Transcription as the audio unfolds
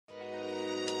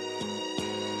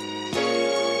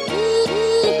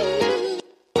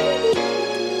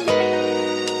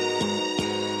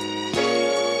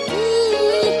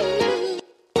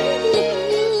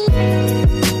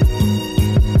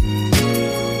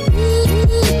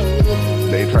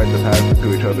tried to pass it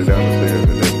to each other down the stairs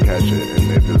and didn't catch it,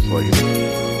 and it just like.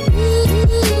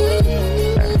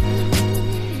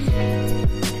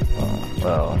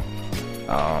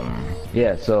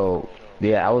 Yeah. So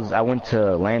yeah, I went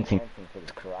to Lansing.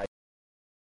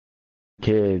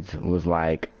 Kids was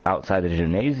like outside the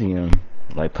gymnasium,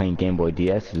 like playing Game Boy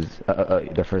DS's,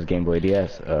 their first Game Boy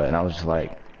DS, and I was just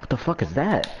like, what the fuck is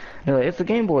that? They're like, it's a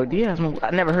Game Boy DS.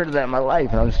 I never heard of that in my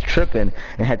life, and I was tripping.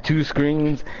 And it had 2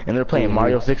 screens, and they're playing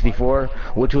Mario 64,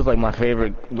 which was like my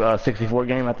favorite 64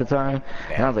 game at the time.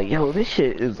 And I was like, yo, this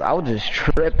shit is. I was just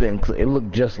tripping 'cause it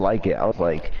looked just like it. I was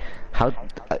like, how?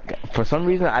 For some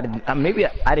reason, I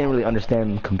didn't really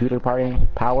understand computer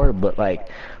power, but like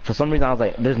for some reason I was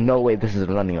like, there's no way this is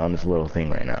running on this little thing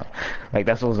right now. Like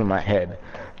that's what was in my head.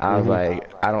 I was like,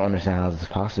 I don't understand how this is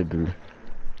possible.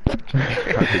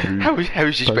 How is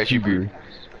this possible?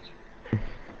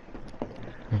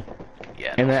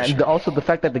 Yeah. And then also the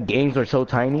fact that the games are so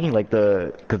tiny, like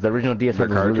because the original DS had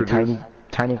really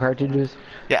tiny cartridges.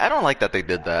 Yeah, I don't like that they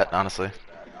did that, honestly.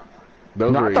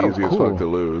 Those were easy as fuck to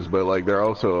lose, but like they're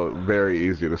also very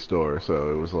easy to store.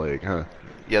 So it was like, huh?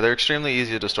 Yeah, they're extremely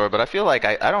easy to store, but I feel like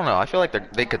I don't know. I feel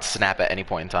like they could snap at any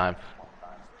point in time.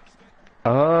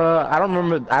 I don't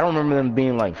remember them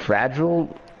being like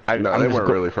fragile. No, they weren't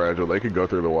really fragile. They could go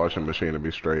through the washing machine and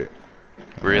be straight.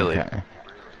 Really? Okay.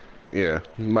 Yeah,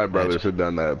 my brothers had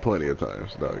done that plenty of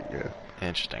times, dog. Yeah.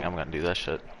 Interesting. I'm gonna do that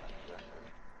shit.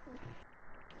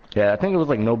 Yeah, I think it was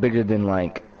like no bigger than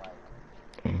like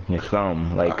your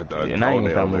thumb, like not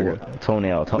even thumb,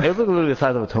 toenail. It was literally the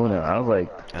size of a toenail. I was like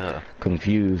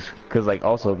confused, cause like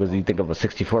also because you think of a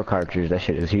 64 cartridge, that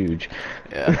shit is huge.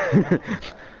 Yeah.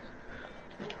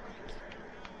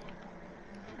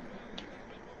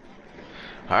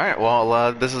 Alright,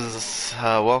 well, this is,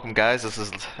 welcome guys, this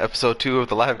is episode 2 of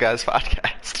the Live Guys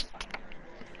podcast.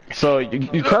 So,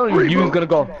 you telling me you was gonna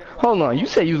go, hold on, you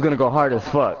said you was gonna go hard as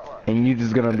fuck, and you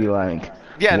just gonna be like...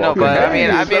 Yeah, no, but I mean,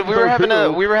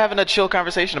 we were having a chill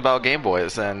conversation about Game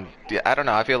Boys, and yeah, I don't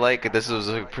know. I feel like this was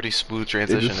a pretty smooth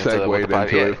transition into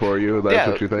it for you. That's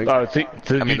what you think.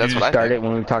 So I mean, that's what I started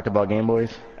when we talked about Game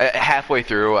Boys. Halfway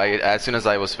through, as soon as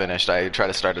I was finished, I tried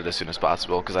to start it as soon as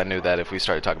possible because I knew that if we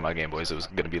started talking about Game Boys, it was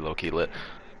going to be low key lit.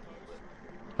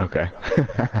 Okay.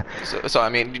 so I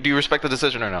mean, do you respect the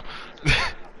decision or no?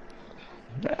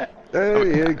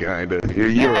 Yeah, kinda.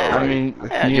 You're all right. I mean,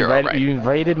 you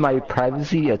invaded my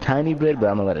privacy a tiny bit, but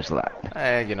I'm gonna let it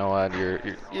slide. You know what? You're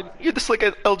the slick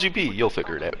LGP. You'll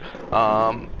figure it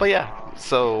out. But yeah.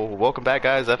 So welcome back,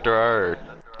 guys. After our,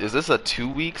 is this a 2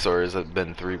 weeks or has it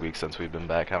been 3 weeks since we've been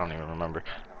back? I don't even remember.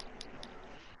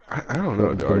 I don't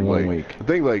know, dog. Like, 1 week. I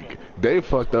think like Dave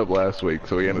fucked up last week,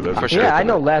 so he ended up. For sure. Yeah, I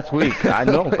know last week. I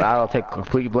know. I'll take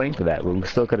complete blame for that. We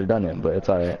still could have done it, but it's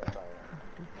alright.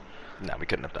 No, we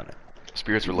couldn't have done it.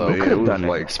 Spirits were low. We could have done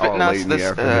like late in the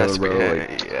afternoon, bro.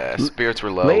 Yeah, spirits were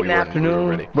low. Late in the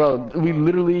afternoon, bro. We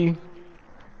literally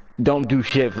don't do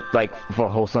shit like for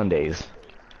whole Sundays.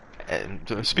 And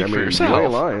speak for yourself. You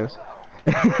ain't lying.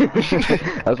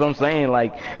 That's what I'm saying.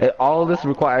 Like all this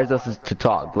requires us is to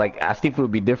talk. Like I think it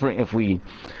would be different if we,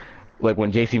 like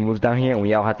when JC moves down here and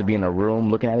we all have to be in a room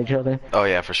looking at each other. Oh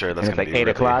yeah, for sure. That's and gonna it's like be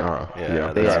 8 o'clock.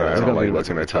 Yeah, that's gonna be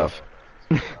looking at tough.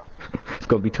 It's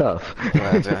gonna be tough.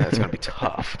 It's gonna be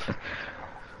tough.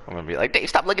 I'm gonna be like, Dave,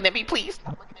 stop looking at me, please.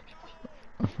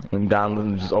 And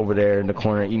Donald's just over there in the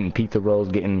corner eating pizza rolls,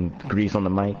 getting grease on the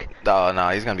mic. Oh no,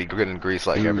 he's gonna be getting grease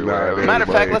like everywhere. Matter of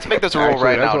fact, let's make this rule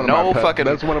right now. No fucking.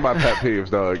 That's one of my pet peeves,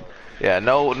 dog. Yeah,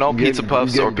 no pizza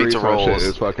puffs or pizza rolls.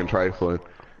 It's fucking trifling.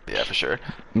 Yeah, for sure.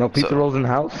 No pizza rolls in the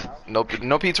house. No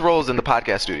pizza rolls in the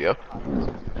podcast studio.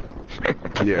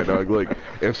 Yeah, dog. Look,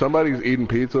 if somebody's eating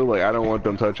pizza, like I don't want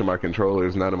them touching my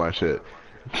controllers. None of my shit.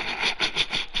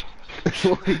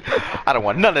 I don't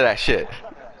want none of that shit.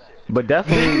 But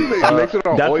definitely,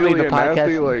 definitely the podcast.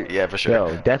 Nasty, like, yeah, for sure.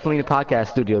 Yo, definitely the podcast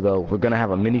studio though. We're gonna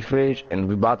have a mini fridge, and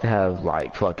we're about to have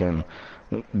like fucking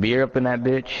beer up in that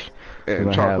bitch.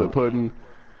 And chocolate pudding.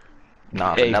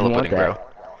 Nah, vanilla pudding, bro.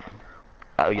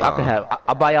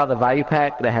 I'll buy y'all the value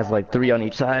pack that has like 3 on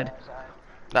each side.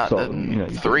 Nah, so,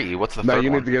 3. What's the third one? You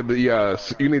need to get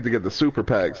the you need to get the super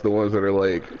packs, the ones that are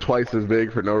like twice as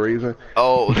big for no reason.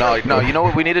 Oh no! You know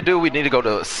what we need to do? We need to go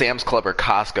to Sam's Club or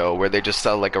Costco where they just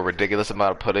sell like a ridiculous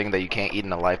amount of pudding that you can't eat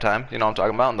in a lifetime. You know what I'm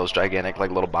talking about? In those gigantic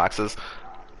like little boxes.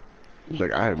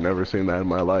 Like I have never seen that in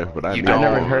my life, but I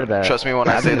never heard that. Trust me when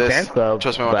I say this.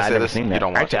 Trust me when I say this. You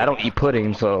don't want Actually, I don't eat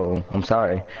pudding, so I'm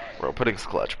sorry. Bro, pudding's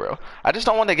clutch, bro. I just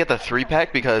don't want to get the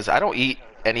 3-pack because I don't eat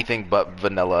anything but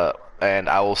vanilla and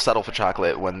I will settle for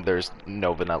chocolate when there's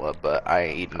no vanilla. But I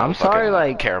ain't eating no I'm sorry, fucking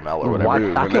like, caramel or whatever. why-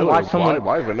 Dude, I can vanilla, watch someone-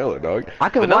 why vanilla, dog? I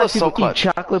can Vanilla's watch people so clutch.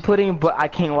 eat chocolate pudding, but I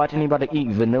can't watch anybody eat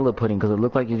vanilla pudding because it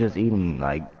looks like you're just eating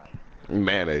like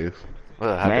Mayonnaise.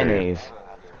 Ugh, how dare you. mayonnaise.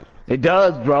 It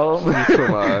does, bro.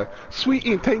 Some sweet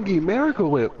and tangy Miracle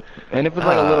Whip. And if it's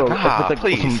like a little, nah, if it's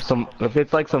like please. if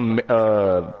it's like some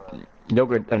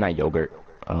yogurt, not yogurt,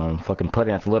 fucking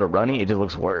pudding that's a little runny, it just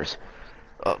looks worse.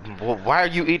 Well, why are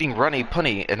you eating runny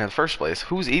pudding in the first place?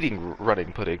 Who's eating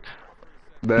running pudding?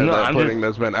 That, No, that I'm pudding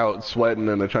just- that's been out sweating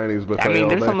in the Chinese buffet I mean, all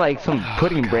there's day. some like some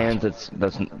pudding brands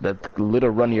that's a little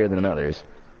runnier than others.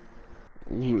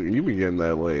 You be getting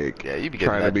that like Yeah, you be getting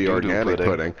trying to that be doo-doo organic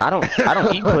pudding. I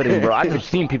don't eat pudding, bro. I've just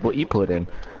seen people eat pudding.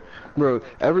 Bro,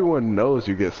 everyone knows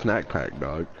you get snack pack,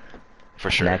 dog.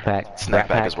 For sure. Snack pack, Snack Rat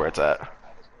pack Pack. is where it's at.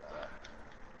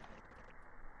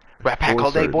 Rat pack For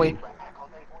all day, certain. boy.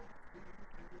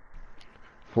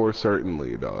 For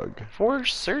certainly, dog. For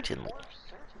certain.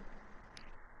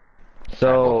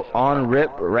 So on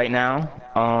Rip right now,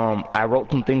 I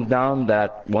wrote some things down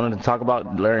that I wanted to talk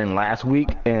about learning last week,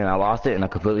 and I lost it and I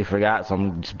completely forgot. So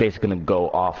I'm just basically gonna go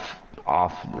off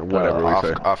Whatever we Off,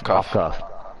 say. off cuff. off cuff.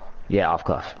 Yeah, off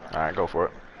cuff. Alright, go for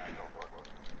it.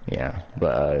 Yeah,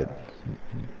 but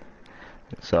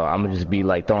so I'm gonna just be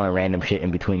like throwing random shit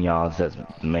in between y'all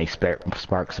that may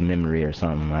spark some memory or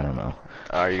something. I don't know.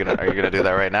 Are you gonna do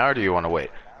that right now, or do you want to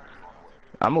wait?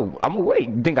 I'm a wait.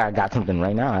 You think I got something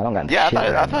right now? I don't got Yeah, shit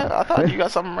right now. I thought you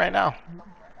got something right now.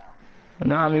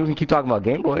 No, I mean we can keep talking about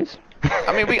Game Boys.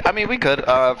 I mean, we could.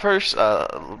 First,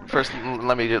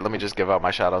 let me just give out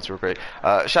my shout outs real quick.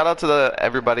 Shout out to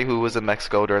everybody who was in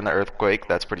Mexico during the earthquake.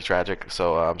 That's pretty tragic.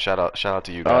 So, shout out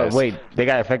to you Oh guys. wait, they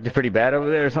got affected pretty bad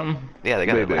over there or something? Yeah, they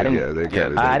got They it. did, Like, yeah, they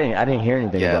got it. I didn't hear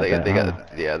anything yeah, about that. they huh?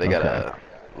 got they got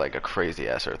Okay. a crazy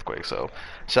ass earthquake. So,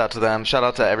 shout out to them. Shout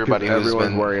out to everybody who's Everyone's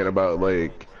been. worrying about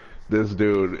like this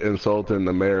dude insulting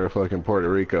the mayor of fucking Puerto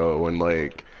Rico when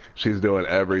like she's doing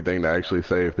everything to actually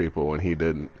save people when he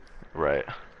didn't. Right.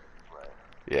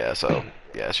 Yeah. So,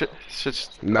 yeah. Should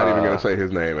Not even gonna say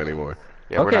his name anymore.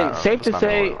 Yeah, we're Okay, not- safe let's to not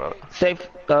say, worry about it. safe.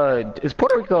 Is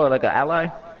Puerto Rico like an ally?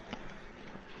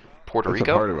 Puerto It's a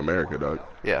Rico. part of America, dog.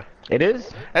 Yeah. It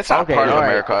is. It's not Okay, part of alright.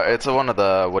 America. It's one of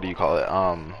the, what do you call it?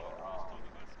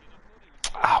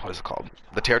 What is it called?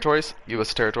 The territories?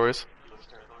 U.S. territories?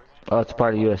 Oh, it's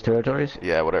part of U.S. territories.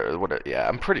 Yeah, whatever. Yeah,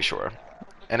 I'm pretty sure.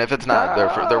 And if it's not, they're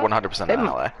 100% an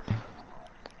ally.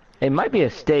 It might be a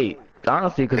state,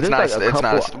 honestly, because It's there's not. like a It's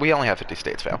couple. not. We only have 50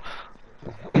 states, fam.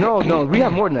 No, we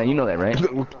have more than that. You know that, right?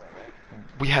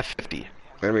 We have 50.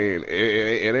 I mean,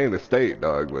 it ain't a state,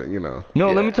 dog, but you know, No,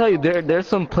 Yeah. let me tell you, there's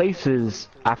some places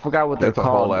I forgot what they're that's a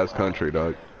called. whole ass country,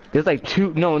 dog. There's like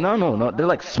two. No. They're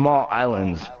like small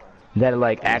islands that are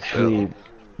like actually,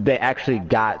 they actually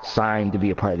got signed to be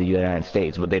a part of the United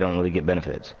States, but they don't really get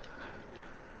benefits.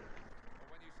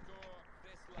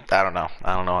 I don't know.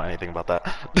 I don't know anything about that.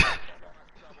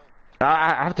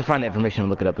 I have to find the information and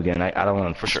look it up again. I don't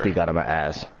want For to sure. speak out of my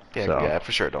ass. yeah, so. yeah,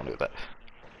 for sure. Don't do that.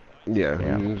 Yeah,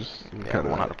 Yeah. just Yeah, kind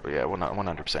of. 100. Yeah,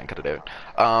 100% could have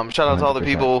done. Shout out to all the 100%.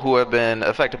 people who have been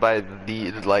affected by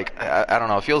the like. I don't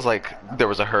know. It feels like there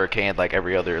was a hurricane like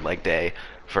every other like day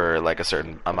for like a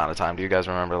certain amount of time. Do you guys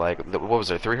remember like what was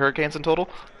there? 3 hurricanes in total?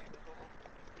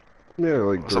 Yeah,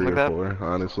 like Something 3 or like 4,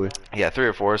 honestly. Yeah, 3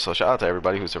 or 4. So shout out to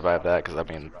everybody who survived that because I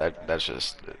mean that's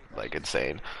just like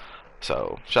insane.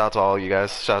 So shout out to all you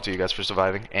guys. Shout out to you guys for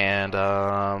surviving. And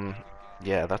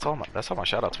yeah, that's all my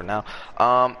shout outs for now.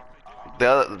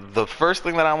 The first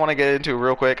thing that I want to get into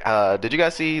real quick. Did you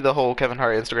guys see the whole Kevin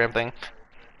Hart Instagram thing?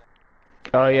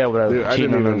 Oh yeah, but Dude, I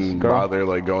cheating didn't on this even girl. bother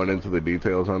like going into the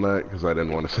details on that because I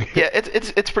didn't want to see it. Yeah,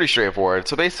 it's pretty straightforward.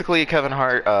 So basically, Kevin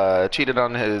Hart cheated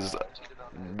on his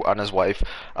wife,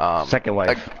 Second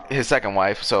wife. his second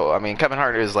wife. So I mean, Kevin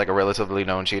Hart is like a relatively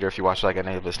known cheater if you watch like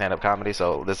any of his stand-up comedy.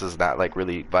 So this is not like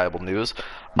really viable news.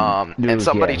 And News,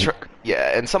 somebody,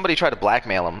 yeah. and somebody tried to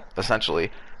blackmail him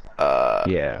essentially.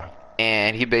 Yeah.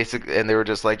 And they were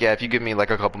just like, yeah, if you give me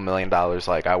like a couple $1 million,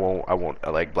 like I won't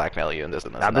like blackmail you and this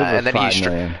and this I and believe that. it And was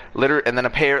then $5 million. and then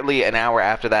apparently an hour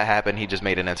after that happened, he just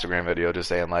made an Instagram video just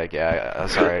saying like, yeah,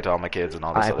 sorry to all my kids and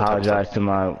all this I other type of stuff. apologize to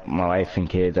my wife and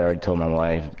kids. I already told my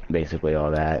wife basically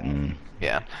all that, and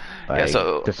Yeah, like, yeah.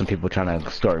 So there's some people trying to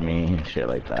extort me and shit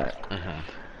like that.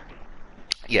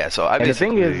 yeah, so I And the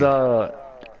thing basically is, oh,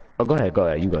 go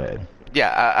ahead, you go ahead.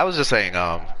 yeah, I was just saying,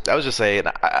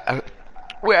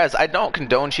 whereas I don't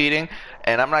condone cheating,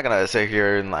 and I'm not gonna sit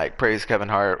here and like praise Kevin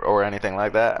Hart or anything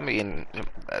like that. I mean,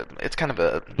 it's kind of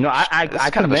a No, I it's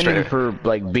kind of a commend him straight- for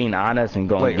like being honest and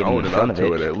going Like getting in owning front up of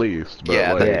to it. it at least. But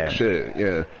Yeah, like yeah. shit,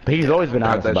 yeah. But he's always been Cut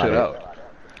honest that about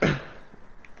shit it. out.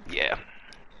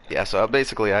 yeah. So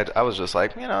basically, I was just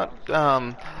like, I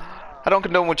don't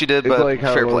condone what you did, It's but like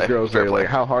how fair those play, girls fair say, play. like,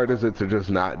 how hard is it to just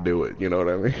not do it? You know what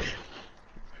I mean?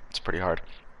 It's pretty hard.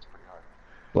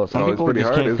 Well, some Oh, it's people pretty just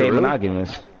hard, can't is it stay really?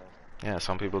 monogamous. Yeah,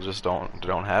 some people just don't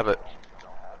have it.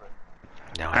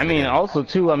 Don't I have it mean, in. also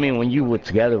too. I mean, when you were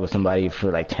together with somebody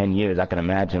for like 10 years, I can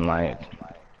imagine like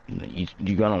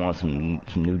you're gonna want some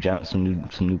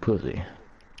new pussy.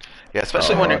 Yeah,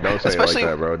 especially when Oh, you're, don't say it like especially,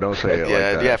 that, bro. Don't say it like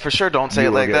yeah, that. for sure. Don't say You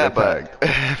it will like get that, attacked.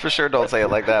 but for sure, don't say it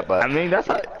like that. I But mean, that's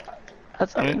how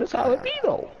it be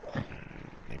though.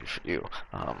 maybe for you,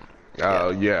 yeah, Oh,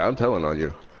 yeah, I'm telling on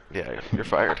you. yeah, you're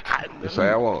fired. Say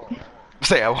I won't.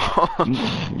 Say I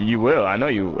won't. You will. I know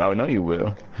you. I know you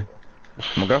will.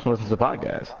 My girlfriend listens to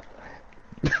podcasts,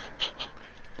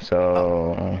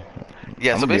 so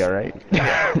Yeah, I'm so gonna be basically, alright.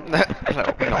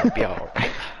 yeah, no, be all right.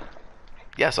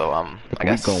 Yeah, so I We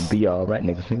guess, gonna be alright,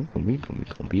 niggas. We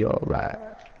gonna be alright.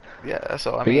 yeah,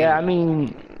 so But yeah, I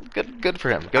mean, good for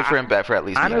him. Good for him, back for at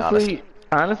least being honest.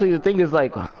 honestly, the thing is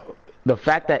like the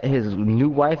fact that his new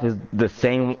wife is the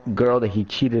same girl that he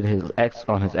cheated his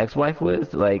ex-wife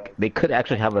with. Like they could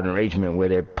actually have an arrangement where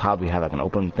they probably have like an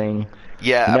open thing.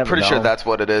 Yeah, You I'm never pretty sure know. that's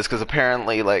what it is, because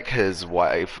apparently, like, his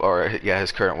wife, or, yeah,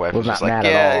 his current wife Was was just not like, mad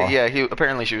at yeah, all. yeah,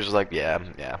 apparently she was just like, yeah,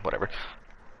 whatever.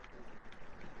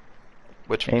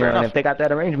 Which, And, fair and enough. if they got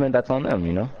that arrangement, that's on them,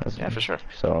 you know. Yeah, for sure.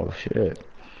 So shit.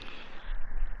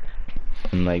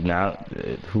 And like now,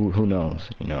 who knows,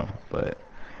 you know? But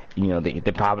you know, they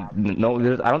probably no.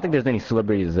 I don't think there's any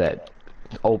celebrities that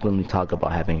openly talk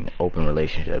about having open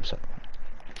relationships.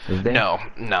 Is there? No,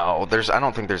 I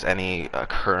don't think there's any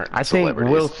current I think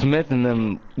celebrities. Will Smith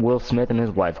and his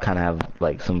wife kind of have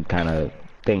like some kind of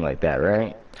thing like that,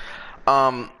 right?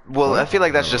 Well, I feel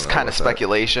like that's I don't just know kind of about that.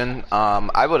 speculation.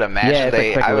 I would imagine Yeah,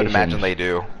 it's like I would imagine speculation. they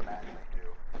do.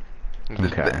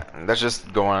 Okay. That's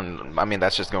just going. I mean,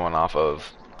 that's just going off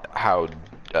of how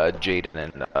Jaden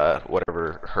and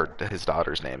whatever his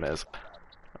daughter's name is.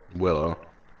 Willow.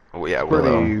 Oh, yeah, Pretty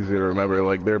Willow. easy to remember.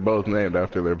 Like, they're both named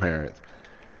after their parents.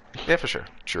 Yeah, for sure.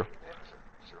 True.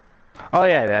 Oh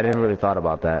yeah, I didn't really thought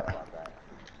about that.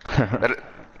 I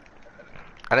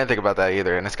didn't think about that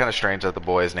either, and it's kind of strange that the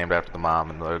boy is named after the mom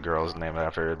and the girl is named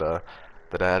after the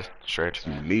dad. Strange. It's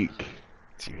unique.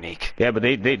 It's unique. Yeah, but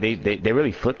they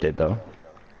really flipped it though.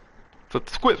 Flip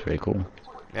the squid. It's very cool.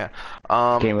 Yeah.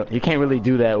 You can't really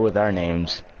do that with our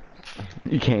names.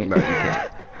 You can't. No, you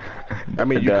can't. I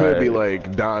mean, you could be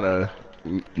like Donna.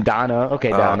 Donna.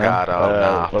 Okay, Oh Donna. God,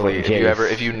 nah, what was please.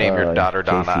 Jace? If you name your daughter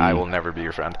Donna, JC. I will never be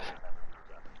your friend.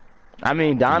 I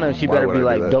mean, Donna, she Why better would be I do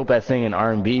like that? dope at singing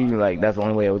R&B. Like that's the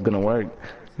only way it was gonna work.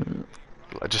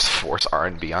 Just force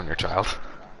R&B on your child.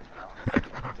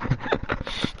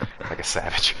 Like a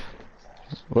savage.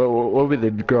 What would be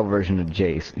the girl version of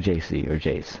JC or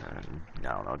Jace?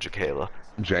 I don't know, Jakayla.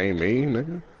 Jamie,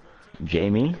 nigga.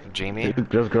 Jamie? Jamie?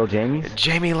 Those girl Jamies?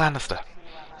 Jamie Lannister.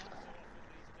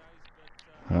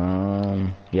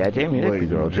 Yeah, Jamie. That's Like, the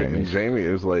girl Jamies. Jamie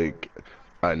is like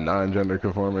a non-gender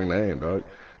conforming name, dog.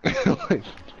 Like,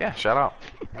 Yeah, shout out.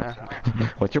 Yeah.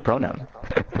 What's your pronoun?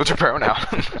 What's your pronoun?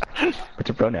 What's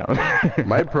your pronoun?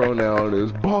 my pronoun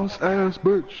is boss ass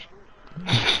bitch.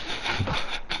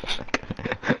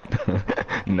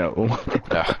 No.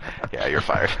 No. Yeah, you're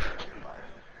fired.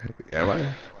 Am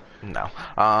I? No.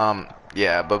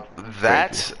 Yeah, but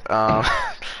that,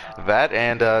 that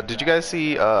and, did you guys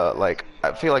see, like,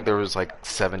 I feel like there was, like,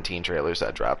 17 trailers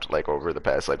that dropped, like, over the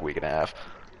past, like, week and a half.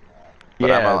 But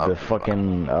Yeah, the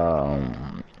fucking,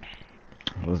 what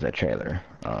was that trailer?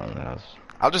 That was...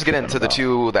 I'll just get into the about.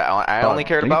 two that I only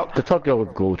cared about. The Tokyo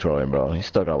Ghoul trolling, bro. You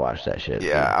still gotta watch that shit.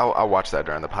 Yeah, I'll watch that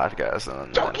during the podcast.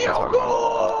 And then we'll talk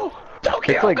about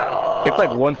it. It's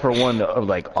like one for one of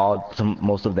like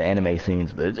most of the anime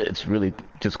scenes, but it's really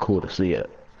just cool to see it.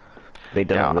 They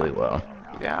done it really well.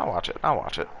 Yeah, I'll watch it. I'll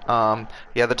watch it.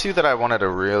 Yeah, the two that I wanted to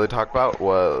really talk about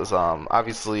was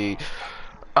obviously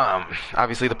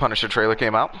the Punisher trailer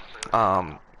came out.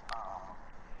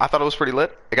 I thought it was pretty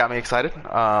lit. It got me excited.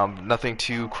 Nothing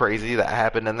too crazy that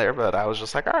happened in there, but I was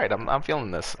just like, all right, I'm feeling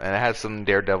this. And it had some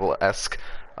Daredevil-esque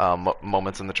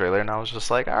moments in the trailer, and I was just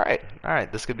like, all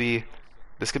right, this could be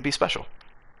special.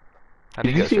 How do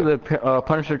Did you guys see feel? the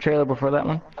Punisher trailer before that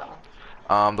one?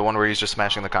 The one where he's just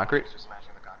smashing the concrete?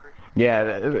 Yeah,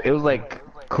 it was like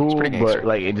cool, pretty gangster. but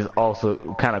like it just also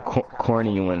kind of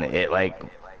corny when it like.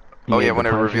 Oh yeah, made when the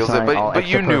it Punisher reveals it, sign all but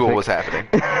you extra knew what was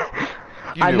perfect. happening.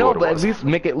 You I knew know, what it but at was. least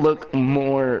make it look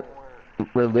more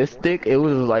realistic. It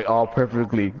was like all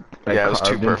perfectly like, Yeah, it was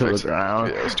too carved into perfect. the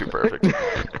ground. Yeah, it was too perfect.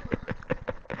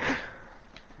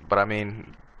 But I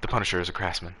mean, the Punisher is a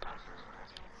craftsman.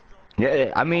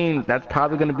 Yeah, I mean that's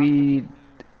probably gonna be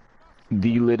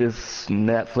the latest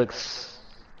Netflix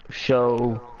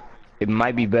show. It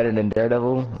might be better than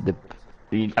Daredevil.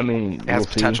 I mean, It has we'll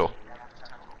see. potential.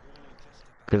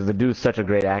 Because the dude's such a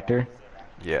great actor.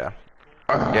 Yeah.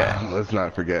 Yeah. Let's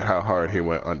not forget how hard he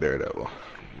went on Daredevil.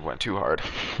 Went too hard.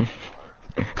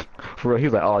 For real, he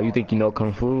was like, "Oh, you think you know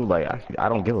kung fu? Like, I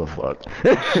don't give a fuck."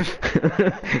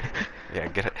 Yeah,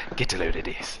 get to load of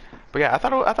this. But yeah, I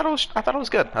thought it was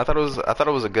good. I thought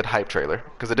it was a good hype trailer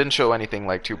because it didn't show anything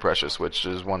like too precious, which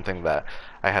is one thing that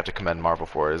I have to commend Marvel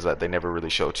for, is that they never really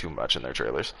show too much in their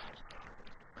trailers.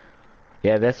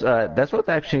 Yeah, that's what's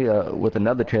actually with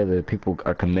another trailer that people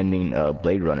are commending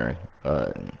Blade Runner.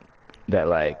 That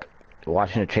like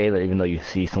watching a trailer, even though you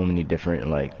see so many different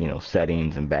like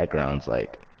settings and backgrounds,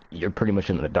 like you're pretty much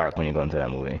in the dark when you go into that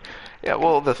movie. Yeah,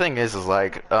 well, the thing is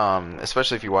like,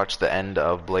 especially if you watch the end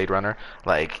of Blade Runner,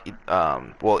 like,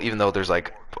 well, even though there's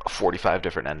like 45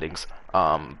 different endings,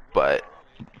 but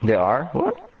There are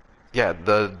what? yeah,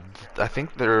 I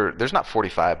think there's not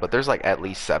 45, but there's like at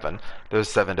least seven. There's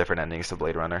seven different endings to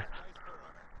Blade Runner.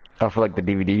 Oh, for like the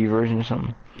DVD version or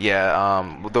something.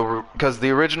 Yeah, because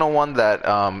the original one that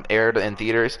aired in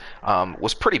theaters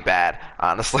was pretty bad,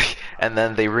 honestly. And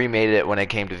then they remade it when it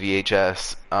came to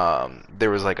VHS.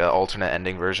 There was like an alternate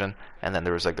ending version, and then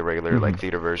there was like the regular like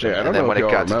theater version. Yeah, I And don't then know when if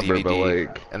it y'all got to remember, but DVD,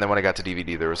 like, and then when it got to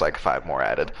DVD, there was like five more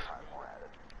added.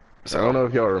 I don't know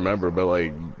if y'all remember, but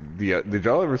like, did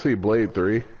y'all ever see Blade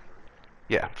 3?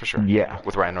 Yeah, for sure. Yeah.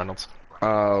 With Ryan Reynolds.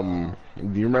 Do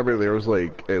you remember there was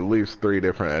like at least 3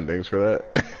 different endings for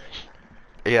that?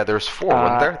 Yeah, there's four,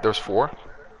 wasn't there? There was four.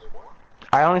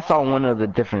 I only saw one of the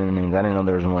different endings. I didn't know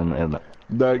there was one.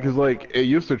 No, because like it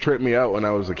used to trip me out when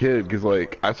I was a kid. Because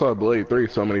like I saw Blade 3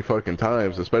 so many fucking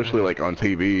times, especially like on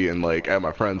TV and like at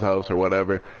my friend's house or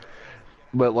whatever.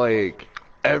 But like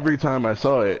every time I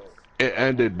saw it, it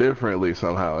ended differently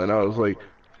somehow, and I was like,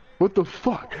 "What the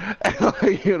fuck?" And,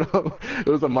 like, it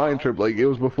was a mind trip. Like it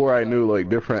was before I knew like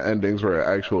different endings were an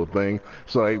actual thing.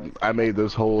 So I made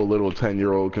this whole little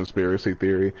 10-year-old conspiracy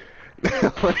theory.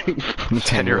 Like,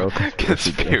 10-year-old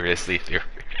conspiracy theory.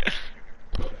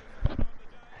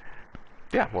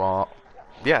 Yeah, well,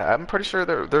 yeah, I'm pretty sure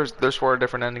there's four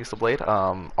different endings to Blade.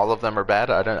 All of them are bad.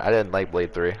 I didn't like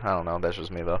Blade 3. I don't know. That's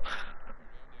just me though.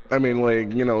 I mean, like,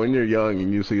 when you're young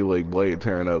and you see like Blade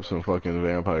tearing up some fucking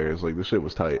vampires, like the shit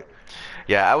was tight.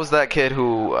 Yeah, I was that kid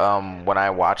who, when I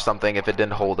watched something, if it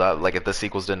didn't hold up, like if the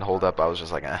sequels didn't hold up, I was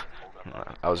just like, eh.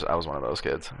 I was one of those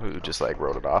kids who just like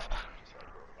wrote it off.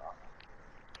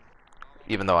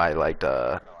 Even though I liked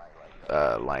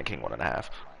Lion King 1.5.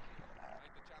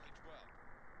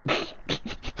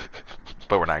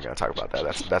 But we're not gonna talk about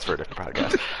that. That's for a different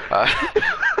podcast.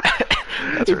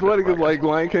 It's funny because like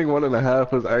Lion King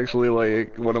 1.5 was actually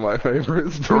like one of my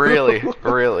favorites. Too. Really,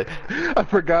 really. I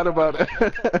forgot about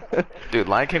it. Dude,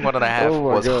 Lion King 1.5 Oh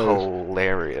my was gosh.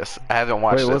 hilarious. I haven't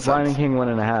watched Wait, it what's since. Lion King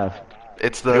 1.5?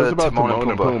 It's It was the about Timon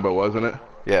and Pumbaa. wasn't it?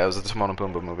 Yeah, it was the Timon and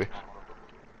Pumbaa movie.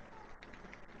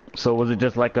 So was it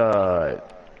just like a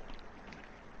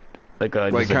Like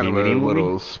just a kind of a DVD movie?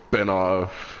 little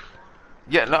spin-off.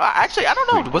 Yeah, no, actually, I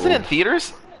don't know. Was it in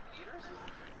theaters?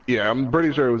 Yeah, I'm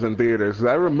pretty sure it was in theaters. 'Cause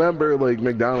I remember like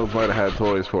McDonald's might have had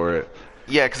toys for it.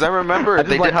 Yeah, because I remember I just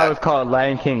they like did. how it's called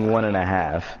Lion King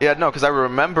 1.5. Yeah, no, because I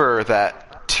remember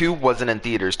that 2 wasn't in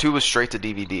theaters. 2 was straight to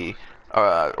DVD,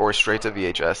 or straight to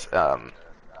VHS.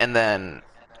 And then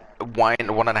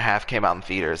 1.5 came out in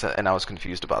theaters, and I was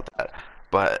confused about that.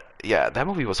 But yeah, that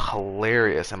movie was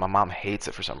hilarious, and my mom hates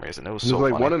it for some reason. It was It was so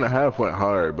like funny. 1.5 went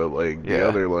hard, but like the Yeah.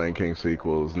 other Lion King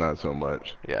sequels, not so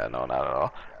much. Yeah, no, not at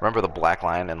all. Remember the Black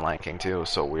Lion in Lion King 2? It was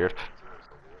so weird.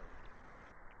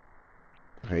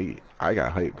 Hey, I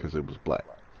got hyped because it was black.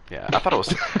 Yeah, I thought it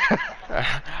was.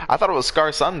 I thought it was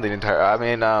Scar's son the entire. I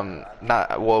mean,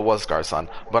 not well, it was Scar's son,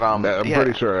 but I'm yeah,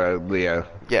 pretty sure. Yeah,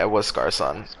 yeah, it was Scar's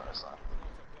son.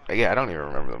 Yeah, I don't even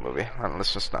remember the movie.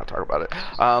 Let's just not talk about it.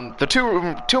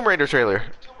 The Tomb Raider trailer.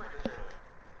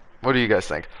 What do you guys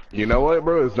think? you know what,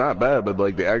 bro? It's not bad, but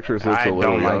like the actress looks I a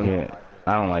little don't like young. it.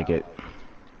 I don't like it.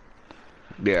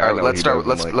 Yeah, All I right, know let's he start.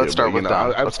 doesn't like Let's it, start but, with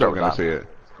Don. I'm Let's still start with gonna Don. see it.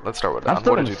 Let's start with I'm Don.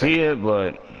 still What did gonna you think? see it,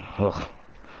 but ugh.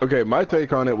 Okay, my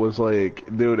take on it was like,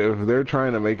 dude, if they're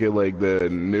trying to make it like the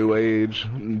new age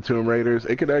Tomb Raiders,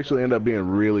 it could actually end up being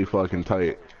really fucking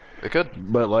tight. It could.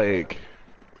 But like,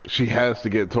 she has to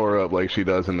get tore up like she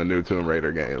does in the new Tomb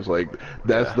Raider games. Like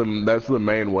that's Yeah. that's the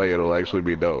main way it'll actually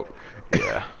be dope.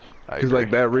 Yeah. I Because agree.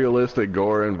 like that realistic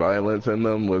gore and violence in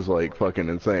them was like fucking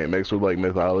insane, mixed with like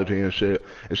mythology and shit.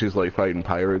 And she's like fighting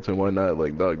pirates and whatnot.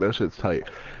 Like, dog, that shit's tight.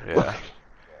 Yeah.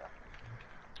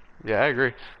 Yeah, I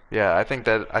agree. Yeah, I think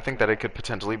that it could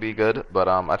potentially be good, but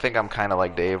I think I'm kind of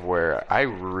like Dave, where I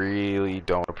really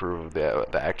don't approve of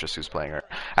the actress who's playing her.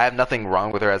 I have nothing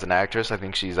wrong with her as an actress. I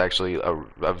think she's actually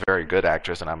a very good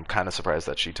actress, and I'm kind of surprised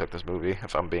that she took this movie,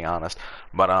 if I'm being honest.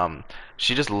 But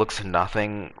she just looks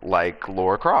nothing like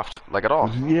Laura Croft, like at all.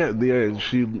 Yeah, yeah,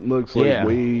 she looks like Yeah.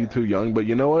 way too young. But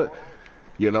you know what?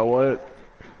 You know what?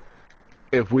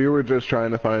 If we were just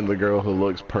trying to find the girl who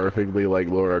looks perfectly like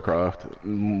Laura Croft,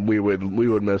 we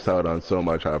would miss out on so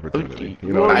much opportunity.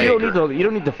 You know what Well, I I you don't mean? agree. need to. You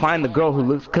don't need to find the girl who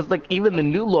looks, because like even the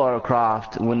new Laura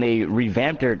Croft, when they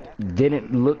revamped her,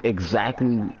 didn't look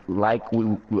exactly like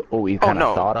what we Oh kind of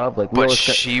no, thought of. Like but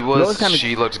we always kind of,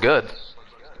 she looks good.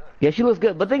 yeah, she looks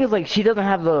good. But the thing is, like, she doesn't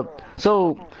have the.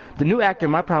 So the new actor,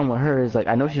 my problem with her is like,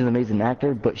 I know she's an amazing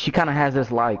actor, but she kind of has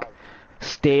this like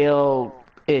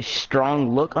stale-ish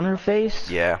strong look on her face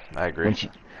Yeah, I agree. when she,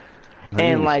 I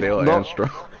and mean, like, stale and strong.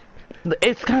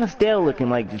 it's kind of stale looking.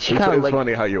 Like she kind of It's like,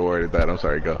 funny how you worded that. I'm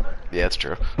sorry, go. Yeah, it's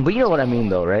true. but you know what I mean,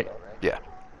 though, right? Yeah,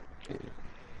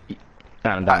 I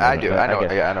I do. I know.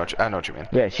 guess. Yeah, I know what you mean.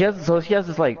 Yeah, she has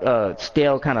this like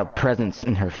stale kind of presence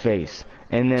in her face.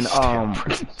 And then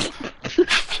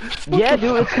yeah,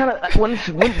 dude, it's kind of when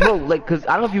bro, like, cause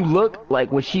I don't know if you look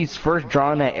like when she's first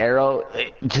drawing that arrow,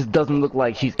 it just doesn't look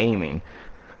like she's aiming.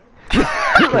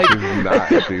 Like, She's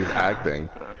not. She's acting.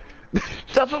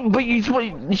 but you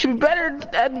should be better.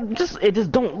 And it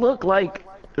just don't look like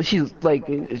she's like,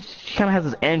 she kind of has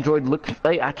this android look.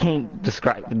 Like, I can't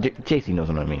describe. JC knows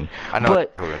what I mean. I know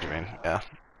But exactly what you mean. Yeah.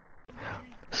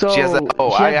 so She has that.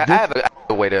 Oh, she I has have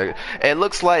a way to. It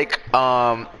looks like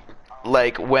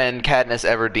when Katniss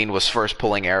Everdeen was first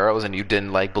pulling arrows and you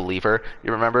didn't like believe her.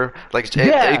 You remember? Like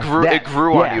Yeah, it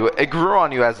grew on yeah. you. It grew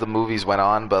on you as the movies went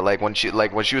on. But like when she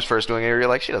was first doing it, you're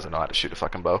like, she doesn't know how to shoot a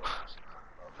fucking bow.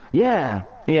 Yeah,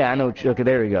 I know. Okay,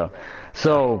 there we go.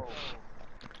 So,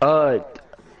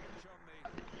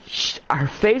 her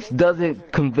face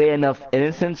doesn't convey enough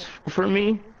innocence for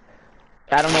me.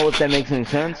 I don't know if that makes any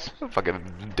sense. Fucking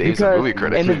Dave's a Because movie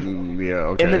critic. in the- Yeah.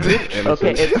 Okay. In the okay,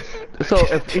 Innocent. so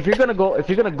if you're gonna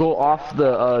go off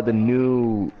the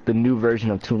new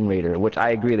version of Tomb Raider, which I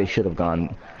agree they should have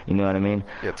gone, you know what I mean?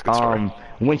 Yeah, it's a good story.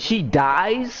 When she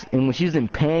dies and when she's in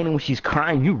pain and when she's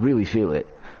crying, you really feel it.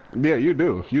 Yeah, you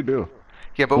do. You do.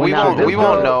 Yeah, but Well, we now won't this we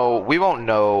won't girl- know we won't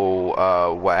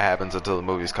know what happens until the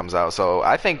movies comes out. So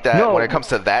I think that No. when it comes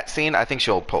to that scene, I think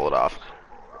she'll pull it off.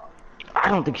 I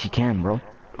don't think she can, bro.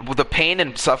 With the pain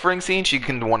and suffering scene, she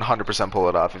can 100% pull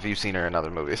it off if you've seen her in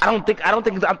other movies. I don't think I'm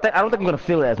gonna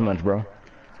feel it as much, bro.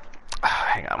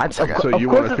 Hang on I- one second. of So course you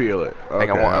want it- to feel it? Okay,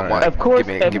 Hang on, one- all right. one- Of course,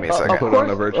 give me a second. Of Put course, on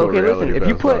a virtual okay, listen. reality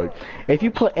vest, If you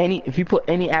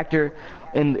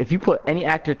put any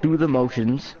actor through the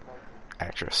motions,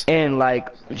 Actress. and like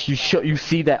you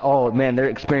see that, oh man, they're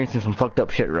experiencing some fucked up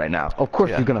shit right now. Of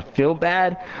course Yeah. you're gonna feel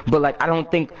bad, but like I don't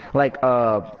think like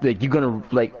you're gonna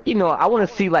like, you know, I want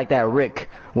to see like that Rick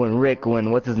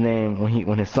when what's his name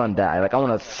when his son died. Like I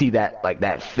want to see that, like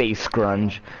that face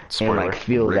scrunge Spoiler. and like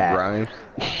feel Rick that. Grimes.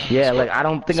 Yeah, like I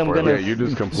don't think I'm Spoiler. gonna Yeah, you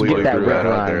just get completely that threw Rick that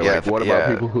out there. Grimes. Yeah, Like, what about yeah.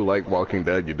 people who like Walking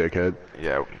Dead? You dickhead.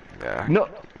 Yeah, yeah. No,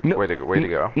 Way to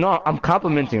go. No, I'm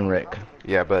complimenting Rick.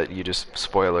 Yeah, but you just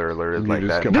spoiler alert You like just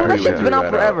that. Dude, that completely shit's threw been out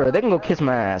that forever. They can go kiss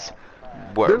my ass.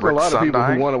 What? There's a Rick's lot of son people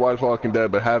dying? who want to watch Walking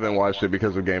Dead but haven't watched it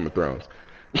because of Game of Thrones.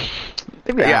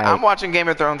 They be Yeah, alright. I'm watching Game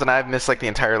of Thrones and I've missed like the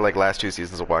entire like last 2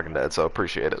 seasons of Walking Dead, so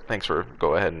appreciate it. Thanks for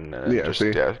go ahead and Yeah, just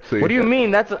see, yeah. see. What do you mean?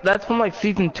 That's from like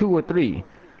season 2 or 3.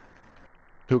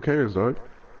 Who cares, dog?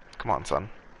 Come on, son.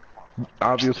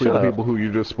 Obviously, Shut the up. people who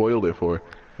you just spoiled it for.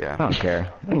 Yeah. I don't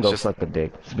care. They can go Just- suck a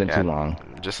dick. It's been Yeah. too long.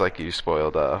 Just like you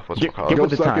spoiled what's it Get called? Go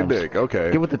with the suck times. a dick. Okay.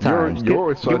 Get with the times.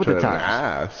 You're Get such with the an times.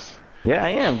 ass. Yeah, I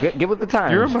am. Get with the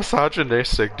times. You're a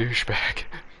misogynistic douchebag.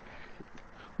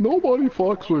 Nobody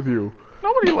fucks with you.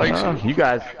 Nobody likes you. You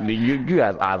guys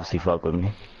obviously fuck with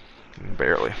me.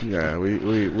 Barely. Yeah, we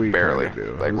Barely. kinda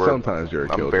do. Like we're Sometimes you're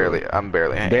a I'm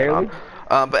barely hanging Barely?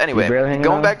 on. But anyway, barely hanging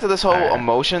going on? back to this whole Alright.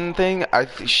 emotion thing, I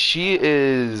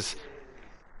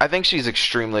think she's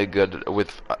extremely good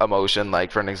with emotion.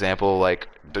 Like for an example, like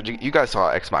you guys saw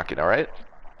Ex Machina, right?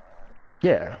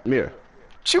 Yeah. Yeah.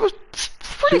 She was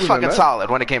pretty was in fucking that?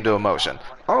 solid when it came to emotion.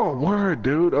 Oh, word,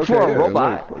 dude. Okay. For a yeah,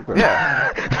 robot. look, look,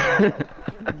 Yeah. Hey,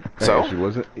 So?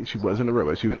 she wasn't a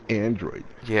robot. She was an android.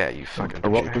 Yeah, you fucking A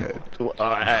ro- douchebag.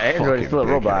 Android is still a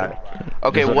Fucking robot.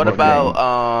 Okay, Just what like about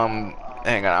game.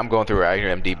 hang on, I'm going through her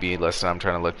IMDb list and I'm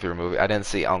trying to look through a movie. I didn't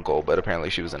see Uncle, but apparently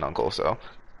she was in Uncle, so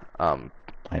I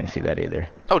didn't see that either.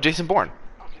 oh, Jason Bourne.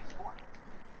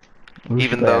 Who's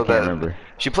Even she play? I though can't that remember.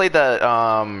 she played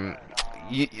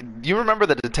you remember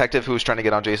the detective who was trying to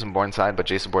get on Jason Bourne's side, but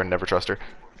Jason Bourne never trusted her?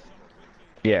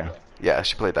 Yeah. Yeah,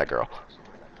 she played that girl.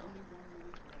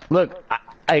 Look,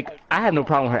 I have no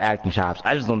problem with her acting chops.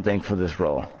 I just don't think for this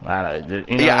role. You know Yeah,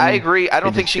 what I I mean? agree. I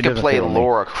don't think she It could doesn't play feel me.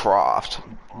 Laura Croft,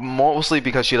 mostly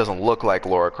because she doesn't look like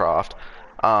Laura Croft.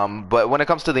 But when it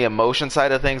comes to the emotion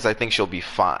side of things, I think she'll be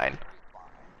fine.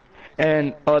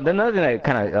 And the another thing that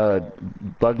kind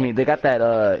of bugged me, they got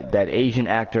that Asian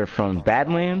actor from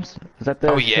Badlands. Is that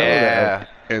Oh the show? yeah,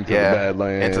 Into the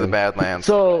yeah, Into the Badlands.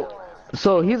 Badlands.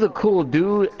 So he's a cool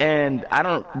dude, and I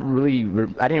didn't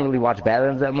really watch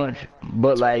Badlands that much,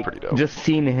 but like Pretty dope. just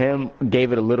seeing him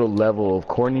gave it a little level of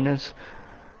corniness.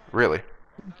 Really?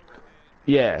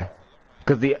 Yeah,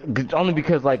 only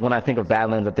because like when I think of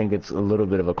Badlands, I think it's a little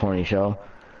bit of a corny show.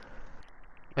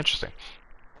 Interesting.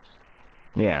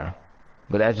 Yeah,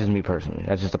 but that's just me personally.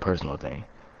 That's just a personal thing.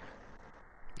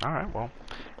 All right. Well,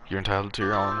 you're entitled to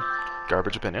your own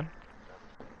garbage opinion.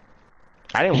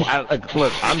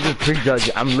 Look, I'm just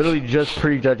prejudging. I'm literally just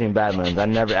prejudging Badlands. I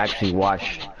never actually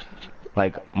watched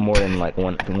like more than like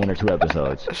one or two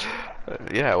episodes.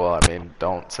 Yeah. Well, I mean,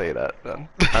 don't say that then.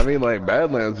 I mean, like,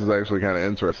 Badlands is actually kind of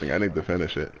interesting. I need to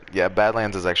finish it. Yeah,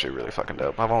 Badlands is actually really fucking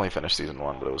dope. I've only finished season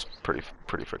 1, but it was pretty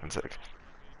freaking sick.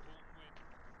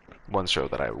 One show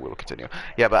that I will continue.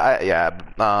 Yeah, but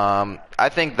I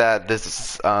think that this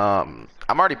is I'm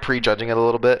already prejudging it a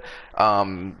little bit,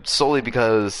 solely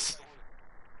because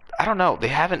I don't know, they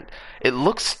haven't. It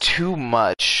looks too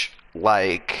much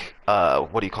like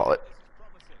what do you call it?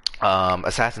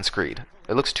 Assassin's Creed.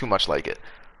 It looks too much like it.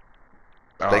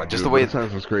 Oh, Like dude, just the way.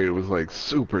 Assassin's Creed was like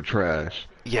super trash.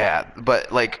 Yeah,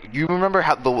 but like you remember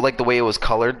how the way it was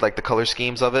colored, like the color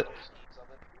schemes of it.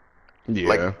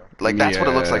 Yeah. Like that's what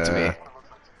it looks like to me.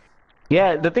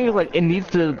 Yeah, the thing is like it needs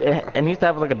to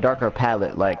have like a darker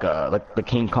palette, like the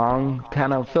King Kong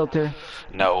kind of filter.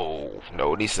 No,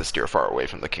 it needs to steer far away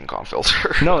from the King Kong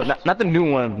filter. No, not the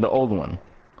new one, the old one,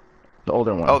 the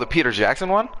older one. Oh, the Peter Jackson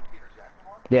one?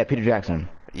 Yeah, Peter Jackson.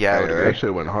 Yeah, I Hey, would agree. that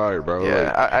shit went hard, bro. Yeah,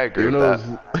 Like, I agree even with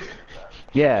though that. it's-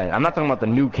 Yeah, I'm not talking about the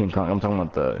new King Kong. I'm talking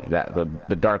about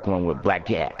the dark one with Black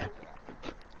Jack.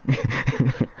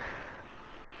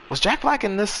 Was Jack Black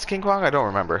in this King Kong? I don't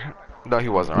remember. No, he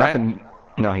wasn't, Not right?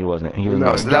 no, he wasn't. He was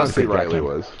No, so that John was C. Jack Riley King.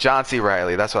 was. John C.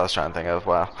 Riley. That's what I was trying to think of.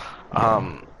 Wow.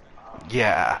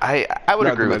 Yeah, I would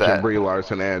Not agree to with mention that. Brie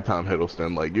Larson and Tom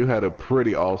Hiddleston. Like, you had a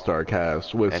pretty all-star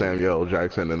cast with And- Samuel L.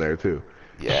 Jackson in there, too.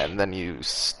 Yeah, and then you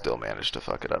still managed to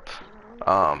fuck it up.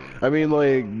 I mean,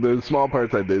 like, the small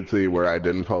parts I did see where I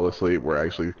didn't fall asleep were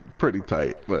actually pretty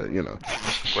tight, but, you know.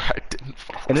 Where I didn't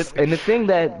fall And asleep. the thing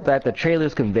that the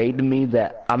trailers conveyed to me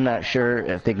that I'm not sure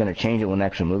if they're gonna change it when the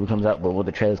actual movie comes out, but what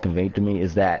the trailers conveyed to me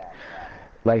is that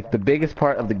like the biggest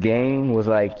part of the game was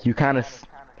like you kind of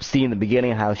see in the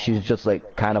beginning how she's just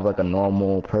like kind of like a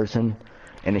normal person,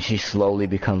 and then she slowly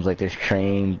becomes like this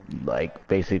trained like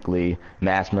basically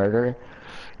mass murderer.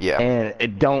 Yeah. And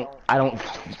I don't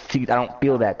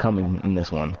feel that coming in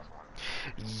this one.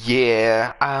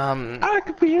 Yeah. I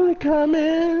can feel it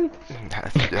coming.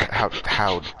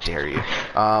 How dare you?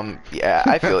 Yeah,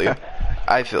 I feel you.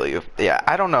 I feel you. Yeah,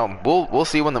 I don't know. We'll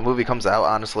see when the movie comes out,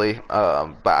 honestly.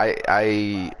 But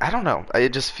I don't know. It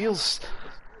just feels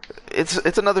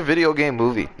it's another video game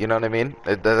movie. You know what I mean?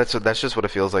 That's just what it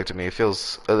feels like to me. It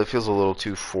feels a little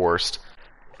too forced.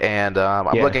 And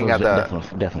I'm Yeah, looking it at was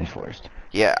the definitely forced.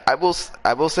 yeah. I will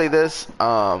say this.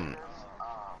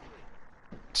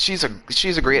 She's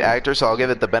a great actor, so I'll give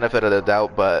it the benefit of the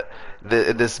doubt. But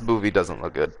this movie doesn't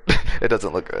look good. It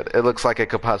doesn't look good. It looks like it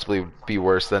could possibly be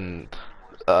worse than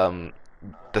the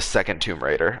second Tomb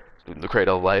Raider, The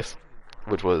Cradle of Life,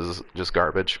 which was just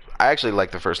garbage. I actually like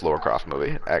the first Lara Croft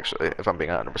movie. Actually, if I'm being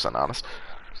 100% honest,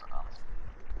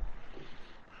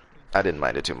 I didn't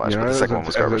mind it too much. You know, But the second one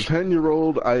was as a garbage.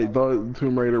 10-year-old, I thought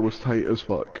Tomb Raider was tight as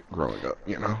fuck growing up,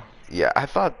 you know? Yeah, I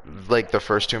thought like the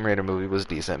first Tomb Raider movie was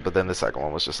decent, but then the second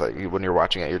one was just like when you're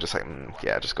watching it, you're just like,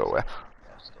 yeah, just go away.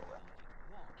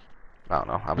 I don't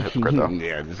know. I'm a hypocrite though.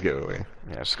 Yeah, just get away.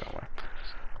 Yeah, just go away.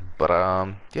 But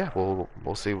yeah,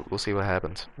 we'll see what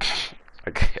happens.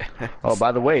 Okay. Oh,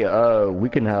 by the way, we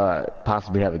can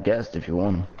possibly have a guest if you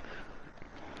want.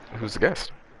 Who's the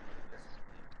guest?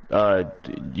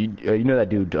 You know that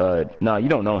dude? No, you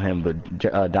don't know him,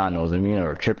 but Don knows him. You know,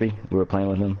 or Trippy. We were playing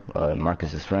with him.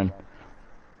 Marcus's friend.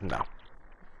 No.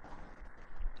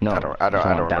 No, I don't I'm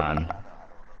talking about remember. Don.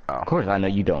 Oh. Of course, I know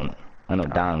you don't. I know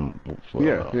Don.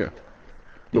 Yeah, yeah.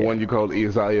 The Yeah. one you called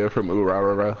Isaiah from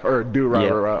Urarara, or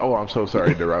Durarara. Oh, I'm so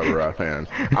sorry, Durarara fan.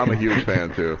 I'm a huge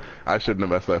fan too. I shouldn't have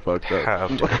messed that fucked How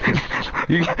up.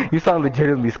 dare You sound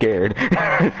legitimately scared.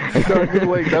 So, dude,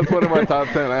 like, that's one of my top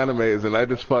 10 animes, and I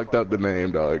just fucked up the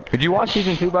name, dog. Did you watch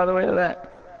season 2, by the way, of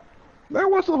that? I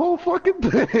watched the whole fucking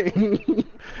thing.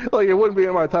 Like it wouldn't be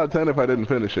in my top 10 if I didn't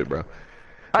finish it, bro.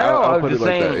 I know. I'll I was put it just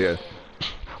like that. saying. Yeah.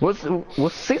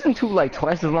 Was season 2 like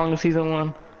twice as long as season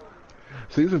 1?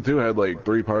 Season 2 had like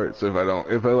 3 parts. If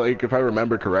I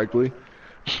remember correctly.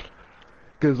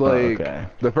 Because Oh, like okay.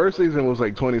 the first season was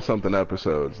like 20 something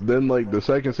episodes. Then like the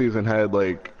second season had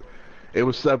like it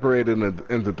was separated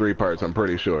into 3 parts. I'm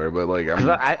pretty sure, but like Cause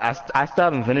I still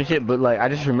haven't finished it, but like I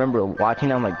just remember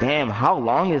watching. I'm like, damn, how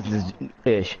long is this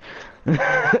ish?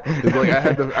 it's like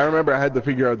I remember I had to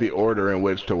figure out the order in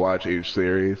which to watch each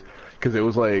series. Because it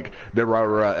was like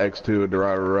Durarara X2,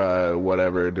 Durarara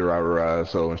whatever, Durarara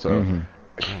so and so.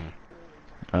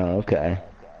 Oh, okay.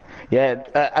 Yeah,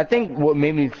 I think what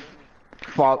made me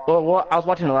fall. Well, I was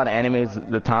watching a lot of animes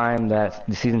at the time that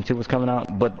the season 2 was coming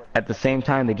out, but at the same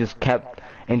time they just kept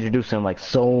introducing like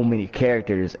so many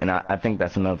characters, and I think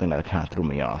that's another thing that kind of threw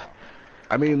me off.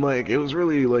 I mean, like, it was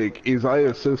really, like,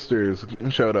 Isaiah's sisters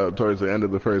showed up towards the end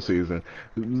of the first season.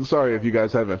 Sorry if you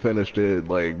guys haven't finished it,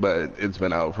 like, but it's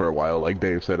been out for a while, like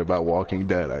Dave said about Walking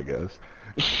Dead, I guess.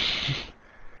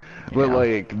 But, Yeah.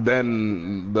 like,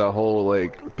 then the whole,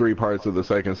 like, 3 parts of the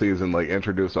second season, like,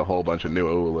 introduced a whole bunch of new,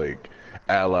 like,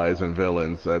 allies and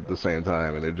villains at the same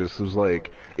time, and it just was,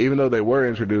 like, even though they were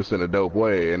introduced in a dope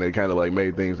way, and it kind of, like,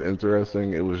 made things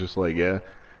interesting, it was just, like, yeah,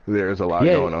 there's a lot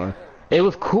Yeah. going on. It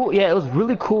was cool. Yeah, it was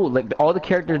really cool. Like all the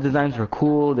character designs were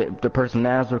cool. The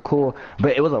personalities were cool.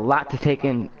 But it was a lot to take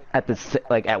in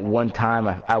at one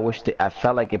time. I wish I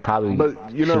felt like it probably. But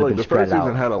you know, should've like been the spread first season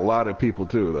out. had a lot of people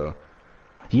too, though.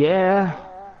 Yeah,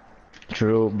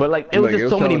 true. But like it was Like just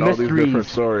so many telling all these different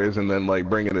mysteries. stories and then like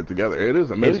bringing it together. It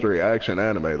is a mystery action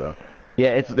anime, though.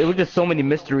 Yeah, it was just so many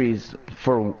mysteries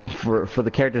for the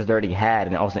characters they already had,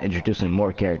 and also introducing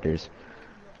more characters.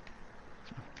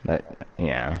 But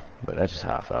yeah, but that's just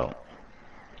how I felt.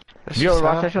 That's Did you ever just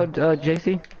watch how- that show,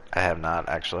 JC? I have not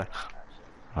actually.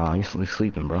 Oh, you're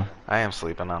sleeping, bro. I am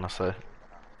sleeping, honestly.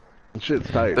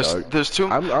 Shit's tight, dog. There's too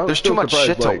I'm there's too still much surprised,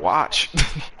 shit to like- watch.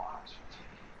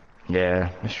 Yeah,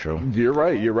 that's true. You're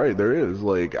right. You're right. There is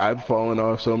like I've fallen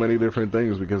off so many different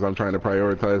things because I'm trying to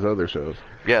prioritize other shows.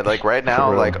 Yeah, like right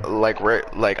now, For real.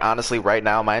 like honestly, right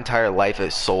now, my entire life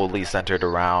is solely centered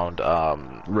around.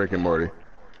 Rick and Morty.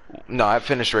 No, I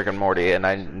finished Rick and Morty, and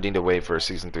I need to wait for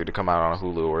season 3 to come out on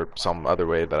Hulu or some other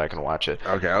way that I can watch it.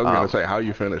 Okay, I was gonna say how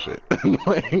you finish it.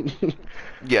 Like,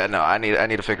 Yeah, no, I need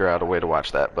to figure out a way to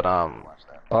watch that, but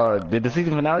Did the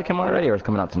season finale come out already, or it's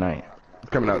coming out tonight? it's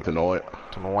coming out tonight.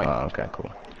 tonight. Oh, okay, cool.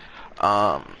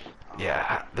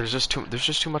 Yeah, there's just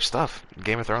too much stuff.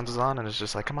 Game of Thrones is on, and it's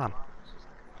just like, come on.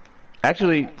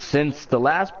 Actually, since the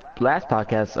last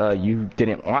podcast, you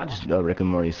didn't watch Rick and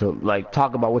Morty, so like,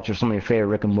 talk about what some of your favorite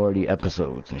Rick and Morty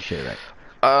episodes and shit. Right?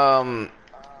 I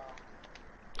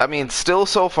mean, still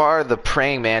so far, the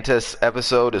praying mantis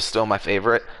episode is still my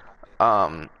favorite.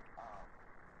 Do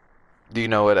you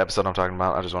know what episode I'm talking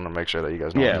about? I just want to make sure that you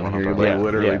guys know Yeah, what I'm You talking like about.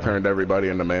 literally yeah. turned everybody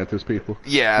into mantis people.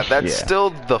 Yeah, that's Yeah. still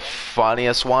the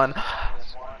funniest one.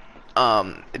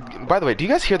 By the way, do you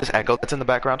guys hear this echo that's in the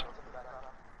background?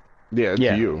 Yeah, it's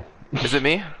Yeah. you. Is it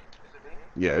me?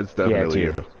 Yeah, it's Yeah, it's definitely you.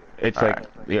 you. It's All like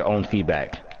your own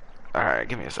feedback. Alright,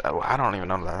 give me a second. I don't even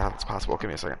know how that's possible. Give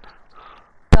me a second.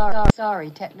 Sorry,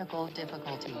 technical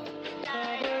difficulty.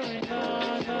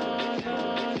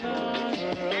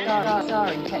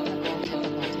 Sorry, technical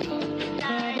difficulty.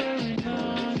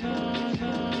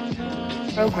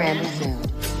 Program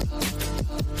resumed.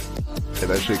 Yeah,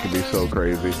 that shit can be so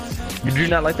crazy. Did you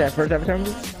not like that first Avatar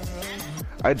movie?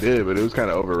 I did, but it was kind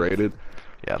of overrated.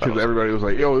 Yeah, that Because was, everybody was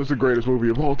like, yo, this is the greatest movie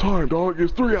of all time, dog.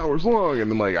 It's 3 hours long. And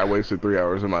then, like, I wasted 3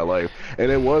 hours of my life.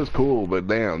 And it was cool, but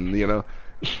damn, you know.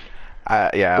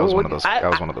 yeah, I was Well, one of those. I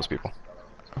was one of those people.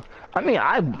 I mean,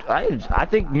 I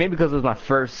think maybe because it was my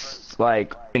first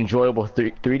like enjoyable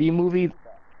 3D movie.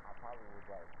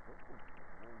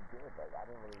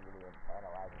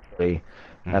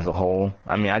 As a whole,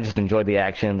 I mean, I just enjoyed the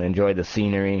action, enjoyed the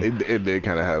scenery. It did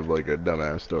kind of have, like, a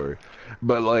dumbass story.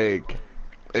 But, like,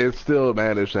 it still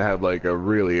managed to have, like, a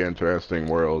really interesting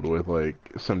world with, like,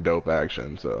 some dope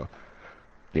action, so.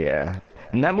 Yeah,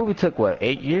 and that movie took what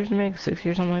 8 years to make, 6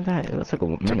 years, something like that. It took a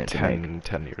minute to make.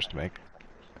 10 years to make.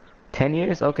 10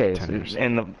 years? Okay, 10 years.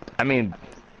 and I mean,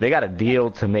 they got a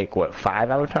deal to make what 5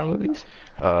 Avatar movies?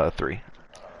 3.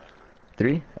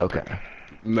 3? Okay.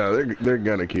 No, they're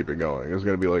gonna keep it going. It's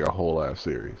gonna be, like, a whole ass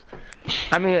series.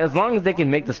 I mean, as long as they can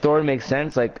make the story make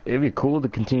sense, like it'd be cool to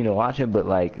continue to watch it. But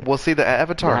like, Well, see, the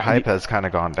Avatar Yeah, hype has kind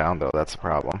of gone down, though. That's the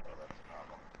problem.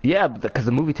 yeah, because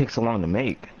the movie takes so long to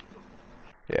make.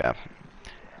 Yeah.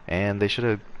 And they should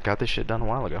have got this shit done a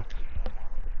while ago.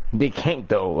 They can't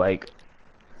though. Like,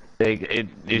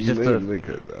 It's just They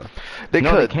could though. They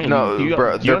No, they could. can't. No, Do you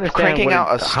bro, they're understand cranking what out a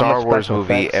how much Star Wars special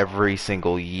movie effects? every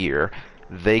single year.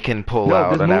 They can pull No,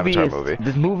 out this an movie Avatar is movie.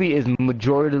 this movie is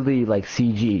majority like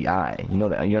CGI. You know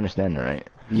that? You understand that, right?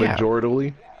 Yeah.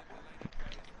 Majoritely.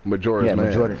 Majora's Yeah,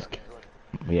 Mask.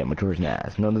 Majora's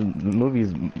Mask. No, the movie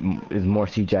is more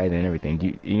CGI than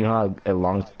everything. You know how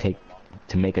long it take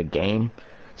to make a game?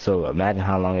 So imagine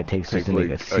how long it takes just Takes to make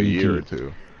a like CG. a year or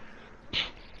two.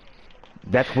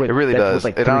 That's what It really that's does.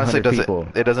 With, like, It honestly 300 doesn't. people.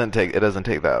 It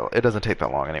doesn't take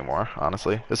that long anymore.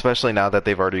 Honestly, especially now that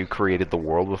they've already created the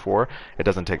world before, it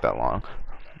doesn't take that long.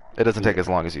 It doesn't take as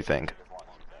long as you think.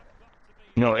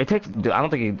 You know, it takes. I don't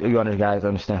think you guys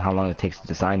understand how long it takes to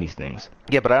design these things.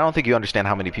 Yeah, but I don't think you understand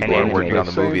how many people And are working on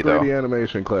the Same movie 3D though.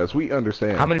 animation class. We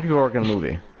understand. How many people work in the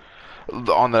movie?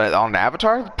 On the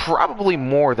Avatar, probably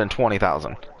more than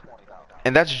 20,000,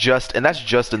 and that's just in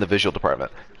the visual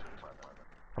department.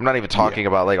 I'm not even talking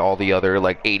about like all the other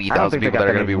like 80,000 people that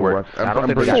are going to be working. I don't I'm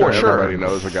think pretty they sure got everybody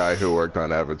knows a guy who worked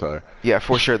on Avatar. Yeah,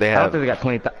 for sure they I don't have. think they got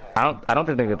 20. I don't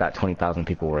think they got 20,000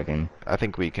 people working. I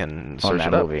think we can On search that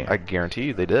it up. movie. I guarantee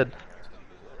you they did.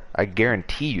 I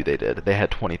guarantee you they did. They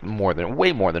had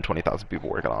way more than 20,000 people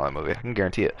working on that movie. I can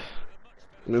guarantee it.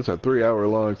 It's a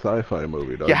 3-hour-long sci-fi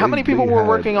movie. Dog. Yeah, how many people they were had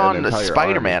working an on entire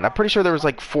Spider-Man? army. I'm pretty sure there was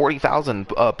like 40,000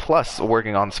 plus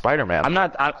working on Spider-Man. I'm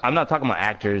not talking about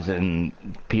actors and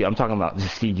I'm talking about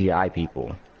just CGI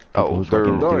people. Oh, People who's they're-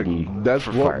 working Dog, 3D that's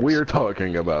for what parts. we're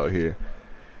talking about here.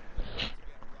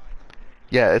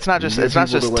 Yeah, it's not just You get people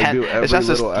just to, like, 10. do It's every not just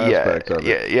little aspect of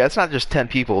it. yeah. It's not just 10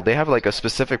 people. They have like a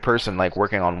specific person like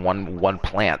working on one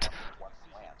plant.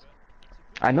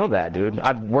 I know that, dude.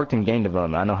 I've worked in game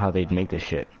development. I know how they make this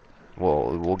shit.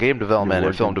 Well, game development and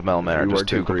worked film in- development are you just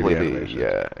worked in two 3D completely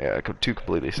animation. two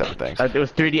completely separate things. It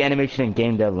was 3D animation and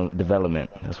game development.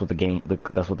 That's what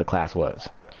that's what the class was.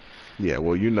 Yeah,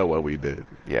 well, you know what we did.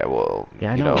 Yeah, well,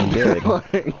 Yeah, I you know. know,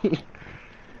 You did.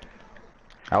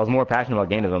 I was more passionate about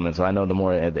game development, so I know the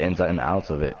more the ins and outs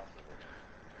of it.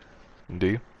 do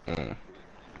you?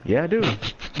 Yeah, I do.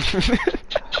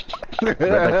 Read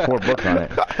like 4 books on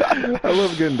it. I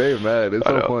love getting Dave mad. It's I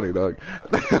so know. funny, dog.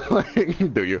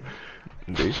 Like, do you?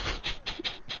 Do you?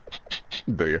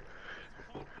 Do you?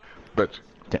 But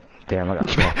Damn, I got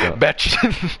fucked up. Betch.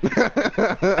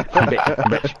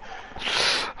 Bitch.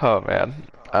 Oh man.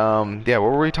 Yeah,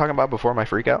 what were we talking about before my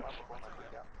freak out?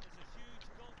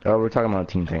 Oh, we're talking about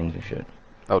Teen Titans and shit.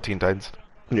 Oh, Teen Titans.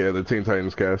 yeah, the Teen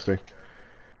Titans casting.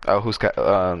 Oh,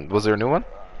 was there a new one?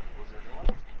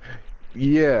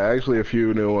 Yeah, actually a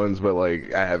few new ones, but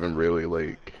like I haven't really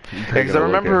like. Because taken I a look at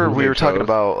remember who we they were talking chose.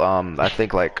 about I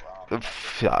think like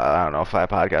I don't know 5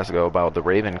 podcasts ago about the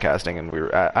Raven casting, and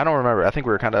I don't remember. I think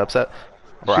we were kind of upset,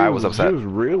 or I was upset. She was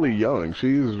really young.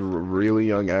 She's a really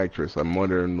young actress. I'm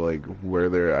wondering like where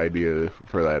their idea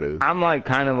for that is. I'm like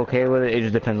kind of okay with it. It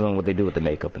just depends on what they do with the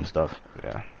makeup and stuff.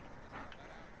 Yeah.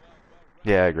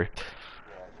 Yeah, I agree.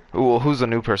 Well, who's the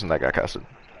new person that got casted?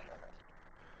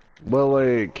 Well,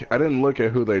 like I didn't look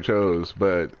at who they chose,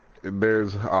 but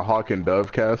there's a Hawk and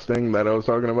Dove casting that I was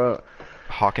talking about.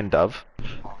 Hawk and Dove.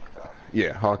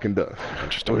 Yeah, Hawk and Dove,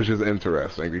 Interesting. which is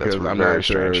interesting because I'm very not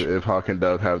sure strange. if Hawk and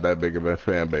Dove have that big of a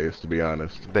fan base, to be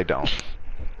honest. They don't.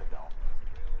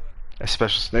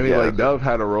 Especially. I mean, yeah, like Dove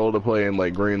had a role to play in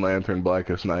like Green Lantern,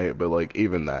 Blackest Night, but like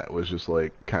even that was just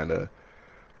like kind of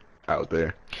out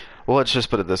there. Well, let's just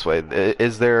put it this way: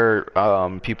 is there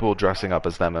people dressing up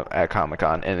as them at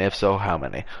Comic-Con, and if so, how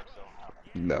many?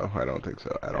 No, I don't think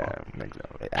so at all. Yeah,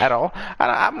 exactly. At all?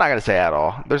 I'm not gonna say at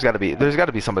all. There's got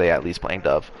to be somebody at least playing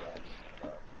Dove.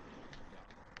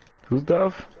 Who's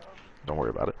Dove? Don't worry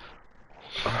about it.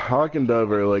 Hawk and Dove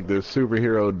are like this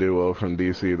superhero duo from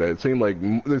DC that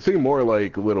seem more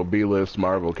like little B-list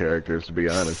Marvel characters, to be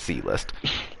honest. C-list.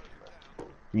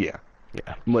 Yeah,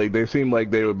 Yeah. like they seem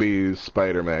like they would be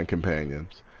Spider-Man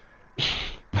companions.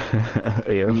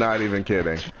 Yeah. I'm not even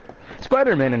kidding.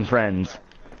 Spider-Man and Friends.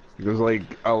 There's like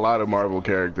a lot of Marvel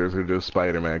characters are just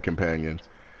Spider-Man companions,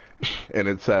 and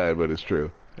it's sad, but it's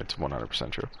true. It's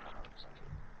 100% true.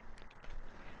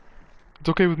 It's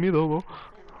okay with me though.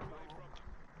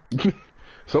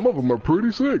 Some of them are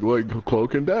pretty sick, like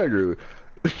Cloak and Dagger.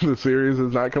 The series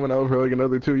is not coming out for like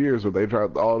another 2 years, but they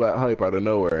dropped all that hype out of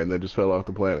nowhere and then just fell off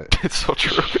the planet. It's so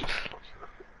true.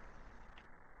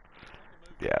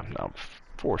 Yeah, no,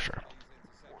 for sure.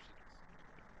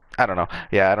 I don't know.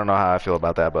 Yeah, I don't know how I feel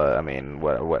about that, but I mean,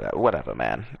 whatever,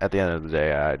 man. At the end of the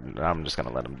day, I'm just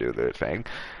gonna let them do their thing,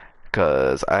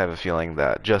 because I have a feeling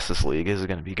that Justice League is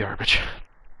gonna be garbage.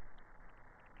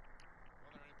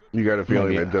 You got a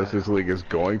feeling Yeah. that Justice League is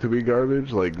going to be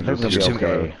garbage? Like, That's just gonna be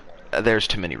because okay. There's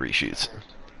too many reshoots.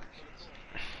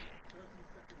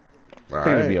 All I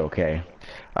think it'd be right. okay.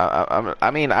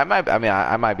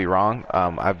 I might be wrong.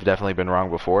 I've definitely been wrong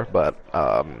before, but You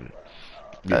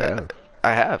uh, have.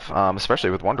 I have,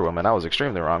 especially with Wonder Woman. I was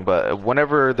extremely wrong. But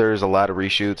whenever there's a lot of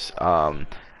reshoots,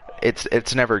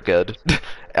 it's never good.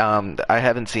 I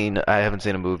haven't seen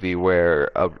a movie where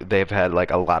they've had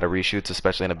like a lot of reshoots,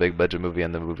 especially in a big budget movie,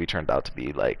 and the movie turned out to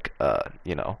be like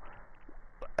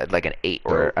like an 8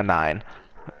 or Dope. a 9.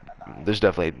 There's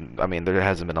definitely, I mean, there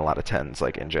hasn't been a lot of 10s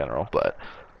like in general, but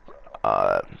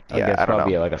I yeah, guess I don't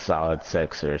probably know. like a solid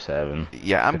 6 or 7,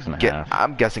 Yeah, 6.5.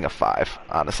 I'm guessing a 5,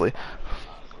 honestly.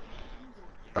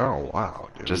 Oh wow,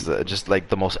 dude. Just like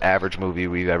the most average movie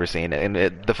we've ever seen, and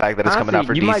the fact that it's coming Honestly, out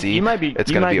for you might DC, it's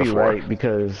you gonna might be a be 4. right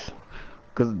because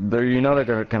they're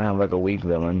gonna have like a weak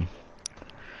villain.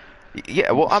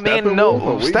 Yeah, well, I mean, Steppenwolf, a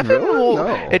no, weak Stephen villain? will.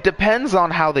 No. It depends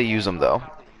on how they use him, though.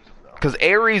 Because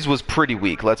Ares was pretty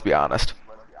weak. Let's be honest.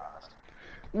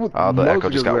 Well, The Echo mostly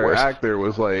just because got their worse. actor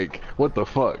was like, "What the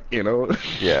fuck," you know?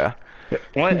 Yeah.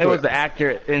 One, He's it was like, the actor,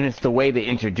 and it's the way they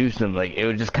introduced him. Like it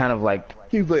was just kind of like,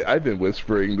 he's like, "I've been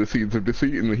whispering the seeds of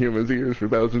deceit in the humans' ears for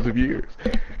thousands of years.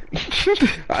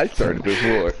 I started this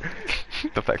war."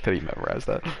 The fact that he memorized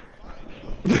that.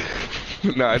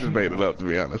 No, I just made it up to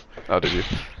be honest. Oh, did you?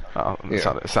 Oh,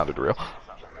 Yeah. it sounded real.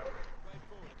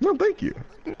 No, thank you.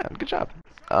 Yeah, good job.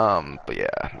 But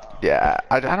yeah.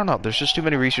 I don't know. There's just too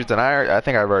many reshoots, and I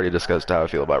think I've already discussed how I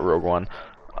feel about Rogue One.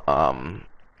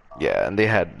 Yeah, and they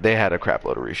had a crap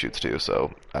load of reshoots too.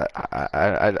 So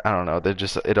I don't know. They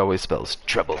just it always spells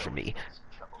trouble for me.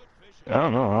 I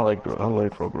don't know. I like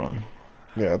Rogue One.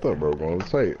 Yeah, I thought Rogue One was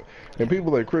tight. And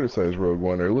people that criticize Rogue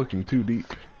One are looking too deep.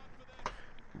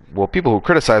 Well, people who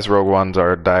criticize Rogue Ones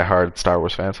are diehard Star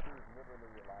Wars fans.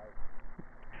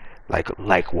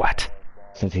 Like what?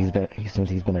 Since he's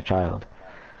been a child.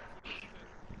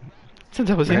 Since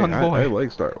I was a Hey, young I boy.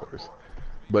 like Star Wars.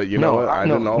 But you know what? I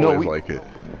no, didn't no, always we like it.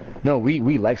 no,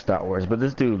 we like Star Wars, but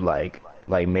this dude like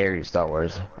married Star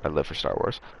Wars. I live for Star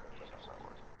Wars.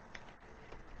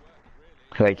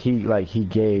 Like he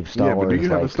gave Star Yeah, but do Wars you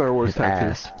have a like Star Wars his tattoo?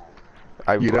 ass.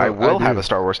 You I know, will I have do. a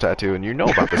Star Wars tattoo, and you know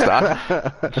about this, Don.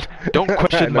 Don't I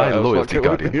question know, my I was loyalty,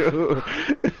 fucking with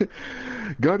Guardian. you.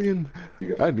 Guardian,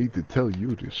 I need to tell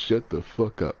you to shut the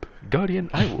fuck up. Guardian,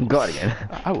 Guardian.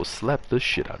 I will slap the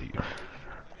shit out of you.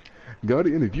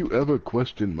 Guardian, if you ever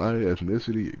question my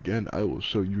ethnicity again, I will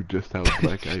show you just how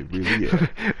black I really am.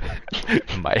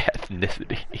 My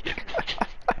ethnicity.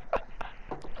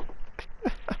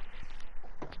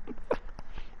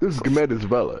 This is Gamedes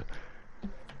Vela.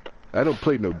 I don't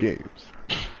play no games.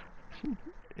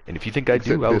 And if you think I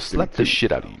Except do, I will Destiny slap the 2.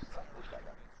 shit out of you.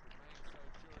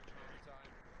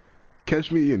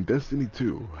 Catch me in Destiny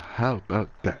 2. How about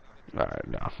that? Alright,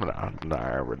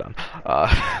 no, we're done.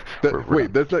 We're Wait,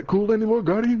 done. that's not cool anymore,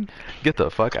 Guardian? Get the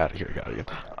fuck out of here, Guardian.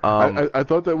 I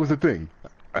thought that was a thing.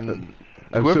 I'm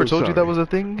Whoever so told you that sorry. was a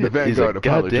thing The is a Vanguard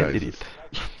goddamn apologizes. idiot.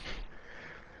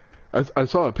 I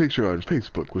saw a picture on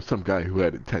Facebook with some guy who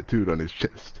had it tattooed on his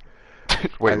chest.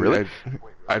 Wait, really?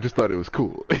 I just thought it was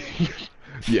cool.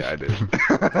 Yeah, I did.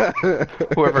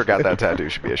 Whoever got that tattoo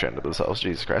should be ashamed of themselves.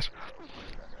 Jesus Christ.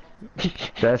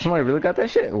 That somebody really got that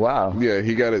shit? Wow. Yeah,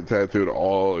 he got it tattooed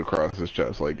all across his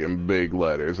chest, like in big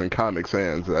letters and Comic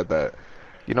Sans at that.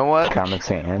 You know what? Comic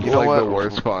Sans. You know like what? the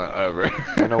worst font ever.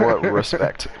 You know what?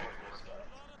 Respect.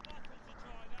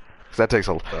 'Cause that takes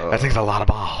a lot of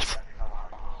balls.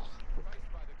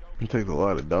 It takes a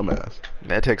lot of dumbass.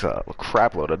 That takes a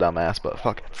crap load of dumbass, but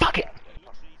fuck it.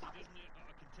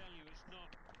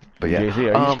 But yeah,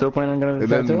 JC, are you still planning on getting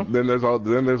a And tattoo? then there's all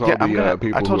Yeah, I'm the gonna- I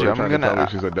people told who you, are I'm trying to gonna- tell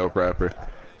me she's a dope rapper.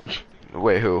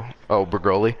 wait, who? Oh,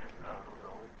 Brogoli?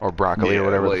 Or Broccoli, Yeah, or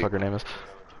whatever like- the fuck her name is.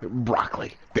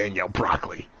 Broccoli, Danielle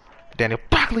Broccoli, Daniel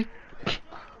Broccoli.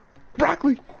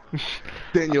 Broccoli,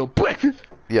 Danielle Breakfast.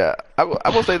 Yeah, I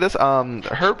will say this.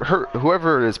 Her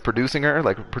whoever is producing her,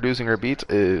 like producing her beats,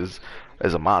 is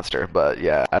a monster. But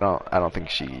yeah, I don't think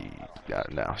she.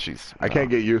 No, she's. I can't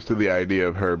get used to the idea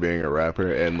of her being a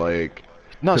rapper and like.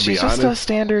 No, to she's be just honest, a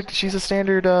standard. She's a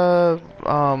standard.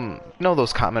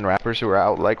 Those common rappers who are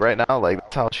out like right now. Like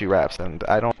that's how she raps, and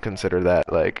I don't consider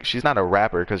that like she's not a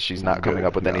rapper because she's not coming Good,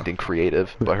 up with no. anything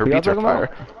creative. But her Who y'all beats are talking fire.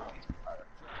 about?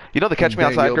 You know the Catch Me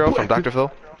Outside Danielle girl from Black. Dr.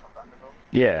 Phil?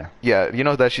 Yeah. Yeah, you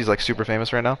know that she's like super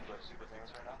famous right now.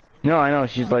 No, I know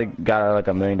she's like got like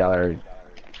 $1 million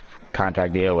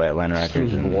contract deal with Atlanta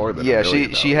Records. and- more than Yeah, $1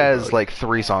 million, she has dog. like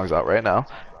 3 songs out right now,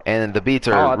 and the beats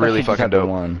Oh, I are thought really she just fucking had the dope.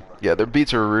 one. Yeah, their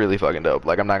beats are really fucking dope.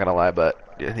 Like I'm not gonna lie,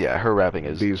 but yeah, her rapping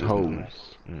is These just, hoes.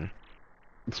 mm.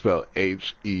 Spelled Heaux.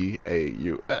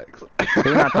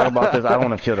 We're not talking about this. I don't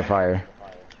want to feel the fire.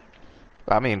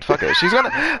 I mean, fuck it. She's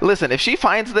gonna listen. If she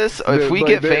finds this, if we Like,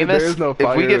 get there famous, is no if we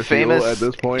fire get fuel famous, at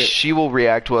this point. she will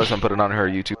react to us and put it on her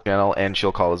YouTube channel, and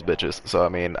she'll call us bitches. So I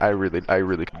mean, I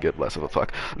really could give less of a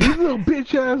fuck. These little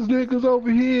bitch ass niggas over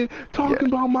here talking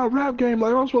about my rap game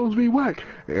like I'm supposed to be whack.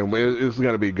 And it's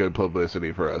gonna be good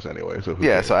publicity for us anyway. So who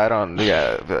Yeah, cares? so I don't.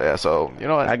 Yeah. So you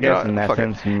know what? I you guess know what, in that fuck it.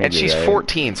 sense, maybe And she's right.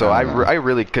 14, so I Uh-huh.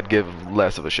 really could give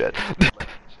less of a shit.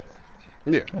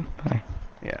 Yeah.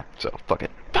 Yeah. So fuck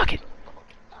it. Fuck it.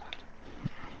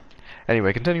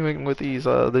 Anyway, continuing with these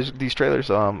trailers.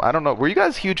 I don't know. Were you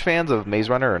guys huge fans of Maze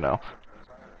Runner or no?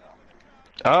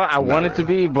 I wanted to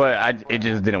be, but it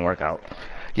just didn't work out.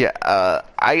 Yeah.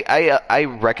 I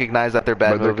recognize that they're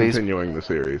bad But they're movies. continuing the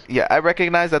series. Yeah, I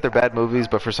recognize that they're bad movies,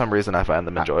 but for some reason I find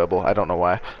them enjoyable. I don't know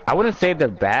why. I wouldn't say they're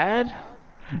bad.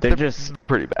 They're just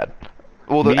Pretty bad.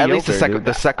 Well, at least the mediocre, second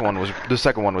dude.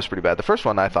 second one was pretty bad. The first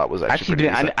one I thought was actually pretty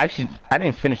didn't. decent. I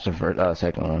didn't finish the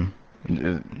second one.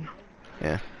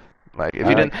 Yeah. Like if I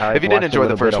you like- didn't I if you watched didn't a enjoy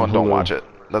the little first bit one, on don't Hulu. watch it.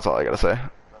 That's all I gotta say.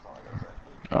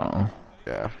 Oh.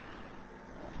 Yeah.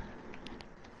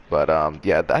 But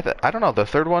yeah, I don't know. The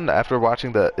third one, after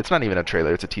watching it's not even a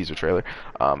trailer; it's a teaser trailer.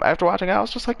 After watching it, I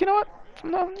was just like, you know what?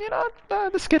 No, you know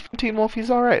what? This kid from Teen Wolf, he's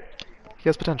all right. He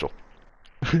has potential.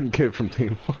 Kid from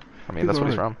Team. I mean, that's what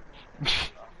he's from.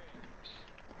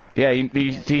 Yeah, you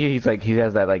see, he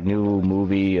has that like new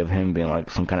movie of him being like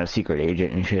some kind of secret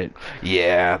agent and shit.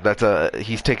 Yeah,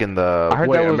 he's taken I the. heard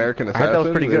Wait, that was, American I heard that was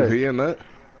Assassin? pretty good. Is he in that?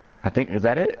 I think is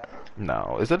that it?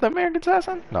 No, is it the American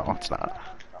Assassin? No, it's not.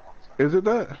 Is it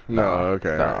that? No,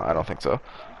 okay. No, I don't think so.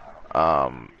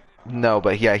 No,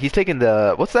 but yeah, he's taking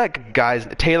the what's that guy's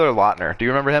Taylor Lautner? Do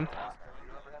you remember him?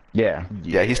 Yeah.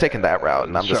 Yeah, he's taking that route,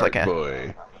 and I'm just Shark like, eh.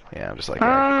 boy. Yeah, I'm just like,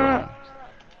 Uh,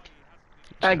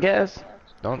 I guess.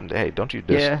 don't you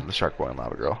diss Yeah. the Shark Boy and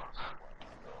Lava Girl?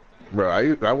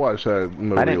 Bro, I watched that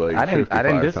movie I didn't. like I didn't. I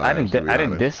didn't 55 diss. I didn't. times, to be I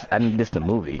didn't honest. diss. I didn't diss the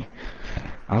movie.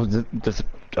 I was just.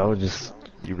 I was just.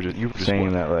 You were just Saying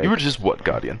what? that, like- You were just what,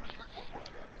 Guardian?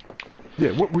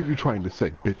 Yeah, what were you trying to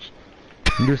say, bitch?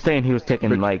 You're saying he was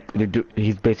taking like.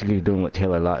 He's basically doing what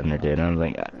Taylor Lautner did. And I was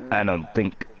like, I don't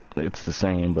think it's the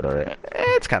same, but alright.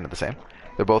 It's kind of the same.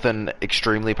 They're both in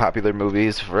extremely popular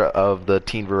movies of the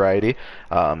teen variety,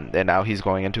 and now he's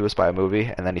going into a spy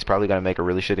movie, and then he's probably going to make a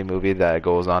really shitty movie that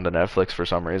goes on to Netflix for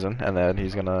some reason, and then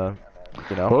he's going to,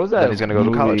 What was that? then he's going to go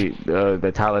to college. movie,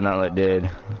 that Tyler Lautner did.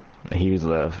 He was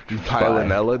the. Tyler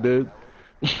Nella, dude.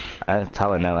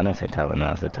 Tyler Lautner. I didn't say Tyler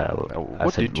Lautner. I said Tyler. I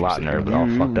What said did you say? Lautner, but all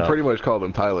fucked You up. pretty much called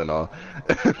him Tylenol.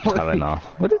 Tyler Lautner.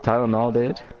 What did Tyler Lautner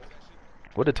did?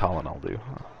 What did Tylenol do?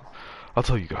 I'll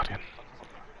tell you, Guardian.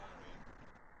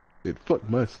 It fucked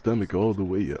my stomach all the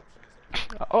way up.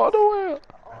 Oh, no.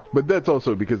 But that's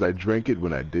also because I drank it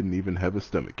when I didn't even have a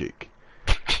stomach ache.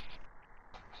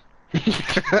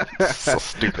 So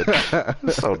stupid.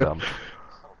 So dumb.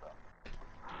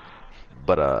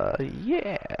 But,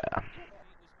 yeah.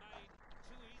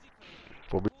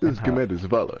 What we- This is Commander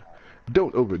Zavala.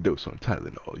 Don't overdose on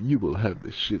Tylenol. You will have the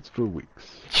shits for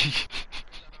weeks.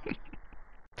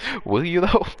 Will you,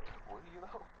 though?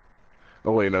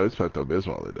 Oh wait, no, it's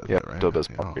Pepto-Bismol that does Yeah, that, right?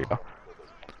 Pepto-Bismol. There you go.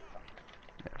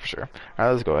 Yeah, for sure.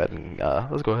 Alright, let's go ahead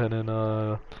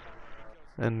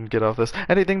and get off this.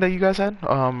 Anything that you guys had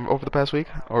over the past week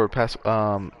or past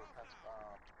 2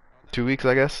 weeks,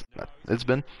 I guess it's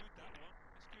been.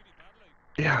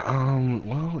 Yeah,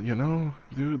 well, you know,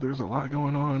 dude, there's a lot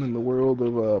going on in the world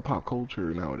of pop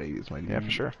culture nowadays, my dude. Yeah,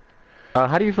 for sure.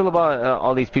 How do you feel about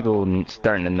all these people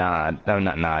starting to kneel,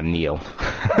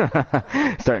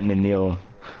 starting to kneel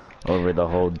over the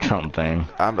whole Trump thing?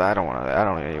 I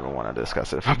don't even want to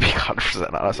discuss it if I'm being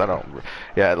 100% honest. I don't.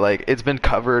 Yeah, like it's been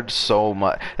covered so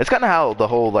much. It's kind of how the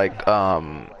whole like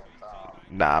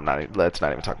Nah, I'm not. Let's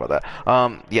not even talk about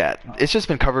that. Yeah, it's just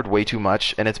been covered way too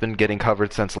much, and it's been getting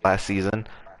covered since last season.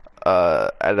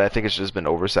 And I think it's just been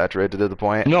oversaturated to the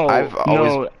point. No, I've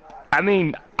always. I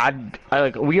mean, I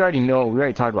like we already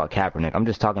talked about Kaepernick. I'm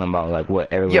just talking about like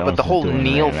what everyone. Yeah, but else the is whole doing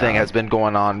Neil right thing now. has been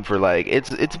going on for like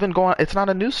it's been going. It's not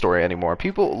a news story anymore.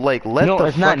 People like let No, the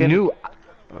it's not fucking- new.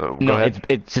 Go No, ahead.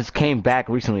 it just came back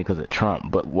recently because of Trump.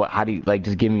 But what? How do you like?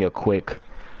 Just give me a quick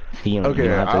feeling. Okay, You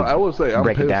don't have to I will say I'm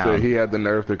break it pissed down. that he had the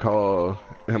nerve to call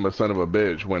him a son of a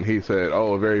bitch when he said,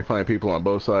 "Oh, very fine people on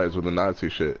both sides with the Nazi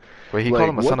shit." Wait, he like, called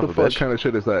him a son of a what the fuck bitch? kind of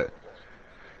shit is that?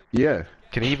 Yeah.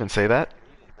 Can he even say that?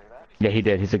 Yeah, he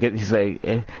did. He's like,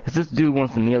 if this dude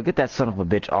wants to kneel, get that son of a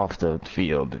bitch off the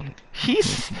field.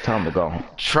 He's Tell him to go.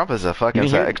 Trump is a fucking. You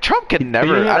didn't hear- Trump can You never.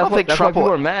 didn't hear I don't that's think why Trump people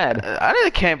will. are mad. I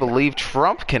really can't believe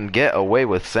Trump can get away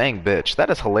with saying bitch. That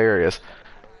is hilarious.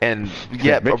 And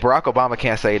yet bitch. Barack Obama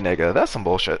can't say nigga. That's some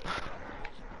bullshit.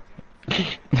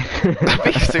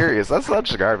 Be serious. That's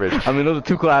such garbage. I mean, those are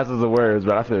two classes of words,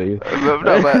 but I feel you.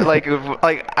 No, but like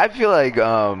I feel like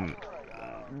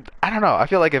I don't know. I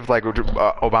feel like if like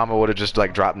Obama would have just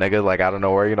like dropped nigga like out of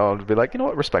nowhere, you know, be like, you know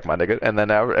what, respect my nigga, and then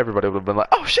everybody would have been like,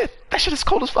 oh shit, that shit is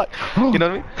cold as fuck. You know what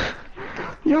I mean?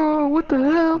 Yo, what the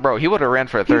hell? Bro, he would have ran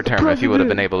for a third He's the term if he would have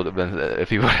been president. able to if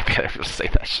he would have been able to say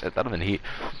that shit. That'd have been heat.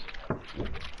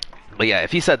 But yeah,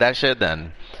 if he said that shit,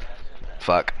 then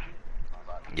fuck.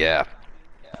 Yeah.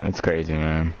 It's crazy,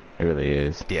 man. It really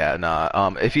is. Yeah, nah.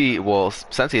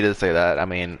 Since he did say that, I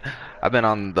mean, I've been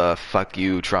on the fuck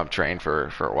you Trump train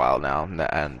for a while now,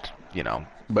 and you know,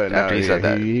 But now after he said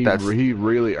that, that's he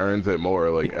really earns it more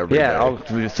like every day.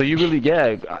 Yeah, so you really,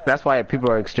 yeah, that's why people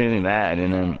are extremely mad,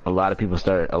 and then a lot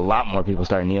more people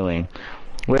start kneeling,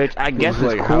 which I guess It's is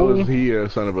like, how cool. is he a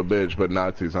son of a bitch, but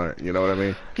Nazis aren't? You know what I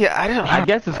mean? yeah. I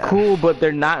guess it's cool, but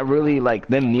they're not really, like,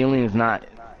 them kneeling is not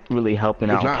really helping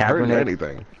It's out not hurting Kaepernick.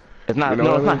 anything. It's not, You know no,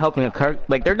 what it's I not mean? helping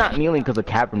like, they're not kneeling because of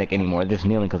Kaepernick anymore, they're just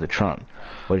kneeling because of Trump.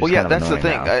 Which Well, is yeah, kind of that's the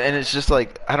annoying thing, now. and it's just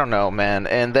like I don't know, man.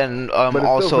 And then But it's still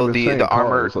also for the same the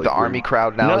cause, like, the army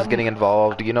crowd now No. is getting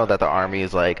involved. You know that the army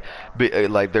is like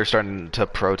like they're starting to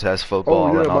protest football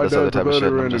Oh yeah, and all my this other dad's a type of shit.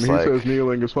 And I'm veteran, and just he like, says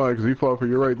kneeling is fine because he fought for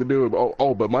your right to do it.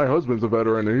 Oh, but my husband's a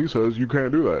veteran, and he says you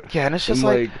can't do that. yeah, and it's just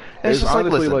And, like, it's just like,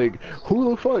 honestly listen,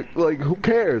 who the fuck, like, who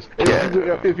cares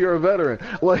Yeah. if you're a veteran?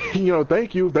 Like, you know,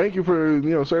 thank you for, you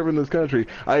know, serving this country.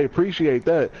 I appreciate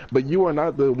that, but you are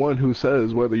not the one who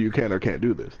says whether you can or can't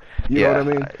do this. You know what I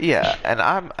mean? Yeah,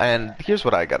 and here's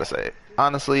what I gotta say.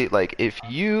 Honestly, like if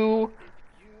you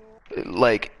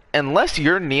like unless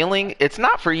you're kneeling, it's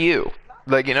not for you.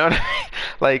 Like, you know what I mean?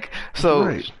 Like,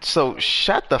 Right. so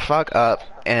shut the fuck up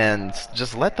and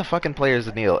just let the fucking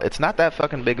players kneel. It's not that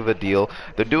fucking big of a deal.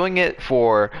 They're doing it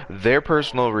for their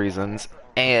personal reasons,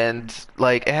 and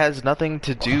like it has nothing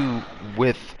to do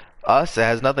with us. It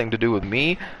has nothing to do with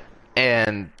me.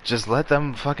 And just let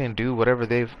them fucking do whatever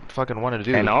they fucking want to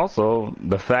do. And also,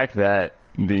 the fact that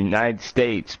the United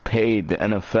States paid the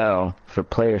NFL for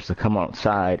players to come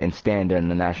outside and stand during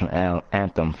the national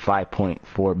anthem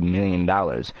 $5.4 million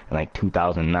in like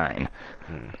 2009.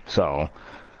 So,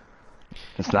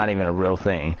 it's not even a real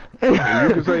thing. And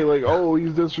you can say like, oh,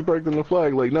 he's disrespecting the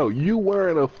flag. Like, no, you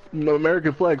wearing an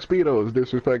American flag Speedo is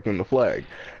disrespecting the flag.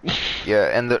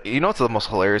 Yeah, and you know what's the most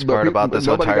hilarious But part about this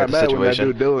nobody entire got mad when that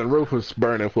situation? dude Dylan Roof was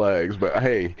burning flags. But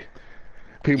hey,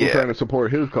 people Yeah. trying to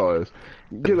support his cause.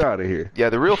 Get out of here. Yeah,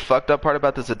 the real fucked up part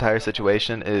about this entire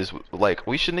situation is, like,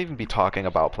 we shouldn't even be talking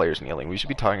about players kneeling. We should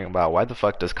be talking about why the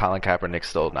fuck does Colin Kaepernick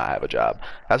still not have a job?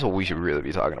 That's what we should really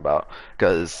be talking about.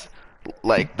 Because,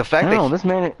 like, the fact No,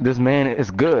 that this man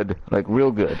is good, like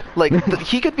real good. like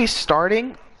he could be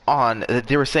starting on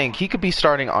they were saying he could be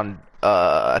starting on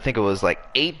I think it was like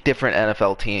 8 different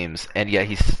NFL teams, and yet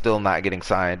he's still not getting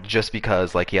signed just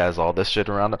because like he has all this shit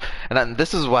around him. And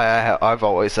this is why I've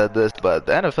always said this, but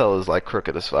the NFL is like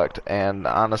crooked as fucked. And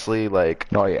honestly, like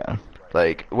Oh yeah.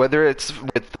 whether it's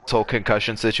with this whole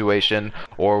concussion situation,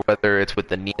 or whether it's with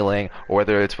the kneeling, or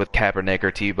whether it's with Kaepernick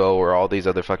or Tebow or all these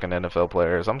other fucking NFL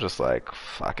players, I'm just like,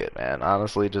 fuck it, man.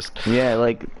 Honestly, just Yeah,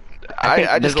 like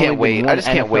I just can't wait. I just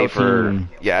can't wait for team.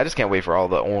 I just can't wait for all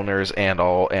the owners and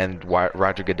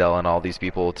Roger Goodell and all these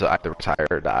people to either retire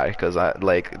or die, because I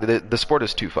like the sport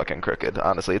is too fucking crooked.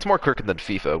 Honestly, it's more crooked than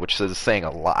FIFA, which is saying a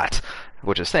lot.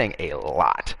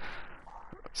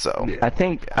 So Yeah. I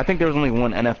think there was only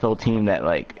one NFL team that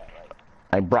like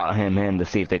I brought him in to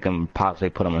see if they can possibly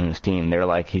put him on his team. They're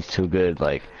like, he's too good.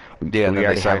 Like, Yeah, and then we they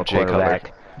already have a signed Jay Cutler.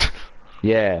 quarterback.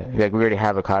 Yeah, like we already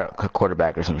have a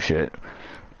quarterback or some shit.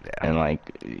 Yeah. And like,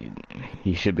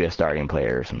 he should be a starting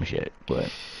player or some shit.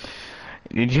 But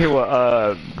did you hear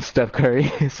what Steph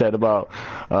Curry said about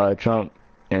Trump?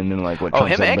 And then like what? Oh,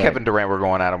 Trump him said and back? Kevin Durant were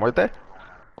going at him, weren't they?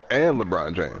 And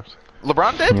LeBron James.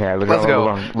 LeBron did? Yeah, Let's go.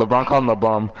 LeBron called him a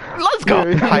bum. Let's go.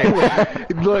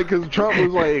 Like, cause Trump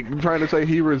was like trying to say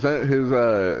he resent his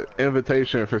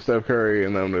invitation for Steph Curry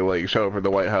and them to like show up at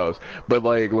the White House, but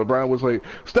like LeBron was like,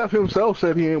 Steph himself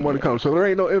said he didn't want to come, so there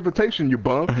ain't no invitation, you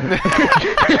bum.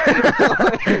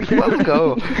 Let's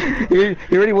go. He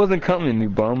already wasn't coming, you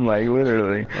bum. Like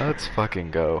literally. Let's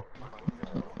fucking go.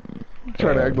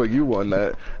 Trying to act like you won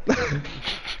that.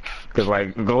 Because,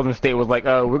 like, Golden State was like,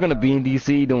 we're going to be in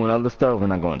D.C. doing other stuff. We're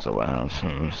not going to the White House.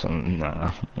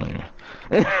 Nah.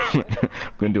 We're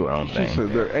going to do our own She thing. said,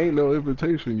 there ain't no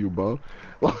invitation, you bum.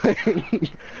 Like,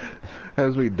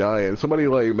 has me dying. Somebody,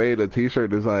 like, made a t-shirt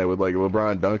design with, like,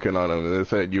 LeBron dunking on him, and it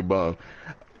said, you bum.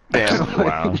 Damn.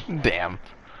 Wow. Damn.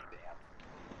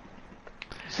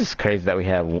 It's just crazy that we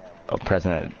have a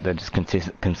president that just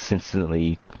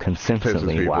consistently, Pisses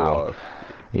people wow. off.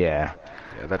 Yeah.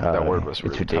 Yeah, that word was It's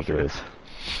really tough to read. ridiculous.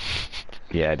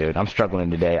 Yeah, dude, I'm struggling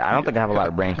today. I don't think I have a lot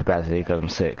of brain capacity because I'm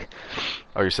sick.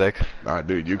 Oh, you're sick? Nah,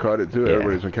 dude, you caught it too. Yeah.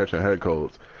 Everybody's been catching head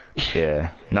colds. Yeah.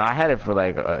 No, I had it for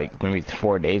like maybe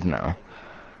 4 days now.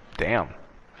 Damn.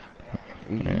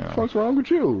 What the fuck's wrong with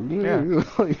you? Yeah.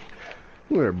 Like,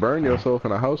 you better burn yourself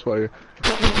in a house fire.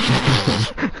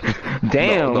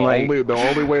 Damn, The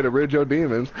only way to rid your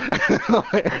demons.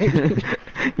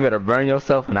 you better burn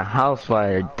yourself in a house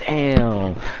fire.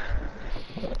 Damn.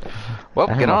 Well,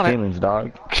 I get have my on it. feelings,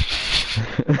 dog.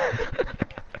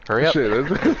 Hurry up.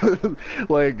 Shit,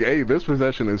 like, hey, this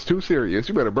possession is too serious.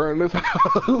 You better burn this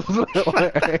house.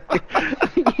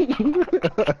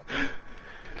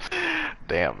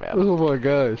 Damn, man. Oh my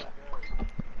gosh.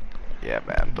 Yeah,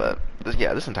 man. But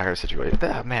yeah, this entire situation.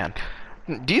 Man,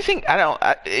 do you think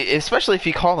especially if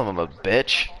you call him a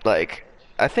bitch? Like,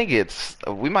 I think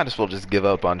we might as well just give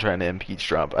up on trying to impeach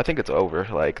Trump. I think it's over.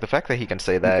 Like the fact that he can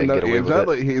say that and No, get away it's with not it.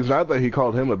 like it's not that he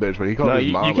called him a bitch, but he called No, his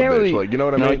you mom a can't bitch. really. Like, you know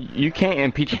what I no, mean? you can't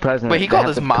impeach a president. Wait, he that called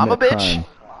has his to mom a commit bitch? crime.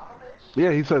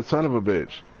 Yeah, he said son of a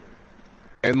bitch.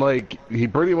 And like he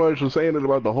pretty much was saying it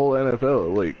about the whole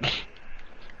NFL. Like,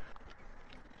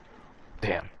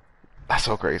 Damn, that's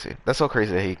so crazy. That's so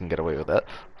crazy that he can get away with that.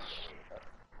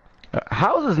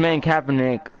 How is this man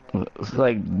Kaepernick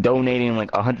like donating like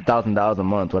 $100,000 a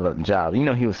month with a job? You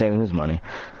know he was saving his money.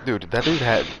 Dude, that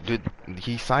dude,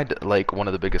 he signed like one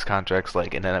of the biggest contracts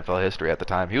like in NFL history at the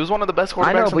time. He was one of the best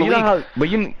I know, quarterbacks but in you the know league.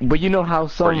 how, but you know how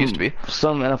Or it used to be.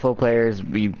 some NFL players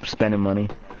be spending money.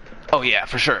 Oh yeah,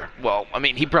 for sure. Well, I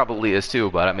mean, he probably is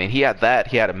too, but I mean, he had that.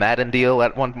 He had a Madden deal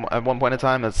at one point in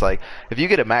time. It's like if you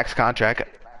get a max contract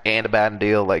and a Madden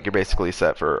deal, like you're basically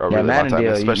set for a really long Madden time,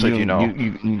 deal, especially if you know.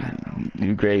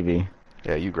 You gravy.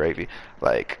 Yeah, you gravy.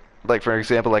 Like for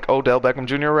example, like Odell Beckham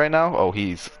Jr. right now. Oh,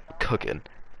 he's cooking.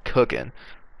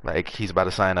 Like he's about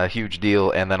to sign a huge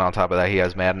deal, and then on top of that, he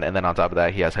has Madden, and then on top of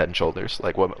that, he has Head and Shoulders.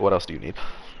 Like what else do you need?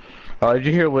 Oh, did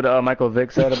you hear what Michael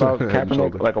Vick said about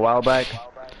Kaepernick like a while back?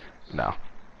 No.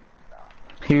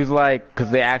 He was like,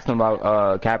 because they asked him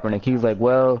about Kaepernick, he was like,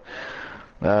 well,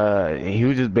 he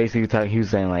was just basically talking, he was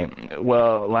saying like,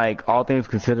 well, like all things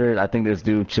considered, I think this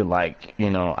dude should like, I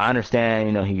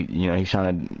understand, he's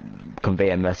trying to convey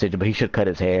a message, but he should cut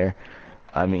his hair.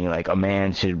 I mean, like a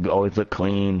man should always look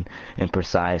clean and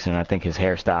precise, and I think his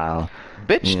hairstyle,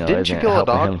 Bitch, didn't you isn't kill a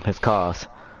helping dog? him his cause.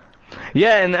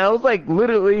 Yeah, and I was like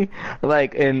literally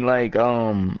like in like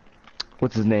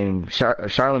what's his name?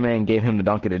 Charlemagne gave him the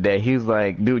donkey today. He was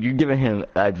like, dude, you're giving him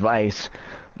advice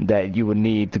that you would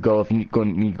need to go if you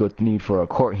need for a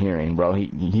court hearing, bro. He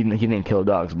didn't kill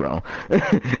dogs, bro.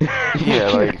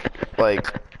 Yeah,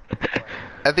 like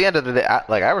at the end of the day,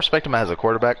 I respect him as a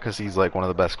quarterback because he's like one of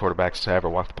the best quarterbacks to ever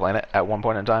walk the planet at one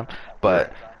point in time.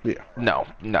 But yeah. no,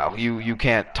 you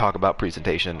can't talk about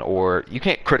presentation or you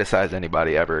can't criticize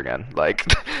anybody ever again. Like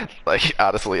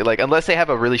honestly, like unless they have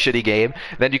a really shitty game,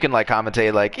 then you can like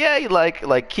commentate like, yeah,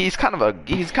 he's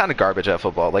kind of garbage at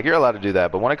football. Like you're allowed to do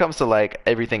that, but when it comes to like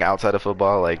everything outside of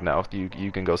football, like no,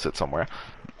 you can go sit somewhere.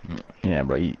 Yeah,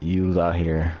 bro, you was out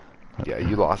here. Yeah,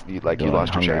 you lost your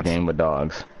Hunger chance. Game with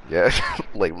dogs. Yeah,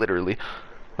 like literally.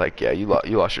 Like yeah, you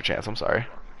lost your chance. I'm sorry.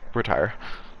 Retire.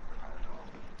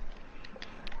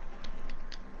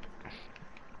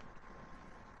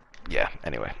 Yeah,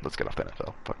 anyway, let's get off the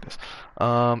NFL. Fuck this.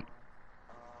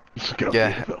 Just get off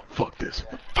Yeah. the NFL. Fuck this.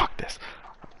 Fuck this.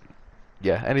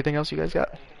 Yeah, anything else you guys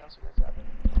got?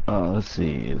 Let's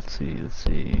see.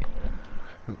 The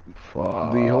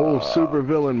whole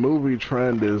supervillain movie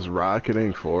trend is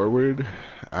rocketing forward.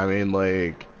 I mean,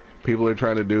 like, people are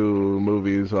trying to do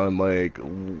movies on, like,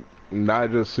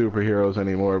 not just superheroes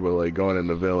anymore, but, like, going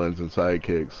into villains and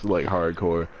sidekicks, like,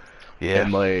 hardcore. Yeah.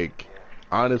 And, like,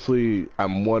 honestly,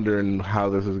 I'm wondering how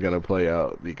this is going to play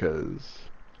out because,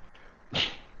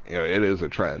 it is a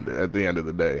trend at the end of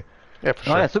the day. Yeah, for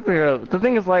Oh sure. yeah, superhero. The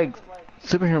thing is, like,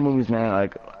 superhero movies, man,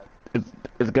 like,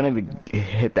 it's gonna be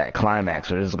hit that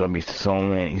climax where there's gonna be so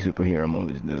many superhero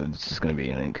movies, dude. It's just gonna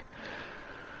be like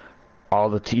all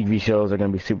the TV shows are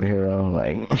gonna be superhero.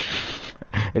 Like,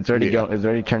 it's already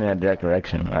turning that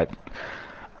direction. Like,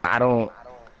 I'm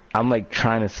like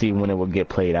trying to see when it will get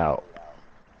played out,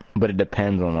 but it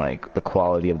depends on like the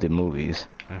quality of the movies.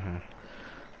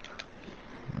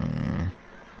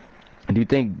 Do you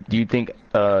think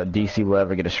DC will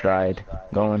ever get a stride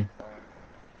going?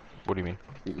 What do you mean?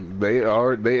 They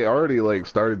already, like,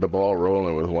 started the ball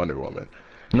rolling with Wonder Woman.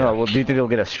 No, well, do you think they'll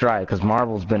get a stride? Because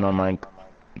Marvel's been on like,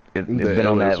 it's The been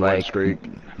on that illest win like streak.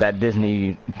 that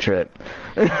Disney trip.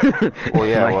 Well,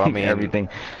 yeah, Like, well, I mean, everything.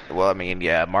 Well, I mean,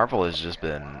 yeah, Marvel has just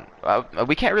been.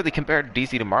 We can't really compare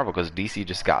DC to Marvel because DC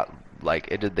just got like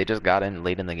they just got in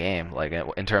late in the game, like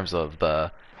in terms of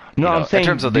the. No, You know, I'm saying, in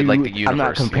terms of do like you- the universe. I'm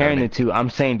not comparing you know the two. I'm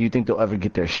saying, do you think they'll ever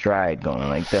get their stride going?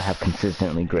 Like they'll have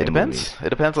consistently great It depends. movies. It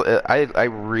depends. I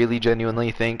really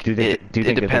genuinely think Do you think it that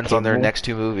they're depends on their capable? next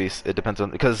two movies. It depends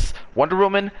on because Wonder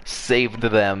Woman saved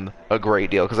them a great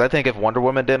deal. Because I think if Wonder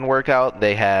Woman didn't work out,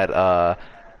 they had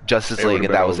Justice It League would've and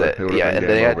been that was over. it. It would've Yeah, been and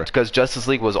game they had over. because Justice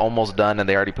League was almost done and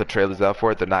they already put trailers out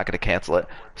for it. They're not going to cancel it.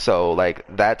 So like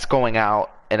that's going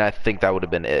out. And I think that would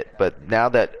have been it. But now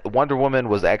that Wonder Woman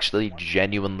was actually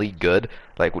genuinely good,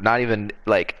 like not even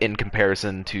like in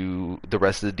comparison to the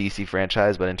rest of the DC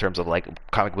franchise, but in terms of like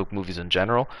comic book movies in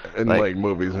general, And like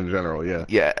movies in general, yeah.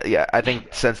 yeah, I think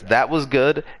since that was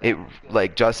good, it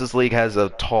like Justice League has a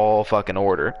tall fucking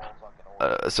order.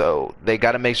 So they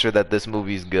got to make sure that this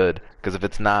movie's good, because if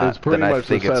it's not, It's pretty then I much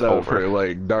the think it's setup for over.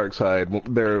 like Darkseid.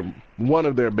 They're one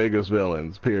of their biggest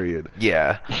villains, period.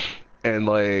 Yeah, And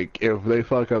like, if they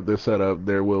fuck up this setup,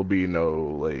 there will be no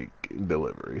like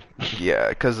delivery. yeah,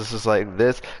 because this is like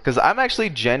this. Because I'm actually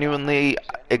genuinely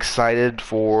excited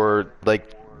for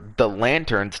like the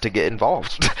Lanterns to get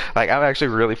involved. Like I'm actually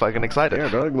really fucking excited. Yeah,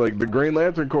 dog. Like the Green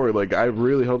Lantern Corps. Like I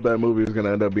really hope that movie is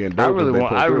gonna end up being dope. I if really they want.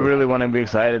 pull I through. really want to be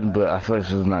excited, but I feel like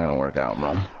this is not gonna work out,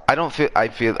 bro. I don't feel. I'm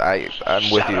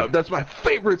with Shut you. up. That's my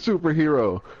favorite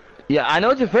superhero. Yeah, I know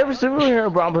it's your favorite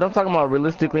superhero, bro, but I'm talking about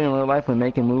realistically in real life when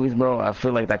making movies, bro. I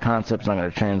feel like that concept's not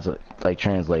gonna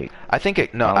translate. I think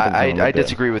it. No, I don't think it's gonna I look good.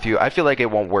 disagree with you. I feel like it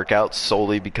won't work out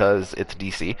solely because it's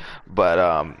DC. But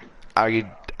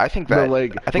I think that But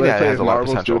like, I think let's that say has if a lot of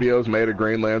Marvel potential. Studios made a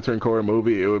Green Lantern Corps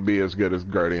movie, it would be as good as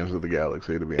Guardians of the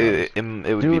Galaxy, to be honest. It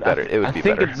would Dude, be better. It would I be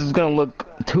think better. it's just gonna look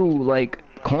too like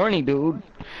corny, dude.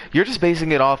 You're just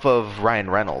basing it off of Ryan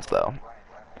Reynolds, though.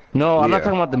 No, I'm not Yeah.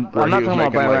 talking about the. Where I'm he not was talking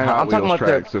about making, Ryan like, Reynolds. Hot I'm talking Wheels about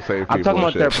their. tracks to save I'm talking people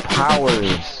about their and shit.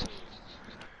 powers.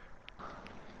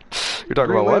 You're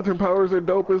talking Green about what? Lantern powers are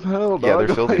dope as hell, dog. Yeah,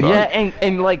 they're filthy, dog. Yeah,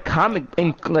 and like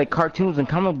like cartoons and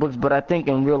comic books, but I think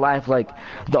in real life, like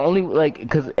the only like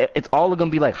because it's all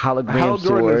gonna be like hologram Hal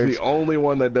Jordan is swords. the only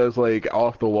one that does like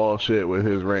off the wall shit with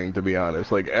his ring. To be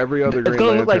honest, like every other It's Green gonna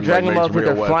Lantern look like Dragon Ball, makes but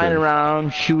they're real flying weapons.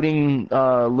 around, shooting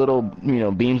little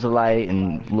beams of light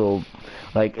and little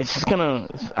like it's just gonna.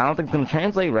 I don't think it's gonna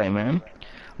translate right, man.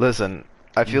 Listen,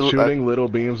 I feel Shooting little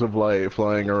beams of light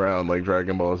flying around like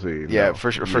Dragon Ball Z. yeah, No,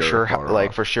 for you're sure, far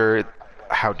like off. for sure.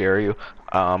 How dare you?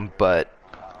 But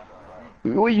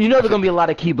Well, you know there's gonna be a lot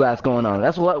of key blasts going on.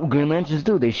 That's what Green Lanterns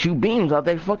do. They shoot beams out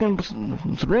their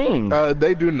fucking screens.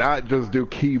 They do not just do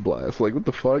key blasts. Like what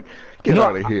the fuck? Get No,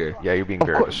 out of here. yeah, you're being Of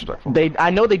very course, disrespectful. I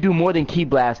know they do more than key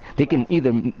blasts. They can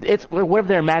either it's wherever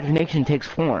their imagination takes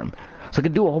form. So they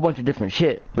can do a whole bunch of different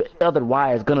shit. But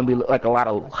otherwise, it's gonna be like a lot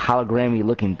of hologrammy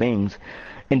looking things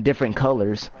in different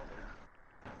colors.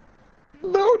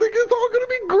 No, niggas all gonna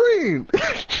be green.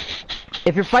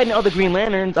 If you're fighting other Green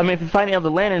Lanterns, I mean, if you're fighting other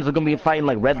Lanterns, they're gonna be fighting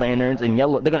like Red Lanterns and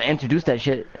Yellow. They're gonna introduce that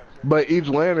shit. But each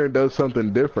lantern does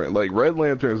something different. Like Red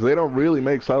Lanterns, they don't really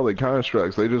make solid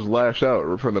constructs. They just lash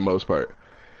out for the most part.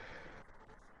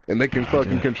 And they can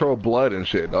fucking control blood and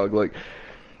shit, dog. Like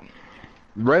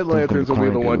Red Lanterns will be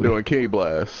the one doing key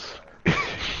blasts.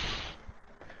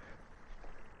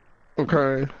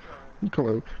 Okay.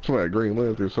 Come on, Green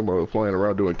Lantern, somebody flying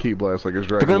around doing key blasts like it's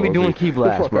Dragon gonna be Ball doing Z. key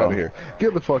blasts, Get the fuck bro. out of here.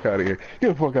 Get the fuck out of here. Get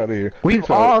the fuck out of here. We've Peace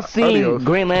out. all seen Adios.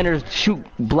 Green Lanterns shoot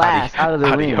blasts out of the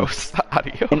ring Adios,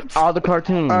 adios. in all the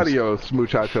cartoons, Adios,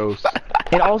 muchachos.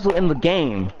 and also in the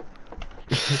game.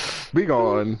 Be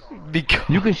gone. Because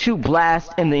You can shoot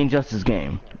blast in the Injustice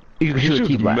game. You can He shoot a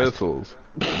key shoots blast. missiles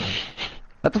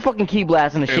That's a fucking key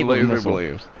blast in the shape and of a laser missile.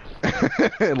 beams.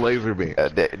 And laser beams.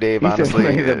 Dave, He said honestly,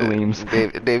 laser beams.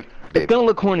 It's gonna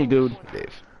look corny, dude.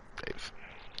 Dave.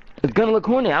 It's gonna look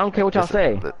corny. I don't care what y'all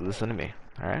say. Listen to me,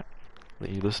 all right?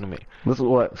 You listen to me. Listen,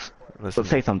 what? Listen.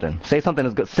 Say something. Say something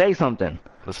is good. Say something.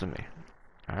 Listen to me,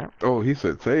 all right? Oh, he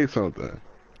said say something.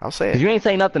 I'll say Cause it. you ain't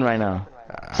saying nothing right now.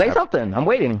 Say something. I'm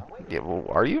waiting. Yeah, well,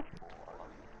 are you?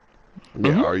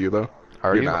 Yeah, are you though?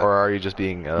 Are You're you, not. or are you just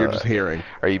being? You're just hearing.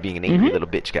 Are you being an angry little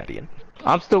bitch, Guardian?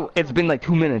 I'm still. It's been like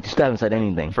 2 minutes. You still haven't said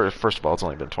anything. First of all, it's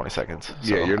only been 20 seconds.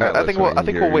 So Yeah, you're not I think we'll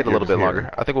listening. wait a You're little bit just longer.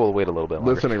 hearing. I think we'll wait a little bit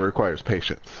longer. Listening requires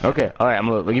patience. Okay. All right. I'm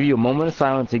gonna give you a moment of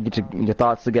silence to get your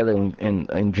thoughts together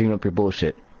and dream up your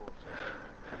bullshit.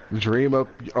 Dream up.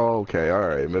 Oh, okay, all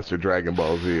right. Mr. Dragon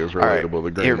Ball Z is All right, relatable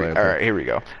to Green Lantern. all right, here we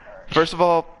go. First of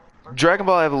all, Dragon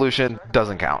Ball Evolution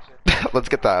doesn't count. Let's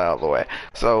get that out of the way.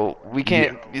 So we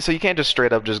can't. So you can't just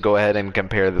straight up just go ahead and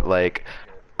compare like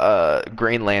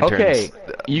Green Lanterns. Okay.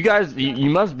 You guys, you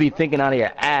must be thinking out of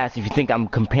your ass if you think I'm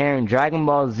comparing Dragon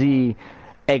Ball Z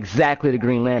exactly to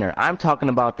Green Lantern. I'm talking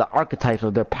about the archetypes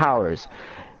of their powers.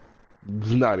 It's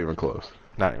not even close.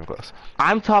 Not even close.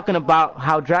 I'm talking about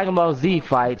how Dragon Ball Z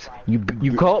fights. You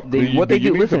go up. What they do?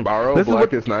 You need Listen, to borrow this is what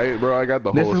Blackest Night, bro. I got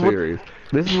the this whole is what- series.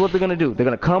 this is what they're gonna do. They're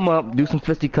gonna come up, do some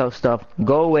fisticuff stuff,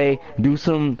 go away, do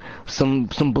some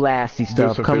blasty Do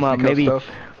stuff, some come up, fisticuff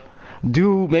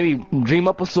maybe stuff. dream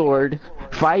up a sword,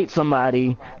 fight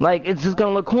somebody. Like it's just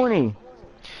gonna look corny.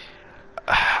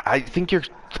 I think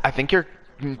you're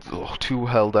too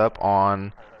held up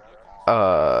on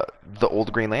the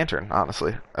old Green Lantern.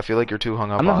 Honestly, I feel like you're too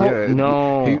hung up I'm not on. hold, Yeah,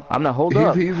 no, he- I'm not hold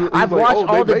up. He's I've like, watched oh,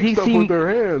 all they the make stuff with DC. their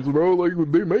hands, bro. Like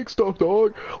they make stuff,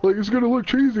 dog. Like it's gonna look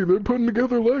cheesy. They're putting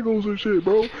together Legos and shit,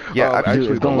 bro. Yeah, actually,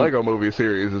 it's the going- Lego movie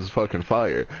series is fucking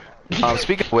fire.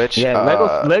 Speaking of which,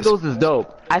 Yeah, Legos is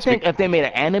dope. I think if they made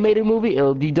an animated movie, it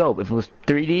would be dope. If it was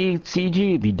 3D CG,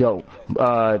 it'd be dope.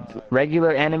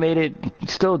 Regular animated,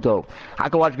 still dope. I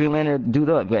could watch Green Lantern do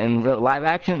that, but in real live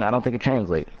action, I don't think it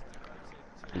translates.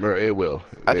 Bro, it will.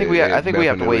 I think we have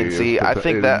to wait and see. I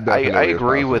think that I definitely is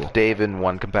agree with possible. Dave in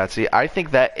one capacity. I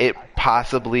think that it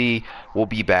possibly will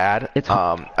be bad. It's-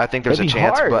 I think there's a it'd be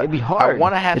chance, hard. but It'd be hard. I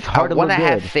want to have It's hard to look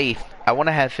good. faith. I want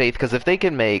to have faith because if they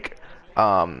can make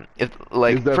if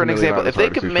like It's for an definitely example, not if as they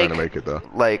hard as can he's trying make, to make it, though.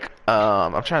 like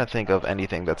I'm trying to think of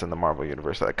anything that's in the Marvel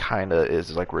universe that kind of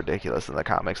is like ridiculous in the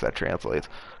comics that translates.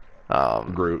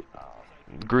 Groot.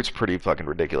 Groot's pretty fucking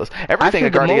ridiculous. Everything Actually,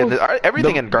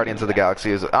 in Guardians of the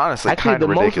Galaxy is honestly Actually, kind of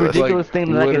the most ridiculous. ridiculous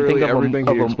thing that I can literally think of everything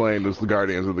of he a- explained is the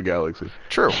Guardians of the Galaxy.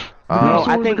 True. No,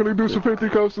 So I we're think- gonna do some 50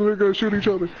 cups and they're gonna shoot each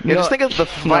other. Yeah, just No, think of the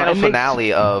final it makes-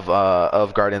 finale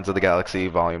of Guardians of the Galaxy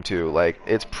Volume 2. Like,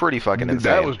 it's pretty fucking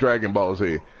insane. That was Dragon Ball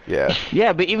Z. Yeah.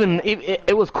 Yeah, but even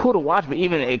it was cool to watch, but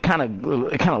even it kind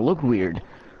of looked weird.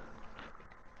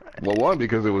 Well, one,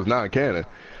 because it was not canon.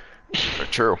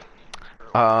 True.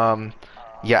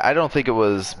 Yeah, I don't think it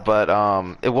was, but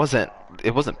it wasn't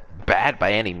bad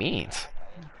by any means.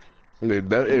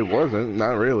 It wasn't,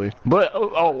 not really. But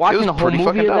watching was the whole pretty movie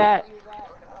fucking of dope. that,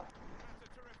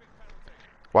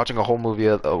 Watching a whole movie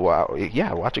of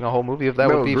watching a whole movie of that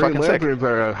No, would be Green fucking sick. Lanterns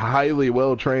are highly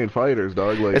well-trained fighters,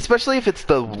 dog. Like, Especially if it's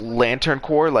the Lantern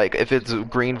Corps, like if it's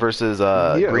green versus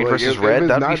green like, versus if red, it's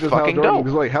that'd not be just Hal fucking Jordan, dope.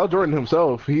 'cause, like Hal Jordan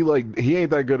himself, he ain't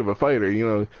that good of a fighter, you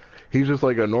know. He's just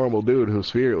like a normal dude who's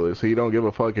fearless. He don't give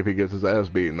a fuck if he gets his ass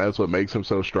beaten. That's what makes him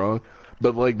so strong.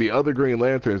 But like the other Green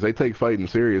Lanterns, they take fighting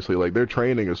seriously. Like their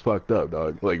training is fucked up,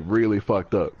 dog. Like really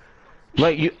fucked up.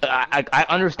 like I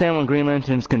understand what Green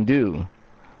Lanterns can do.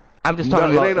 I'm just No,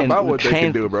 talking it about ain't about what they can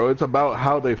trans- do, bro. It's about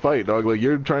how they fight, dog. Like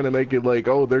you're trying to make it like,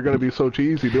 oh, they're gonna be so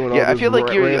cheesy doing all Yeah, I this feel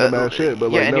like you're random ass shit.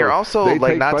 But yeah, like, and no, you're also they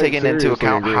like take not fight taking into seriously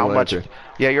account in how Green much. Lantern.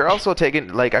 Yeah, you're also taking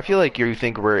like I feel like you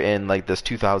think we're in like this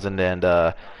 2000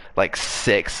 and like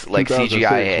 6 like 2006,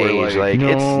 CGI where, age. like, Like No,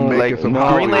 it's making like some no,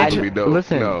 Hollywood Green I- Lantern. would be dope.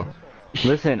 listen. No.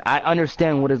 Listen, I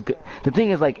understand what is good. The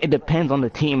thing is, like, it depends on the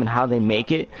team and how they make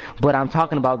it. But I'm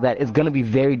talking about that it's gonna be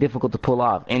very difficult to pull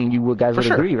off, and you guys would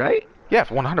sure. agree, right? Yeah,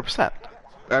 100%.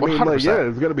 I mean, like, 100%. yeah,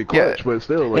 it's gonna be clutch, Yeah. but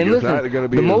still, like, And it's listen, not gonna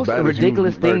be the as most bad as you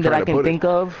ridiculous are thing that trying I to can put it. think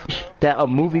of that a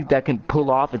movie that can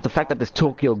pull off is the fact that this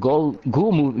Tokyo Ghoul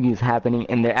movie is happening,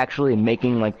 and they're actually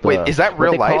making like the. Wait, is that what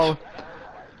real they life? call-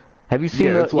 Have you seen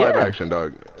Yeah, the? it's live yeah. action,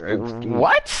 dog. It's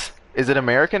What? Is it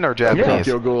American or Japanese?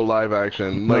 Tokyo Ghoul live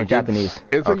action. No, Like, Japanese.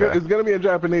 It's Okay. it's gonna be in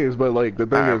Japanese, but like the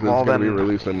thing Alright, is, well, it's gonna be then-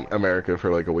 released in America for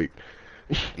like a week.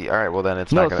 Yeah, all right, well then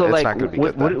it's No, not so gonna like, it's not gonna be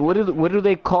what, good. Then. what do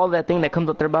they call that thing that comes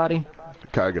up their body?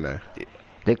 Kagane.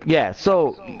 Yeah,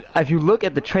 so if you look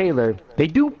at the trailer, they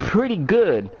do pretty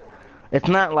good. It's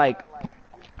not like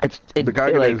The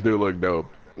Kaganes like, do look dope.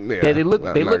 Yeah, yeah, they look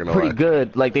I'm they not look gonna pretty lie.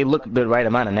 good. Like they look the right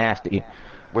amount of nasty.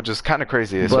 Which is kind of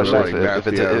crazy, But, especially like, if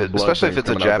it's nasty-ass blood especially if things it's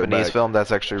a coming out their Japanese back. film.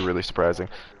 That's actually really surprising.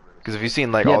 Because if you've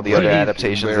seen like Yeah, all the but other these-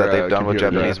 adaptations Their, that they've done with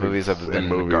computer Japanese graphics movies have and been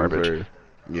movies garbage. are-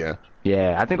 yeah.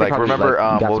 Yeah, I think they Like probably, remember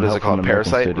got what some was help it called? from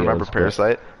American Parasite. studios, Remember but-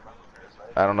 Parasite?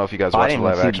 I don't know if you guys Oh, I watched the didn't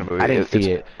live see- action movie. I didn't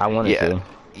see it. I wanted yeah, to.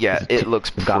 yeah, it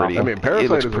looks It's god pretty. awful. I mean, it Parasite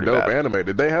looks is a pretty dope bad. anime.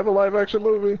 Did they have a live action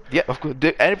movie? Yeah, of course.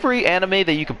 Every anime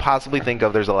that you could possibly think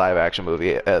of, there's a live action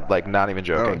movie. Like not even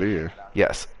joking. Oh dear.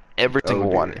 Yes, every single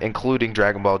dear. one, including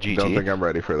Dragon Ball GT. Don't think I'm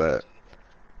ready for that.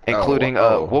 Including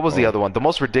Oh, what was the oh. other one? The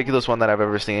most ridiculous one that I've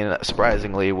ever seen,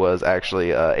 surprisingly, was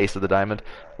actually Ace of the Diamond,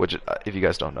 which, if you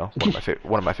guys don't know,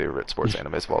 one of my favorite sports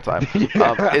animes of all time.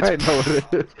 I know what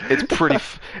it is.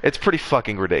 It's pretty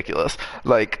fucking ridiculous.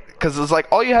 Like, because it's like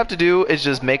all you have to do is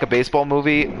just make a baseball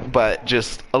movie, but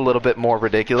just a little bit more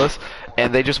ridiculous,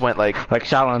 and they just went like, Like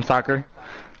Shaolin Soccer.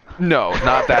 no,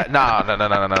 not that. No.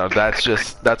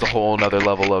 That's a whole nother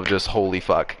level of just holy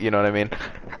fuck. You know what I mean?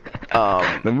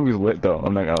 The movie's lit though.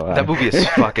 I'm not gonna lie. That movie is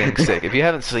fucking sick. If you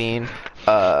haven't seen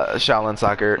Shaolin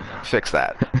Soccer, fix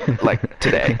that. Like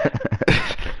today.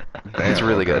 It's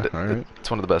really okay, good. alright. It's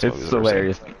one of the best movies It's I've ever seen.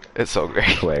 hilarious. It's so great.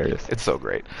 Hilarious. It's so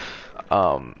great.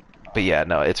 But yeah,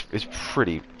 no, it's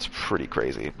pretty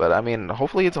crazy. But I mean,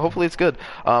 hopefully it's good.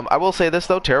 I will say this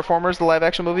though, Terraformers, the live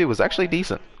action movie, was actually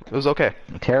decent. It was okay.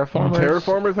 Terraformers.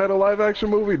 Terraformers had a live action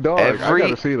movie? Dog, I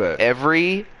gotta see that.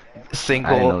 Every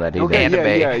single know that either.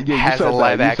 anime you has said a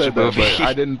live that, you action said that, movie. but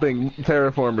I didn't think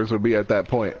Terraformers would be at that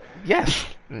point. Yes.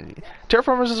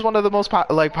 Terraformers is one of the most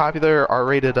popular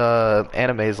R-rated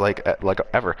animes like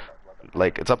ever.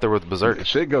 Like it's up there with Berserk.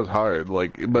 Shit goes hard,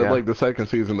 like, but Yeah. like the second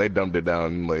season they dumped it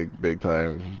down like big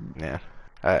time. Yeah.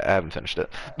 I haven't finished it.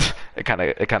 It kind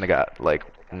of got like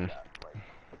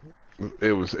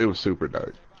It was super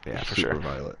dark. Yeah, for super sure.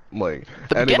 violent. Like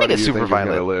The beginning anybody is you super think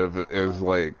violent. Is gonna live is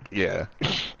like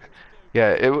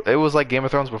Yeah, it was like Game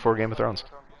of Thrones before Game of Thrones.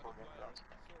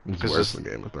 it's 'Cause worse it's- than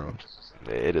Game of Thrones.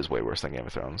 It is way worse than Game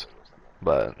of Thrones.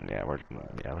 But yeah,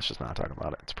 let's just not talk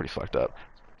about it. It's pretty fucked up.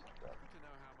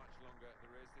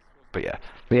 But yeah.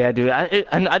 But yeah, dude,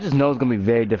 I just know it's gonna be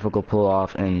very difficult to pull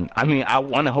off, and I mean, I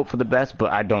want to hope for the best,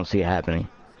 but I don't see it happening.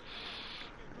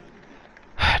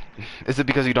 Is it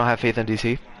because you don't have faith in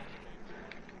DC?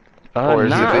 Or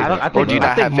is it nah, big- I don't, I or think, do you I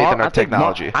not think have faith in our I think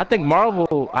technology? I think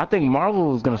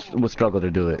Marvel would struggle to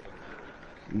do it.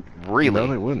 Really? No,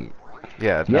 they wouldn't.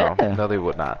 Yeah, Yeah. no, they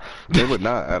would not. They would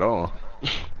not at all.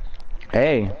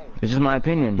 Hey, it's just my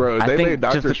opinion. Bro, if I they think made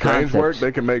just Doctor the Strange work, concepts.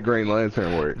 they can make Green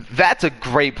Lantern work. That's a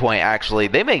great point, actually.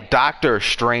 They make Doctor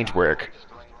Strange work.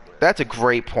 That's a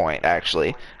great point,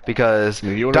 actually, because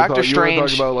You wanna Doctor talk, you wanna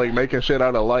Strange. talk about like making shit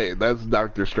out of light? That's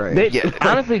Doctor Strange. Yeah.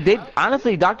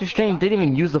 honestly, Doctor Strange didn't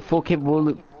even use the full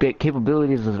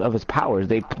capabilities of his powers.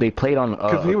 They played on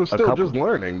Because he was a still couple. just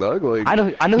learning, Doug. Like I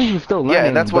know he was still learning. Yeah,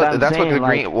 and that's but what I'm that's what saying,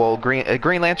 the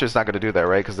Green Lantern's not going to do that,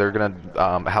 right? Because they're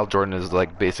gonna Hal Jordan is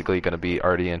like basically going to be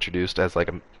already introduced as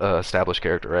like a established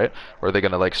character, right? Or are they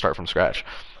going to like start from scratch?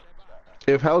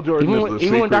 if Hal Jordan Even is the when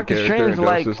secret Doctor character Strange, in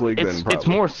like, Justice League, then it's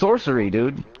probably. more sorcery,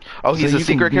 dude. Oh, he's So a you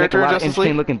secret can make character a in lot of Justice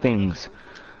League, looking things.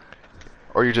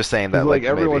 or you're just saying that Because, like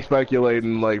everyone's maybe?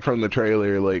 speculating, like from the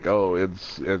trailer, like oh,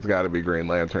 it's got to be Green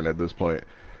Lantern at this point.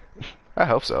 I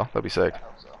hope so. That'd be sick.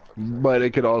 But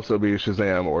it could also be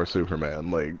Shazam or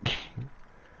Superman. Like no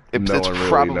It's one really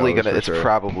probably knows gonna for it's sure.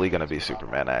 probably gonna be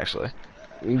Superman, actually.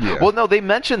 Yeah. Well, no, they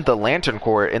mentioned the Lantern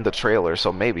Corps in the trailer,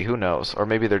 so maybe, who knows? Or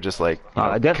maybe they're just like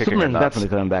kicking your Superman's nuts. definitely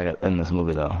coming back in this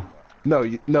movie, though.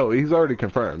 No, he's already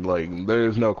confirmed. Like there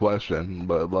is no question.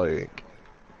 But like.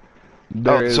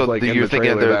 There is, so like, in you're the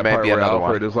thinking trailer, there that may part be where another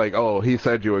Alfred one. is like, "Oh, he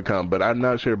said you would come," but I'm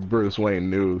not sure Bruce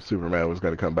Wayne knew Superman was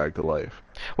going to come back to life.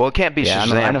 Well, it can't be Yeah, I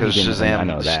know- I Shazam know he because didn't- Shazam. I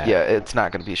know that. Yeah, it's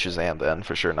not going to be Shazam then,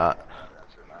 for sure not.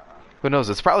 Who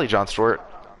knows? It's probably Jon Stewart.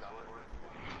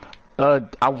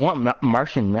 I want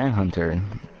Martian Manhunter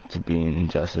to be in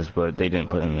Injustice, but they didn't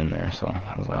put him in there, so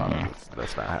I was like,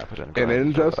 That's not happening. In Go ahead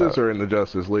and throw it Injustice out. or in the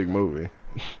Justice League movie?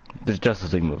 the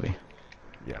Justice League movie.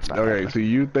 Yeah, it's not Okay, happening. so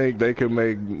you think they could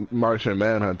make Martian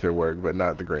Manhunter work, but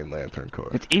not the Green Lantern Corps?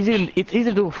 It's easy. It's easy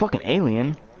to do a fucking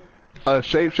alien. A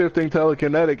shape-shifting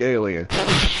telekinetic alien.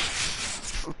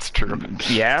 It's true.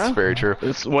 Yeah, It's very true.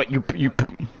 It's what you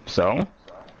so.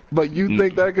 But you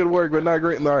think that could work, but not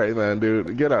Green? All right, man,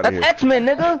 dude, get out of That's here. X-Men,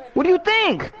 nigga. What do you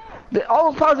think?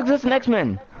 All those powers exist in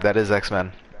X-Men. That is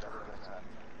X-Men.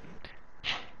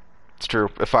 It's true.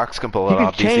 If Fox can pull it He can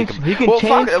off, change- DC can. he can well,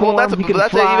 change Fox, well, that's form, he can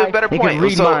that's an fly, even better he can point.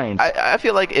 read So minds. I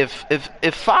feel like if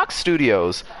Fox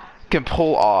Studios can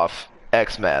pull off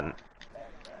X-Men,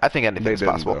 I think They anything's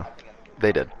didn't, possible. though.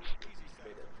 They did.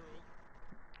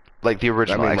 Like the I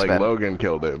original mean, like X-Men. Logan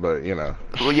killed it, but you know.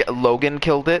 Well, yeah, Logan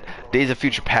killed it. Days of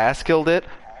Future Past killed it.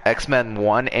 X-Men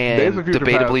 1 and Days of Future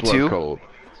debatably Past 2. was cold.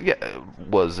 Yeah,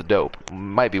 was dope.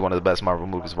 Might be one of the best Marvel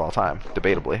movies of all time.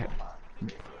 Debatably.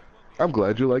 I'm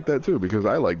glad you like that too, because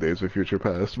I like Days of Future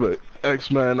Past. But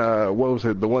X-Men, what was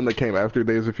it? The one that came after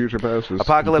Days of Future Past was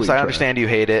Apocalypse, complete I trash. understand you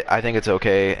hate it. I think it's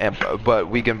okay, but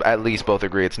we can at least both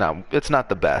agree it's not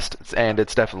the best, and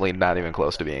it's definitely not even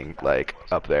close to being like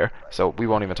up there. So we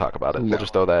won't even talk about it. No.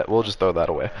 We'll just throw that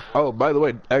away. Oh, by the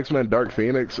way, X-Men Dark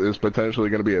Phoenix is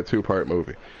potentially going to be a 2-part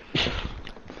movie.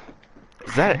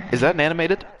 Is that an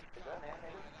animated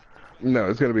No,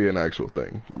 it's going to be an actual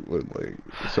thing with like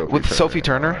Sophie with Turner. Sophie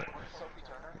Turner?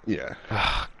 Yeah.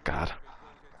 Oh, God.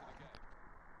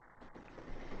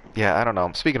 Yeah, I don't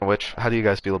know. Speaking of which, how do you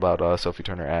guys feel about Sophie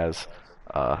Turner as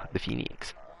the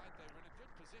Phoenix?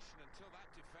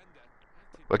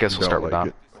 I guess we'll start Don't with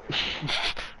like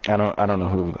Dom. it. I don't know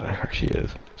who she is.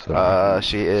 So.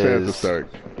 She Sansa is. Stark.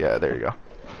 Yeah, there you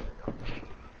go.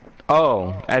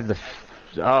 Oh, as the.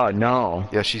 Oh no.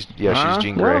 Yeah, she's Huh?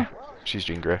 Jean Grey. What? She's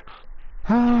Jean Grey.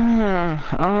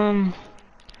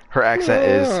 Her accent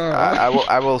is.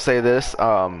 I will say this.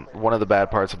 One of the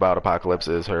bad parts about Apocalypse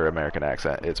is her American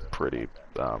accent. It's pretty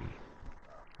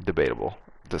debatable,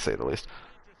 to say the least.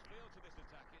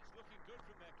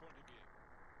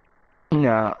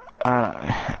 Yeah,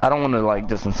 I don't want to like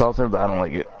just insult her, but I don't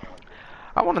like it.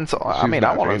 I want to insult. I She's mean, I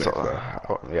not want to Phoenix,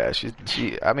 insult. Yeah,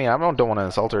 she. I mean, I don't want to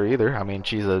insult her either. I mean,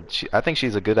 I think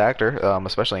she's a good actor,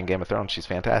 especially in Game of Thrones. She's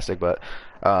fantastic. But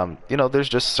you know, there's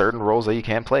just certain roles that you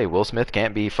can't play. Will Smith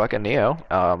can't be fucking Neo,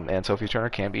 and Sophie Turner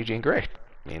can't be Jean Grey.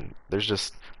 I mean,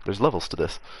 there's levels to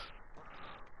this.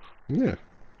 Yeah.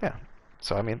 Yeah.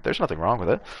 So I mean, there's nothing wrong with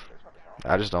it.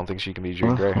 I just don't think she can be Jean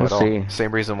Well, Grey we'll at all. see.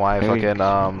 Same reason why Maybe. fucking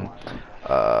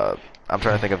I'm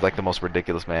trying to think of like the most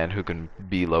ridiculous man who can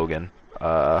be Logan.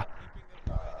 Oh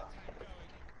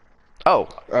um,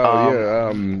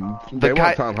 yeah. They the guy-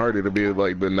 want Tom Hardy to be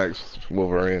like the next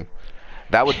Wolverine.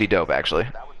 That would be dope, actually.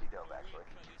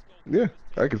 Yeah,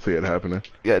 I can see it happening.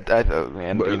 Yeah,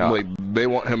 and But you know, like they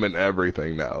want him in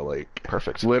everything now. Like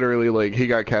perfect. literally, like he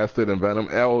got casted in Venom.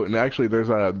 Oh, and actually, there's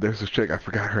this chick, I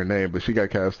forgot her name, but she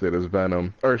got casted as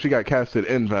Venom, or she got casted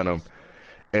in Venom,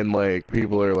 and like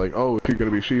people are like, oh, is she gonna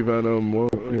be She Venom? Well,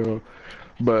 you know,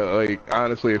 but like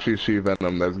honestly, if she's She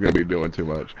Venom, that's gonna be doing too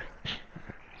much.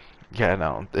 Yeah,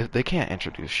 no, they can't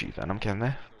introduce She-Venom, can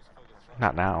they?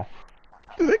 Not now.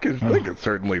 They could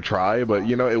certainly try, but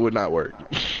you know it would not work.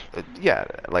 Yeah,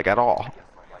 like at all.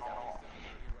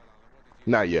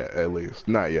 Not yet, at least.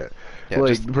 Not yet. Yeah, like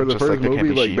just- for the just first like they can't movie,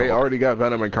 be like they She-Hulk. already got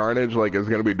Venom and Carnage. Like it's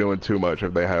gonna be doing too much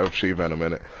if they have She Venom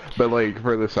in it. But like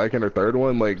for the second or third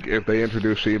one, like if they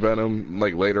introduce She Venom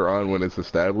like later on when it's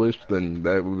established, then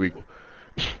that would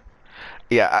be.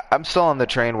 Yeah, I'm still on the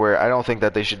train where I don't think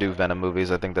that they should do Venom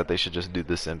movies. I think that they should just do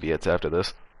the symbiotes after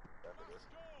this.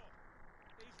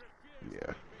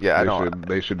 Yeah. Yeah, I don't.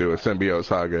 They should do a symbiote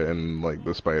saga and like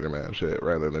the Spider-Man shit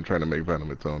rather than trying to make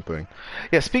Venom its own thing.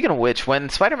 Yeah, speaking of which, when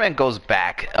Spider-Man goes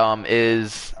back,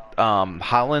 is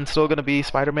Holland still gonna be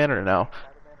Spider-Man or no?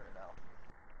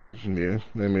 Yeah,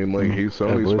 I mean like he's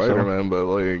Sony believe so. Spider-Man, but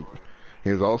like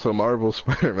he's also Marvel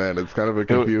Spider-Man. It's kind of a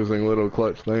confusing little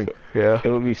clutch thing. Yeah.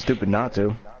 It would be stupid not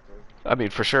to. I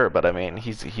mean, for sure, but I mean,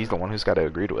 he's the one who's got to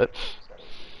agree to it.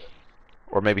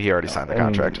 Or maybe he already signed the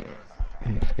contract.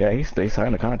 Yeah, they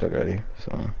signed the contract already.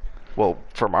 So. Well,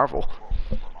 for Marvel.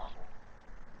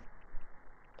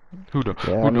 Who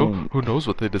Yeah, I mean, who knows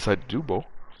what they decide to do, Bo?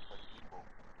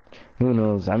 who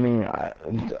knows? I mean,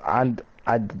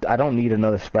 I don't need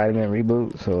another Spider-Man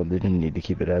reboot, so they didn't need to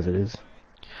keep it as it is.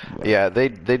 Yeah, they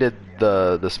did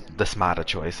the smarter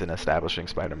choice in establishing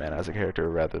Spider-Man as a character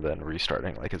rather than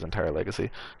restarting like his entire legacy.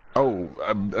 Oh,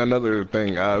 another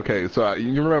thing. Okay, so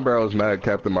you remember I was mad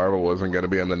Captain Marvel wasn't going to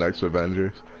be in the next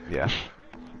Avengers? Yeah.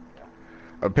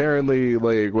 Apparently,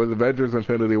 like, with Avengers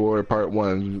Infinity War Part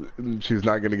 1, she's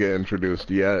not going to get introduced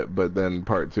yet, but then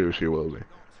Part 2 she will be.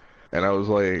 And I was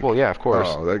like... Well, yeah, of course.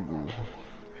 Oh,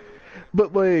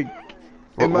 but, like...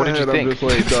 In What my did you head, I'm think? just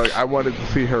like, dog, I wanted to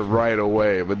see her right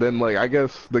away, but then, like, I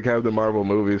guess the Captain Marvel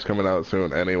movie is coming out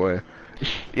soon anyway.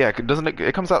 Yeah, doesn't it?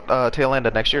 It comes out tail end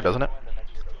of next year, doesn't it?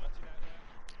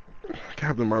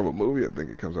 Captain Marvel movie, I think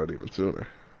it comes out even sooner.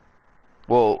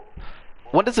 Well,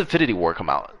 when does Infinity War come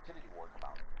out?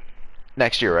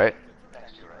 Next year, right?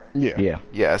 Yeah. Yeah.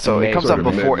 Yeah, so May- it comes sort out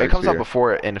of before mid-next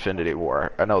year. Infinity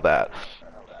War. I know that.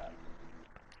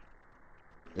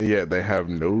 Yeah, they have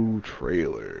no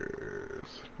trailers.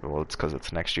 Well, it's because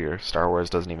it's next year. Star Wars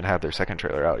doesn't even have their second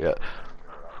trailer out yet.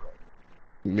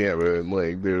 Yeah, but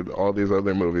like, dude, all these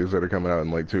other movies that are coming out in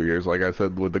like 2 years, like I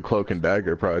said with the Cloak and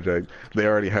Dagger project, they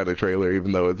already had a trailer,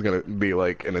 even though it's gonna be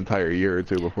like an entire year or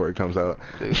two before it comes out.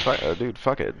 Dude,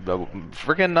 fuck it. The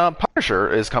freaking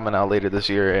Punisher is coming out later this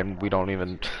year, and we don't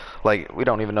even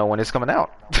know when it's coming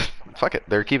out. Fuck it.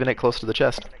 They're keeping it close to the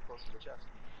chest.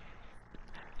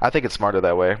 I think it's smarter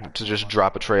that way, to just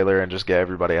drop a trailer and just get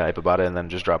everybody hype about it, and then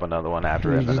just drop another one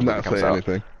after it, and then Just the movie not comes say out.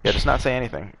 anything. Yeah, just not say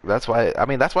anything. That's why. I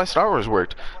mean, that's why Star Wars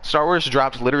worked. Star Wars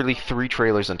dropped literally 3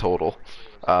 trailers in total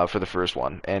for the first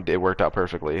one, and it worked out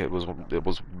perfectly.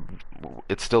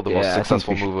 It's still the most Yeah, I think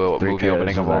successful three movie trailers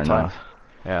opening of is all not time. enough.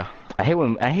 Yeah, I hate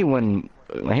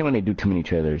when they do too many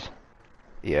trailers.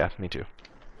 yeah, me too.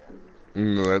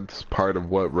 That's part of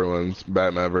what ruins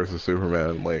Batman versus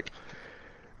Superman. Like,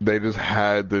 they just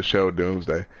had to show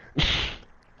Doomsday.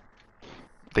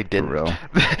 They didn't. real.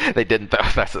 They didn't though.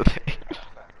 That's the thing.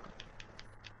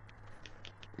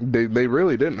 They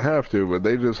really didn't have to, but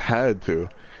they just had to.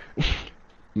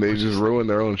 They just ruined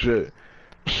their own shit.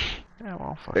 Yeah,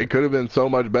 well, fuck It it. could have been so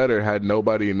much better had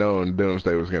nobody known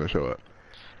Doomsday was gonna show up.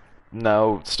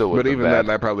 No, still would But have even been then,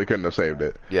 bad. I probably couldn't have saved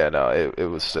it. Yeah, no, it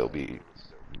would still be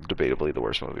debatably the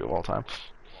worst movie of all time.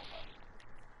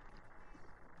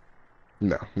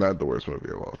 No, not the worst movie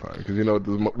of all time. Because you know what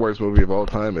the worst movie of all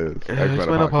time is? X-Men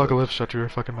X-Men Apocalypse. Shut your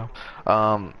fucking mouth.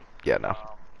 Yeah, no.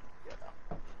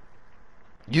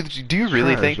 Do you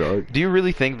really Trash, think? dog. Do you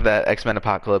really think that X-Men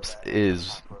Apocalypse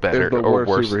is better It's the or worst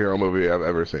worse? superhero movie I've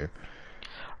ever seen.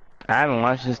 I haven't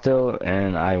watched it still,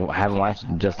 and I haven't watched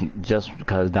it just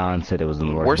because Don said it was the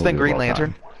worst Worse than movie Green of all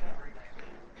Lantern? time.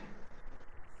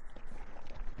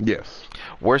 Yes.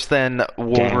 Worse than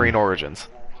Wolverine Origins?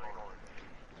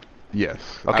 Yes.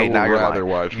 Okay, I now would you're rather lying.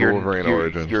 watch Wolverine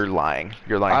Origins. You're lying.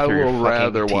 You're lying I through your will fucking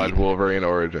rather watch teeth. Wolverine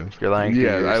Origins. You're lying through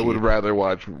Yeah, your I would teeth. rather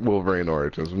watch Wolverine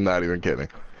Origins. I'm not even kidding.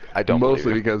 I don't Mostly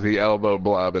believe you. because he elbowed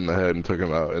Blob in the head and took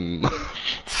him out. And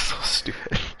So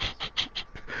stupid.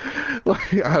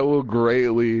 like, I will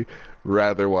greatly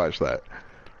rather watch that.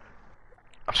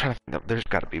 I'm trying to think of, there's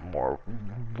got to be more.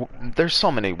 There's so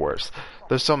many worse.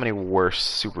 There's so many worse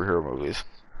superhero movies.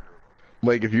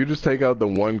 Like, if you just take out the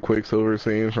one Quicksilver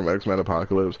scene from X-Men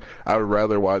Apocalypse, I would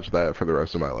rather watch that for the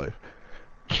rest of my life.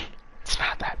 It's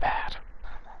not that bad.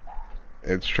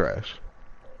 It's trash.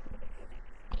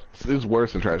 It's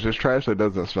worse than trash. It's trash that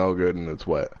doesn't smell good and it's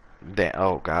wet. Damn.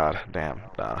 Oh god. Damn.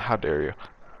 How dare you?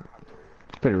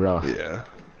 It's pretty rough. Yeah.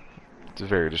 It's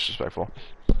very disrespectful.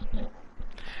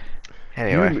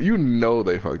 Anyway. You know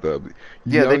they fucked up.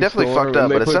 Yeah, they Young definitely Storm, fucked up,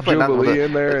 and they but it's put definitely not Jubilee the-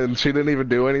 in there, and she didn't even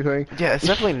do anything. Yeah, it's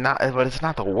definitely not, but it's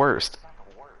not the worst.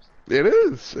 It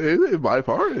is. It by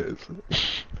far is.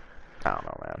 I don't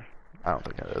know, man. I don't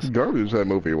think it is. Garbage that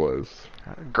movie was.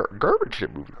 Garbage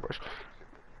shit movie was.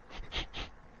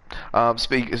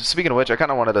 Speaking of which, I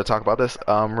kind of wanted to talk about this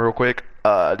real quick.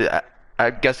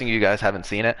 I'm guessing you guys haven't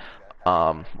seen it.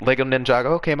 Lego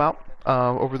Ninjago came out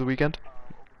over the weekend.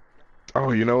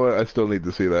 Oh, you know what? I still need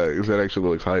to see that because that actually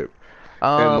looks hype.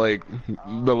 And like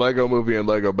the Lego Movie and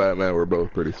Lego Batman were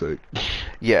both pretty sick.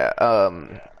 Yeah.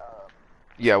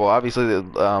 Yeah. Well, obviously,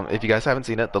 if you guys haven't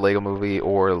seen it, the Lego Movie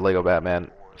or Lego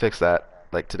Batman, fix that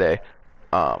like today.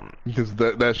 Because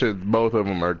that shit, both of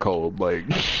them are cold. Like,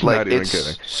 Like not even it's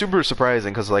kidding. super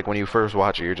surprising because like when you first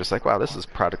watch it, you're just like, wow, this is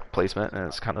product placement, and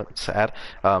it's kind of sad.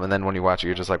 And then when you watch it,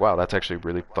 you're just like, wow, that's actually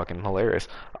really fucking hilarious.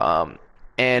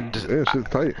 And Yeah, shit's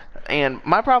tight. And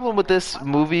my problem with this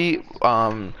movie,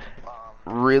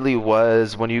 really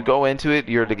was when you go into it,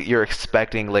 you're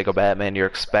expecting Lego Batman, you're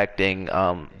expecting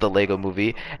the Lego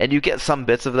Movie, and you get some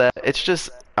bits of that. It's just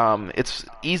it's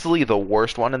easily the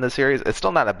worst one in the series. It's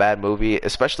still not a bad movie,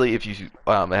 especially if you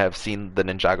have seen the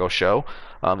Ninjago show.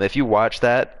 If you watch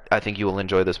that, I think you will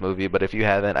enjoy this movie. But if you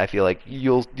haven't, I feel like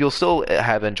you'll still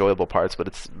have enjoyable parts. But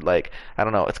it's like, I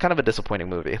don't know, it's kind of a disappointing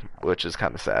movie, which is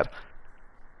kind of sad.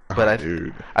 But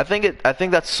Dude. I think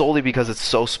that's solely because it's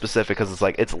so specific. Because it's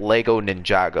like it's Lego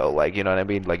Ninjago, like, you know what I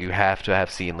mean. Like you have to have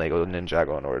seen Lego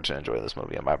Ninjago in order to enjoy this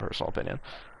movie, in my personal opinion.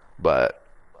 But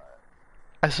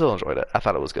I still enjoyed it. I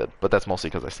thought it was good, but that's mostly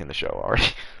because I've seen the show already.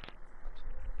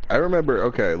 I remember,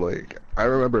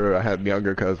 I had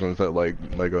younger cousins that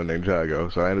liked Lego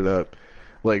Ninjago, so I ended up,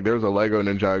 like, there was a Lego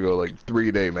Ninjago, like,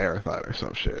 3-day marathon or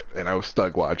some shit, and I was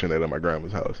stuck watching it at my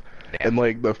grandma's house. Damn. And,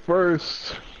 like, the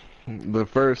first,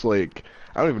 like,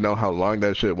 I don't even know how long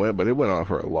that shit went, but it went on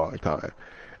for a long time.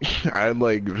 I,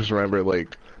 like, just remember,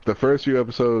 like, the first few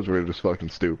episodes were just fucking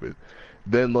stupid.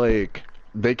 Then, like,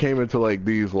 they came into, like,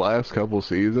 these last couple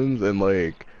seasons, and,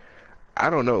 like, I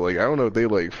don't know if they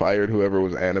like fired whoever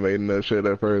was animating that shit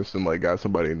at first and like got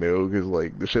somebody new because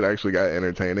like the shit actually got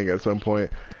entertaining at some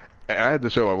point. And I had to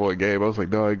show my boy Gabe. I was like,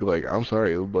 dog, like I'm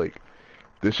sorry, like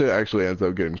this shit actually ends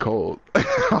up getting cold.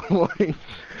 I'm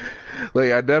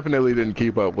like I definitely didn't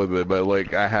keep up with it, but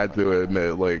like I had to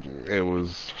admit like it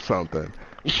was something.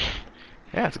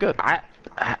 Yeah, it's good. I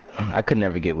could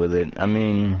never get with it. I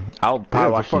mean, I'll Yeah,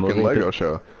 probably it's watch a the fucking movie. Lego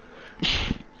show.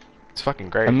 It's fucking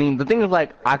great. I mean, the thing is,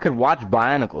 like, I could watch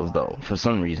Bionicles though for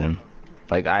some reason.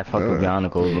 Like, I fuck with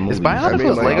Bionicles. The movies. Bionicles I mean,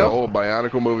 like Lego? the old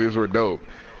Bionicle movies were dope.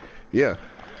 Yeah.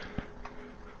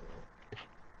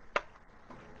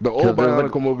 The old 'Cause there's,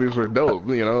 like- Bionicle movies were dope,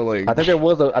 you know, like I think there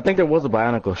was a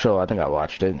Bionicle show. I think I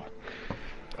watched it.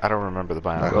 I don't remember the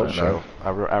I Bionicle hope show. I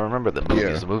remember the movies.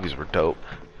 Yeah. The movies were dope.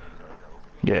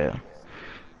 Yeah.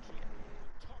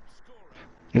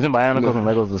 Isn't Bionicles and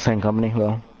Legos the same company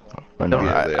though? Or no? No,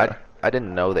 Yeah, they are. I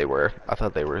didn't know they were. I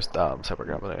thought they were separate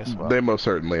companies. Well, they most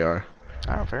certainly are.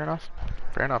 oh, fair enough.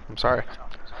 Fair enough. I'm sorry.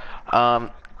 I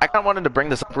kind of wanted to bring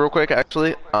this up real quick,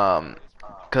 actually,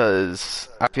 because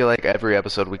I feel like every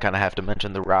episode we kind of have to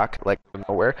mention The Rock, like out of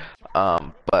nowhere.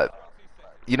 But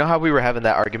you know how we were having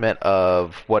that argument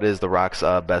of what is The Rock's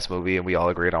best movie, and we all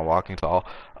agreed on Walking Tall.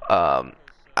 I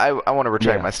want to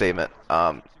retract Yeah. my statement.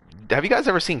 Have you guys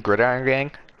ever seen Gridiron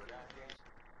Gang?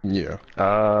 Yeah.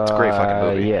 It's a great fucking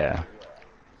movie. Yeah.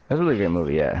 That's a really great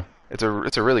movie. Yeah. It's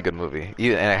a really good movie, and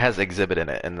it has Exhibit in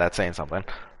it, and that's saying something.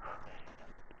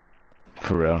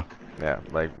 For real. Yeah,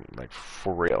 like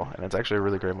for real, and it's actually a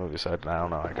really great movie. So I don't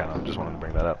know, I kind of just wanted to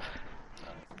bring that up.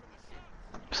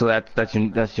 So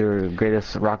that's your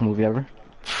greatest rock movie ever?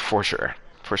 For sure,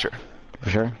 for sure. For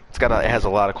sure. It has a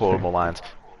lot of quotable lines.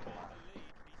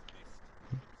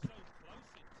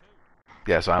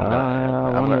 Yeah, so I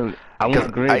want to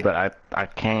agree, but I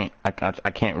can't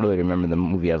really remember the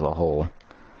movie as a whole.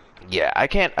 Yeah, I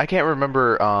can't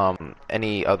remember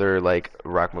any other like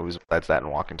rock movies besides that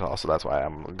and Walking Tall, so that's why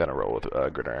I'm gonna roll with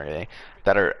Grit or Anything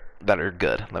that are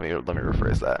good. Let me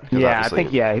rephrase that. 'Cause Yeah, I think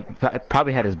he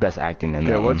probably had his best acting in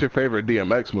Yeah, that what's one. your favorite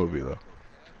DMX movie though?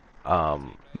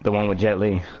 The one with Jet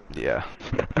Li. Yeah.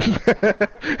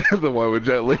 The one with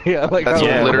Jet Li. I like That's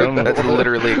that one. that's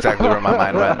literally exactly where my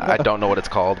mind went. I don't know what it's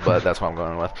called, but that's what I'm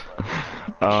going with.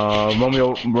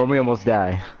 Romeo Must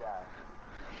Die.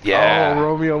 Yeah. Oh,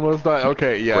 Romeo Must Die.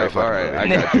 Okay, yeah, Great fucking alright, I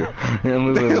movie. got you. The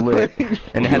movie was lit.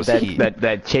 And it had was heat.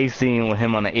 that chase scene with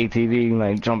him on the ATV,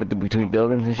 like jumping between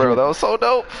buildings and shit. Bro, that was so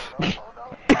dope.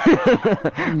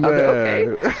 Okay.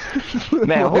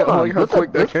 Man, hold I on. like how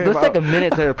quick that Let's came take a out.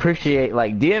 minute to appreciate,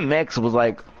 like, DMX was,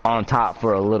 like, on top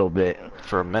for a little bit.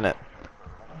 For a minute.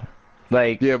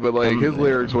 Like, Yeah, but like his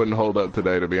lyrics wouldn't hold up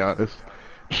today, to be honest.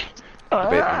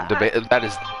 That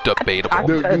is debatable.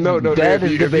 Dude, no, That is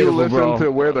if you debatable, listen bro.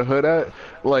 to Where the Hood At,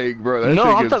 like, bro, that no,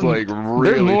 shit I'm gets talking, like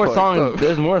really there's more fucked songs, up.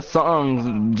 there's more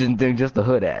songs than just the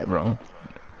Hood at, bro.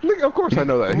 Nigga, of course I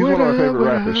know that. He's one of my favorite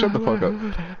rappers. Shut the fuck up.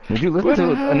 Did you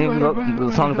listen to any of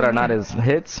the songs that are not his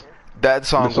hits? That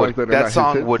song The songs would that are not his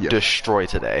hits? would Yes. destroy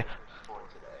today.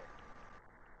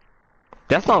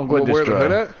 That song would Well, Where the destroy.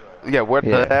 Hood At? Yeah, Yeah.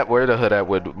 Where the Hood at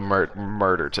would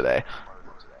murder today.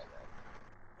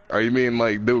 Are you mean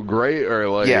like do great or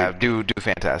like? Yeah, do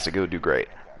fantastic. It would do great.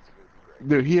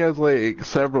 Dude, he has like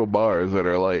several bars that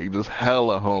are like just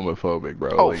hella homophobic,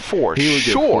 bro. Oh, like, for he would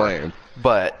get sure. flamed.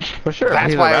 But For sure. that's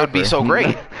he's a why it would be rapper. so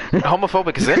great.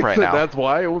 Homophobic is in right now. That's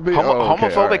why it would be. Oh, okay,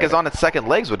 Homophobic alright. is on its second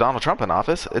legs with Donald Trump in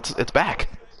office. It's back.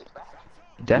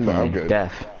 Definitely. No, I'm good.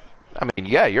 Def. I mean,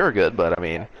 yeah, you're good, but I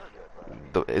mean,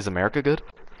 is America good?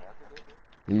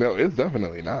 No, it's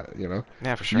definitely not. You know.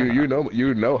 Yeah, for sure.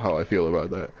 You know how I feel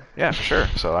about that. Yeah, for sure.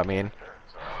 So I mean,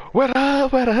 what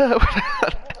up, what up, what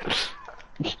up?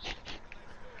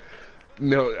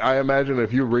 No, I imagine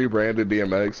if you rebranded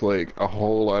DMX, like a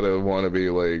whole lot of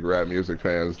wannabe like rap music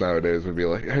fans nowadays would be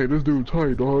like, "Hey, this dude's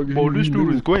tight, dog." Oh, this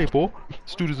dude is great, boy.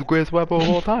 This dude is the greatest rapper of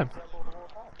all time.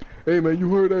 Hey man,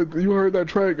 you heard that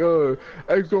track?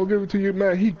 X gonna give it to you,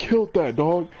 man. He killed that,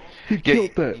 dog. He Yeah,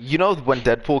 killed that. you know when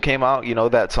Deadpool came out, you know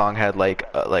that song had like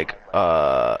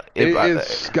It is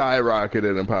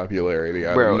skyrocketed in popularity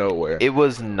out bro, of nowhere. It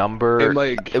was number And,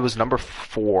 like- it was number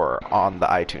 4 on the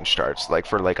iTunes charts, like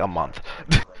for like a month.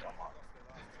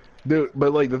 Dude,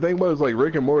 but like the thing was like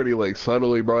Rick and Morty like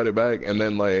subtly brought it back, and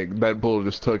then like Deadpool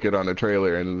just took it on the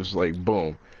trailer and it was like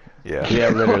boom. Yeah. Yeah,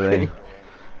 literally.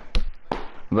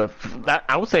 But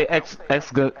I would say X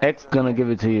Gonna Give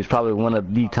It To You is probably one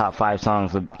of the top 5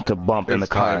 songs to bump in the It's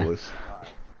car. timeless.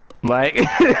 Like,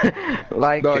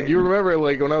 like, Dog, you remember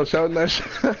like when I was shouting that shit?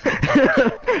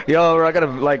 yo, I gotta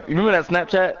like, you remember that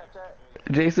Snapchat,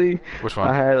 JC? Which one?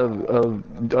 I had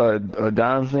a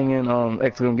Don singing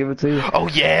X Gonna Give It To You. Oh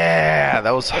yeah,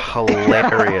 that was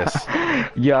hilarious.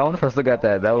 Yeah, I wonder if I still got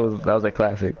that. That was a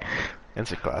classic.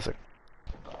 Instant classic.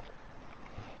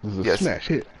 This is a Yes. smash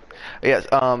hit. Yes.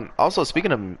 Also,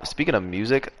 speaking of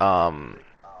music, I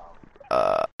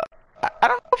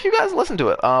don't know if you guys listen to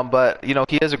it. But you know,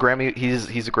 he is a Grammy.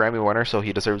 He's a Grammy winner, so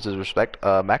he deserves his respect.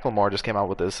 Macklemore just came out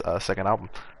with his second album.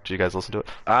 Did you guys listen to it?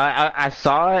 I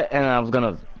saw it and I was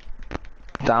gonna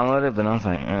download it, but I was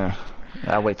like,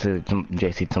 I wait till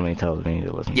JC Tommy tells me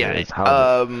to listen to it.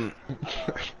 How is it?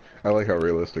 I like how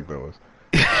realistic that was.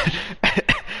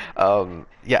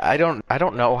 Yeah, I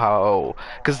don't know how,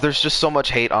 because there's just so much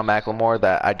hate on Macklemore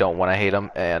that I don't want to hate him,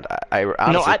 and I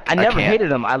honestly, No, I never can't.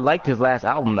 hated him. I liked his last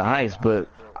album, The Heist, but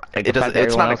like, It the doesn't. fact that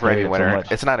It's not a everyone else hated Grammy it so winner.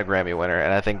 much- It's not a Grammy winner,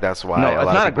 and I think that's why. No, a it's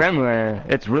lot not a of people, Grammy winner.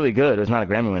 It's really good. It's not a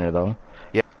Grammy winner though.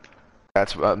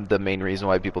 That's the main reason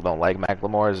why people don't like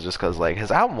Macklemore is just because like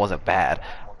his album wasn't bad.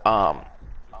 But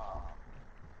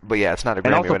yeah, it's not a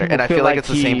And Grammy also, winner, people and I feel like it's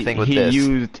the he- same thing with he this.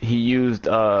 He used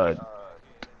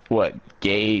what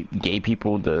gay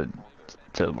people to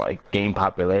like gain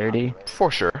popularity. For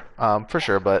sure,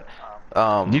 but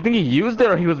Do you think he used it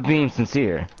or he was being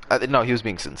sincere? no, he was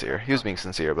being sincere. He was being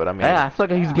sincere, but I mean, Yeah, I feel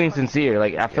like he was being sincere.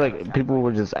 Like I feel like people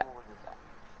were just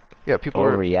yeah, people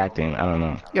were overreacting. I don't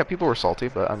know. yeah, people were salty,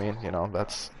 but I mean, you know,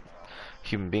 that's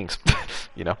human beings,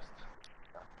 you know.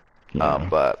 Yeah.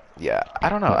 But yeah, I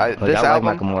don't know. I, Like this I like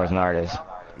album, Macklemore as an artist.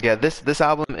 yeah, this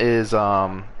album is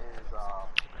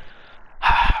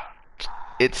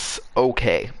it's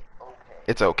okay.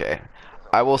 It's okay.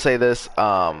 I will say this,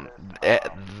 some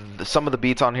of the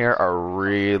beats on here are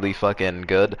really fucking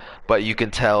good, but you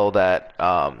can tell that,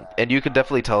 and you can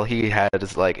definitely tell he had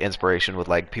his like inspiration with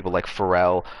like people like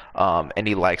Pharrell, and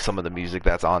he likes some of the music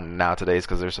that's on nowadays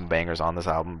because there's some bangers on this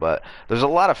album, but there's a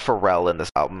lot of Pharrell in this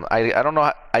album. I don't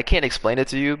know, I can't explain it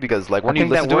to you because like when you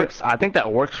listen to it, I think that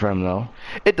works for him though.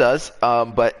 it does,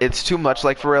 but it's too much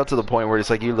like Pharrell to the point where it's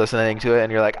like you listening to it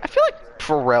and you're like, I feel like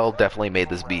Pharrell definitely made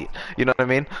this beat. You know what I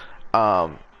mean?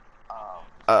 Um,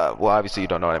 well, obviously you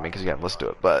don't know what I mean because you haven't listened to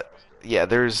it, but yeah,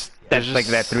 there's That's just, like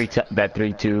that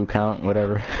 3-2 count,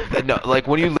 whatever. no, like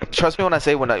when you trust me when I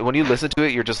say when you listen to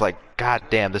it, you're just like, God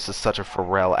damn, this is such a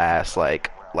Pharrell ass like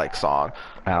song.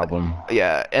 Album.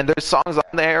 Yeah, and there's songs on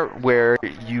there where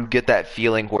you get that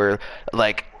feeling where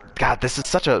like, God, this is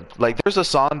such a like. There's a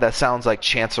song that sounds like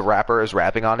Chance the Rapper is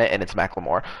rapping on it, and it's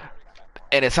Macklemore.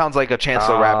 And it sounds like a Chance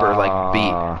the Rapper like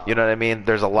beat. You know what I mean?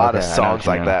 There's a lot of Okay, I know songs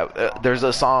what you like mean. that. There's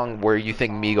a song where you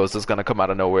think Migos is gonna come out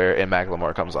of nowhere and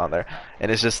Macklemore comes on there, and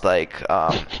it's just like,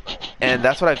 and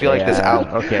that's what I feel like this Yeah,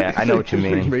 album. okay, I know what you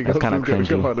mean. Migos That's kind of is gonna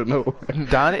come cringy. out of nowhere.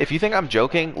 Don, if you think I'm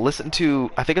joking, listen to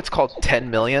I think it's called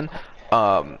 10 Million.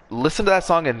 Listen to that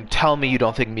song and tell me you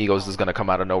don't think Migos is gonna come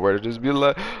out of nowhere to just be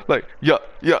like yeah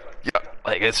yeah yeah.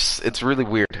 Like it's really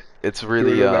weird. It's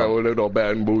really That one, all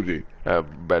bad and bougie.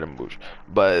 Bad and Bouge.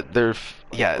 But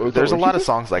yeah, What's there's a that, lot what of you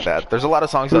songs like that. There's a lot of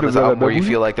songs Who on does this that, album where you Bougie?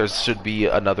 feel like there should be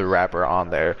another rapper on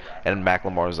there, and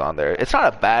Macklemore's on there. It's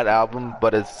not a bad album,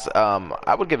 but it's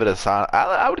I would give it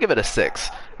I would give it a 6.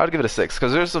 I would give it a 6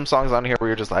 because there's some songs on here where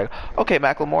you're just like, okay,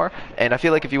 Macklemore, and I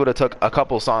feel like if you would have took a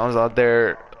couple songs out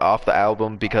there off the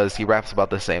album because he raps about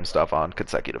the same stuff on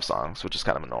consecutive songs, which is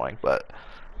kind of annoying, but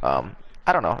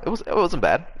I don't know. It wasn't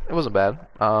bad. It wasn't bad.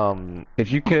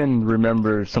 If you can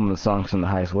remember some of the songs from the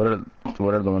heist, what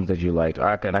are the ones that you liked? Or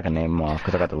I can name them off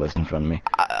because I got the list in front of me.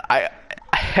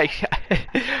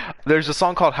 There's a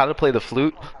song called "How to Play the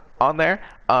Flute" on there.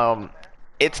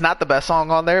 It's not the best song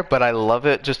on there, but I love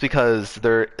it just because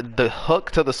the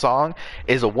hook to the song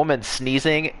is a woman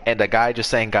sneezing and a guy just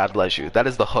saying "God bless you." That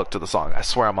is the hook to the song. I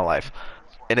swear on my life,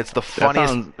 and it's the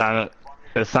funniest.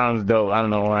 It sounds dope. I don't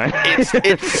know why.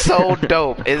 It's so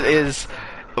dope. It is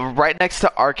right next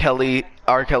to R. Kelly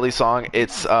song.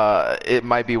 It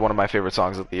might be one of my favorite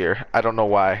songs of the year. I don't know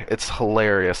why. It's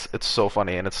hilarious. It's so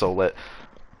funny and it's so lit.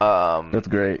 That's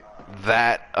great.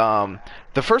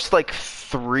 The first like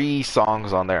 3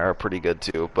 songs on there are pretty good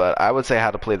too, but I would say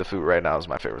 "How to Play the Flute" right now is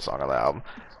my favorite song on the album.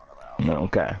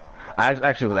 Okay. I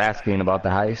actually was asking about the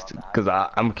heist because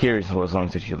I'm curious what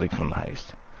songs that you like from the heist.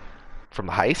 From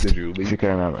the heist? Did you If you leave can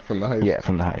remember. from the heist? Yeah,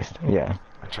 from the heist. Yeah.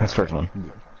 That's the first one. Yeah.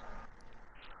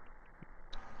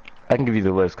 I can give you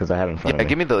the list because I have it in front Yeah, of me.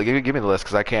 give me the list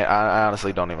because I can't. I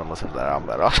honestly don't even listen to that album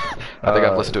that often. I think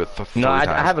I've listened to it 3 No, times.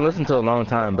 I haven't listened to it in a long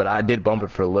time, but I did bump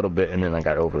it for a little bit and then I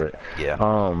got over it. Yeah.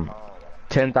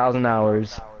 10,000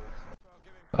 Hours.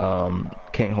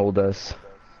 Can't Hold Us.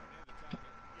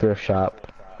 Thrift Shop.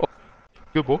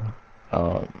 Good boy.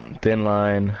 Thin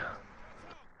Line.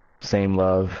 Same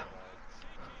Love.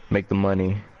 Make the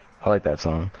Money. I like that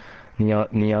song.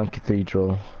 Neon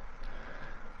Cathedral.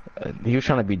 He was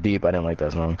trying to be deep. I didn't like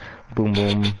that song. Boom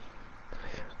Boom.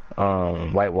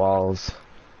 White Walls.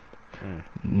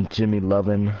 Jimmy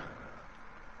Lovin'.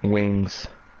 Wings.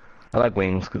 I like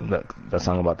Wings. 'Cause that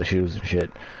song about the shoes and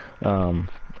shit.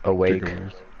 Awake.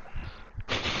 Chicken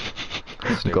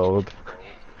wings. Gold.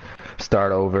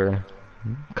 Start Over.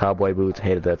 Cowboy Boots.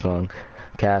 Hated that song.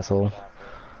 Castle.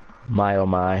 My Oh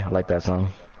My. I like that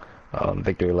song.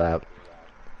 Victory Lap.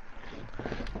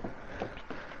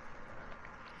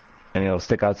 Any else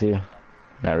stick out to you?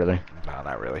 Not really. No,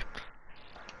 not really.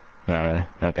 Not really.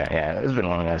 Okay, yeah, it's been a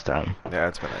long ass time.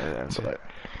 Yeah,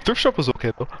 Thrift Shop was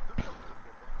okay though.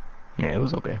 Yeah, it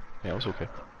was okay. Yeah, it was okay.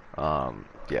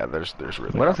 Yeah, there's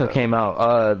really. What not else that- came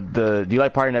out? Do you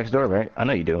like Party Next Door, right? I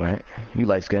know you do, right? You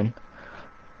light skin.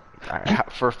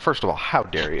 Alright, first of all, how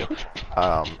dare you?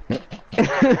 I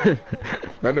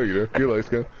know you do. You're light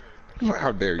skin.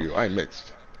 How dare you? I'm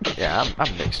mixed. Yeah,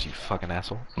 I'm mixed, you fucking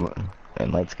asshole.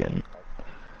 And light skin.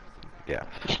 Yeah.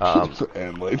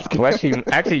 And light skin. Well,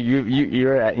 actually,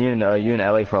 you're in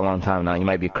LA for a long time now. You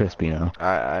might be crispy now.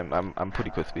 I'm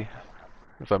pretty crispy.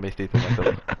 If I may state that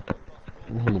myself.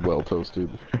 Well toasted.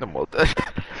 Well,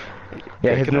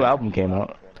 Yeah, his can new I- album came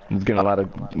out. He's getting a lot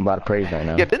of praise right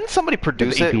now. Yeah, didn't somebody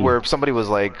produce It's it EP. where somebody was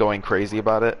like going crazy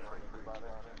about it?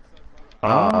 I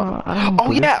don't know Oh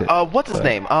who yeah, produced it, what's his but-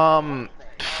 name?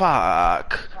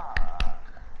 Fuck.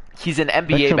 He's an NBA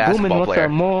Electro Boomin, basketball what's player.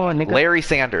 up more, nigga? Larry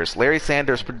Sanders. Larry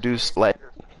Sanders produced like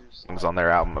things on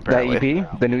their album That apparently.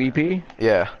 EP, the new EP.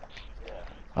 Yeah.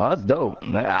 Oh, that's dope.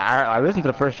 I listened to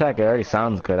the first track. It already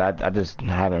sounds good. I just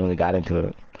haven't really got into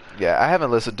it. Yeah, I haven't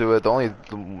listened to it. The only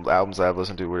albums I've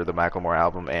listened to were the Macklemore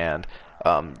album and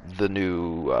the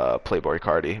new Playboy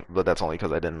Cardi, but that's only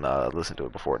because I didn't listen to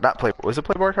it before. Not Playboy. Was it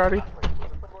Playboy Cardi?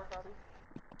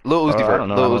 Lil Uzi I Vert. don't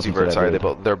know. I Lil don't Uzi listen to Vert. that Sorry,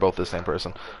 dude. they're both the same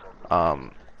person.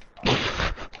 Um,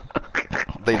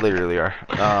 they literally are.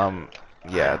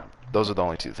 Yeah, those are the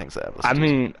only two things that I've listened I to.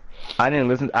 mean, I didn't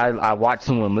listen. I watched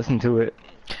someone listen to it.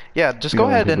 Yeah, just you go know,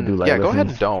 when ahead people and do, like, yeah, go ahead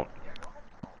listens. and don't.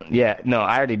 Yeah, no,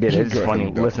 I already did. It's just Go funny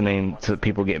ahead, go. listening to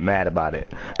people get mad about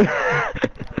it.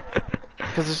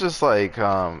 Because it's just like,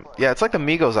 yeah, it's like the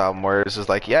Migos album where it's just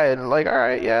like, yeah, and like, all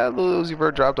right, yeah, Lil Uzi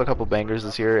Vert dropped a couple bangers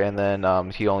this year, and then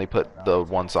he only put the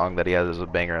one song that he has as a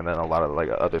banger, and then a lot of like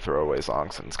other throwaway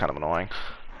songs, and it's kind of annoying.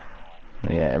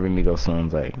 Yeah, every Migos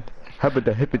song's like,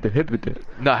 hippity.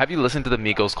 No, have you listened to the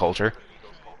Migos culture?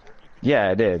 Yeah,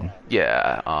 I did.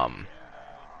 Yeah,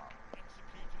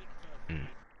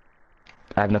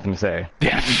 I have nothing to say.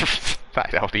 yeah, I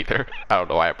don't either. I don't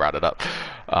know why I brought it up.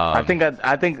 I think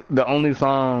the only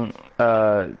song.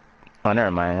 Oh,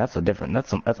 never mind.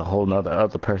 That's a whole nother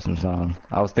other person's song.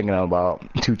 I was thinking about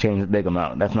 2 Chainz Big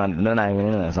Amount. They're not even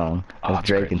in that song. Oh, That's it's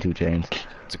Drake great. and 2 Chainz.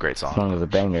 It's a great The song. song is a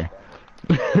banger.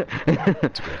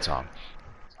 It's a great song.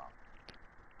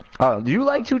 Oh, do you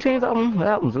like 2 Chainz album? That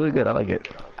album's really good. I like it.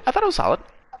 I thought it was solid.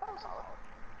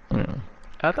 Yeah.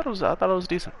 I thought it was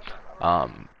decent.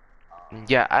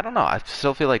 Yeah, I don't know. I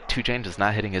still feel like 2 Chainz is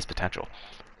not hitting his potential.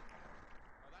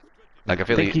 Like I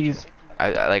feel think he's.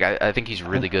 I think he's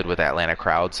really good with Atlanta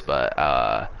crowds, but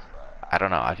I don't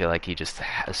know. I feel like he just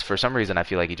has, for some reason, I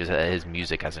feel like his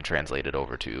music hasn't translated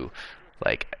over to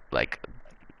like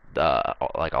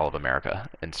all of America,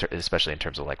 and especially in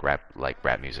terms of like rap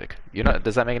music. You know,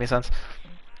 does that make any sense?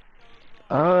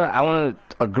 I want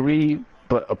to agree,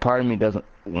 but a part of me doesn't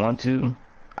want to.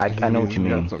 I know what you He's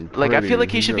got mean. some Like, I feel like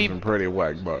he he's should got be- some pretty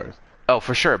whack bars. Oh,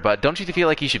 for sure. But don't you feel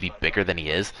like he should be bigger than he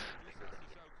is?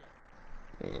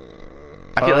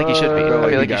 I feel like he should be. I feel I like feel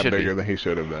he like he got should bigger be. than he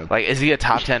should have been. Like, is he a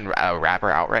top 10 rapper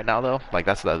out right now though? Like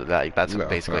that's No,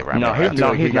 basically a no. rapper. No, I right? feel no,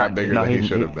 like he he's got not. bigger No, than he he's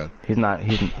should have been. He's not.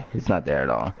 He's not there at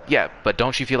all. Yeah, but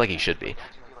don't you feel like he should be?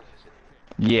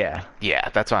 Yeah. Yeah,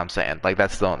 that's what I'm saying. Like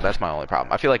that's my only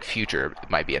problem. I feel like Future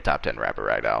might be a top 10 rapper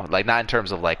right now. Like not in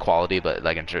terms of like quality, but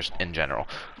like in general.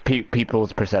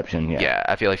 People's perception. Yeah. Yeah,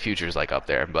 I feel like Future's like up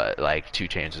there, but like 2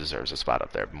 Chainz deserves a spot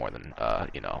up there more than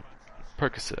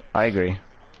Percocet. I agree.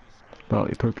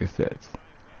 Probably Percocets.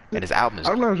 And his album is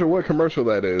I'm not sure what commercial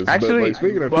that is. Actually, but like,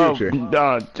 speaking of well, Future, 2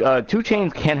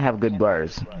 Chainz can have good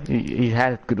bars. He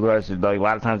has good bars. Like, a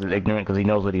lot of times it's ignorant because he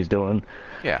knows what he's doing.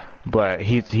 yeah. But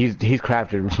he's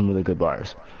crafted some really good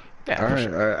bars. Yeah. all for right,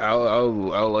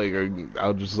 sure.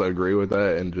 I'll just agree with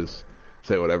that and just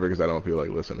say whatever because I don't feel like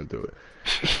listening to it.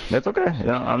 That's okay. You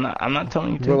know, I'm not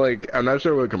telling you But to. like, I'm not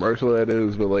sure what commercial that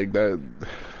is, but like that,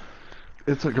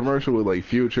 it's a commercial with like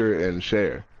Future and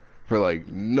Cher for like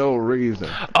no reason.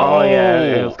 Oh yeah,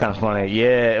 it was kind of funny.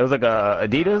 Yeah, it was like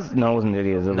Adidas. No, it wasn't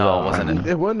Adidas. It was, No, it wasn't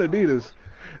It wasn't Adidas.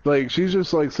 Like she's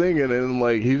just like singing and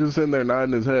like he's just sitting there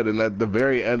nodding his head, and at the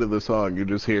very end of the song, you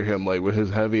just hear him like with his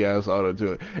heavy ass auto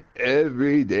tune,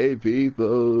 "Everyday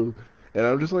people," and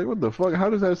I'm just like, what the fuck?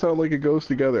 How does that sound like it goes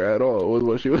together at all with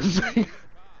what she was saying?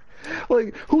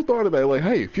 Like, who thought of that? Like,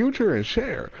 hey, Future and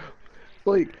Cher.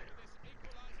 Like,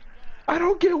 I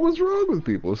don't get what's wrong with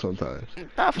people sometimes.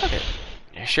 Nah, fuck it.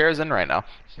 Cher's in right now.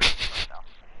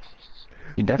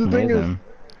 He definitely thing is is- him.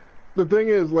 The thing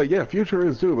is, like, yeah, Future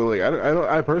is too, but like,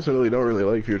 I personally don't really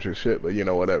like Future shit, but you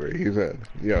know, whatever, he's in,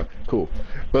 yeah, cool.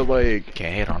 But like,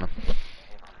 Can't hate on him.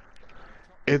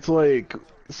 it's like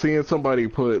seeing somebody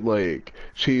put like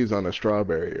cheese on a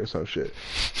strawberry or some shit.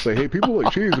 Say, hey, people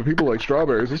like cheese and people like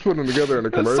strawberries. Let's put them together in a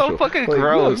That's commercial. so fucking Like,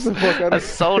 gross. get the fuck outta That's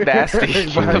so nasty.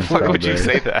 Why the fuck would you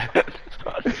say that?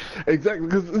 Exactly,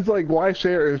 because it's like, why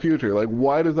share in Future? Like,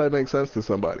 why does that make sense to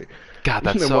somebody? God,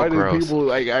 that's And so why gross. do people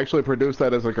like actually produce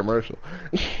that as a commercial?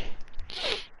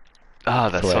 Oh,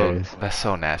 Hilarious. that's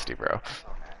so nasty, bro.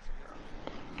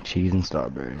 Cheese and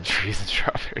strawberries. Trees and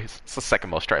strawberries. It's the second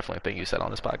most trifling thing you said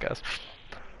on this podcast.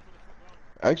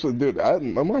 Actually, dude,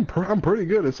 I'm pretty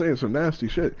good at saying some nasty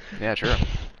shit. Yeah, true.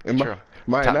 And True.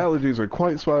 my Tom- analogies are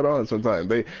quite spot on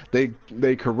sometimes.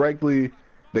 They correctly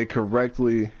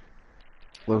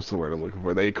what's the word I'm looking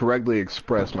for? They correctly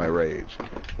express my rage.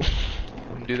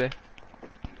 Do they?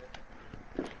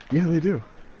 Yeah, they do.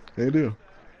 They do.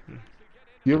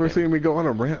 You ever seen me go on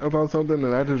a rant about something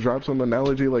and I just drop some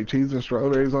analogy like cheese and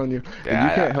strawberries on you? And Yeah,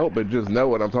 you can't help but just know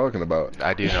what I'm talking about.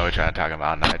 I do know what you're talking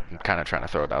about, and I'm kind of trying to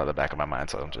throw it out of the back of my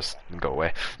mind, so I'm just go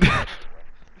away.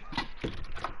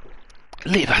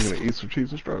 Leave I'm us. gonna eat some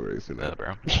cheese and strawberries tonight.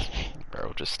 Bro.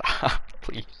 Bro, just stop.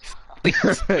 Please. Please.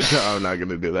 No, I'm not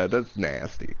gonna do that. That's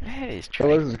nasty. Hey, it's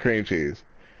Unless it's cream cheese.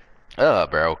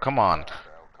 bro, come on.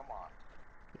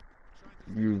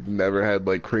 You've never had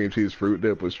like cream cheese fruit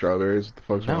dip with strawberries? What the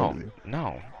fuck's wrong No, with you?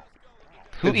 no.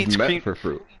 Who It's eats meant cream? for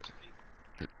fruit.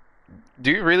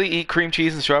 Do you really eat cream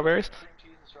cheese and strawberries?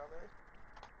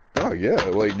 Oh yeah,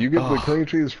 like you get the cream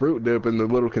cheese fruit dip in the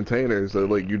little containers that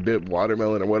like you dip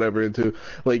watermelon or whatever into.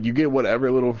 Like you get whatever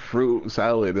little fruit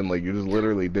salad and like you just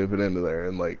literally dip it into there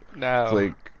and like No. it's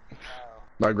like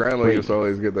my grandma Wait. used to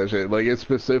always get that shit. Like it's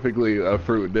specifically a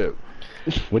fruit dip.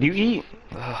 What do you eat?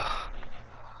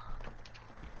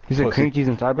 You said Pussy. cream cheese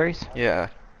and strawberries? Yeah.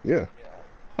 Yeah.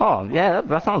 Oh, yeah,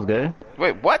 that sounds good.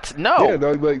 Wait, what? No. Yeah,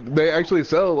 no, like they actually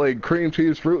sell like cream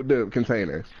cheese fruit dip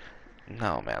containers.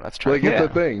 No, man, that's Like trying. it's Yeah. a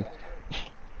thing.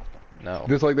 No.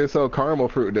 Just like they sell caramel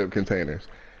fruit dip containers.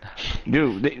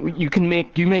 Dude, you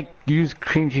use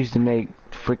cream cheese to make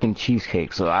freaking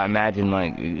cheesecake, so I imagine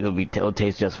like it'll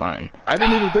taste just fine. I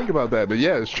didn't even think about that, but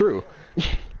yeah, it's true.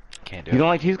 Can't do You it. don't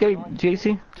like cheesecake,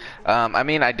 JC? I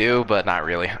mean, I do, but not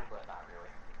really.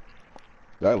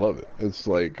 I love it. It's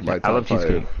like my I top love five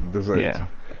cheesecake. desserts. Yeah.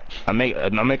 I make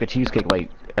a cheesecake like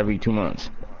every 2 months.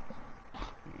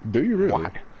 Do you really?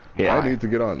 Why? Yeah. I need to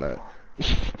get on that.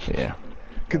 Yeah.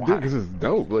 Cause it's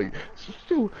dope. Like,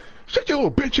 shut your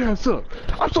little bitch ass up.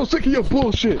 I'm so sick of your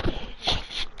bullshit.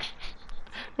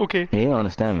 Okay. Yeah, you don't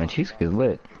understand, man. Cheesecake is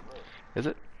lit. Is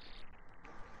it?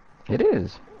 It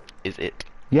is. Is it?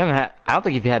 You haven't had. I don't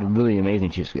think you've had really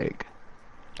amazing cheesecake.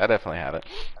 I definitely have it.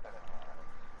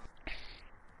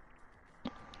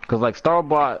 Cause like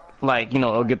store-bought, like, you know,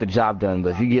 it'll get the job done. But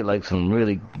if you get like some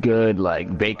really good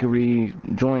like bakery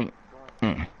joint,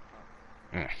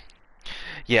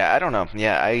 Yeah, I don't know.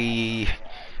 Yeah,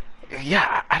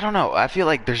 I don't know. I feel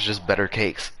like there's just better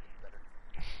cakes.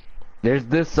 there's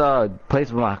this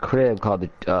place by my crib called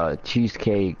the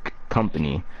Cheesecake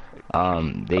Company.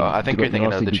 They I think you're thinking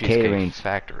of mostly the do Cheesecake caterings.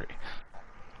 Factory.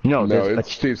 No, No, there's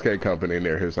it's Cheesecake Company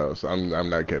near his house. I'm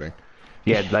not kidding.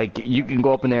 yeah, like you can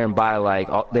go up in there and buy like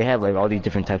they have like all these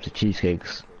different types of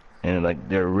cheesecakes, and like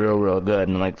they're real good.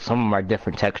 And like some of them are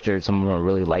different textures, some of them are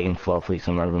really light and fluffy,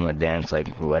 some of them are dense, like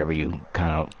whatever you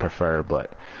kind of prefer.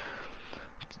 But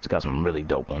it's got some really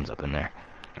dope ones up in there.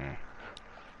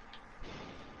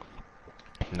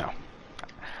 No,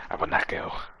 I would not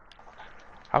go.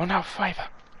 I would not fight.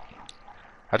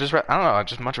 I don't know. I'd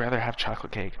just much rather have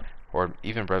chocolate cake or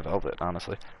even red velvet,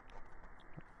 honestly.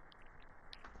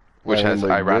 Which And, has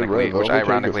like, ironically, red which velvet cake is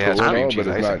ironically has cool and cream all, cheese but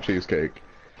it's icing. not cheesecake.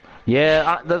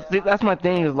 Yeah, that's my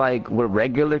thing. Is like with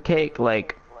regular cake,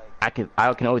 like I can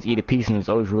always eat a piece and it's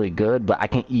always really good, but I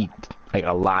can eat like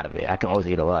a lot of it. I can always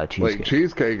eat a lot of cheesecake. Like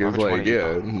cheesecake is Which one like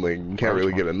is it? like you can't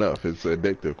really get enough. It's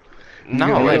addictive. No,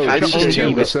 You like, know, it's cheesecake just has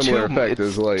too, a it's similar too, effect it's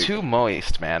as, like- too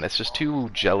moist, man. It's just too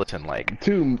gelatin-like.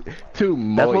 Too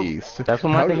moist. That's what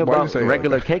my thing why'd you about say it like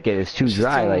regular that? cake is. It's too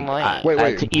dry. too Like light.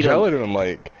 Wait, to eat gelatin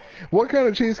like. What kind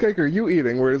of cheesecake are you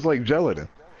eating where it's like gelatin?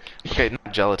 Okay,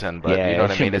 not gelatin, but Yeah, you know it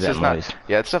what I shouldn't mean. be It's that just not. moist.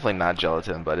 Yeah, it's definitely not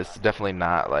gelatin, but it's definitely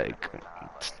not like.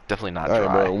 It's definitely not Alright,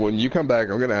 dry. bro. When you come back,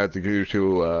 I'm gonna have to give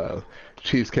you a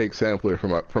cheesecake sampler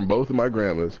from both of my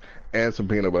grandmas and some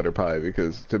peanut butter pie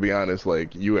because, to be honest,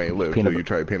 like you ain't lived till you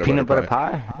try peanut butter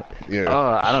pie. Yeah.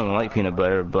 I don't like peanut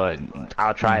butter, but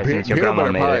I'll try it since your Peanut grandma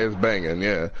butter made pie it. is banging.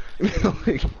 Yeah.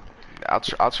 Like, I'll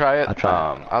try it. I'll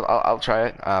try it. I'll try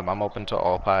it. I'm open to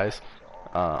all pies.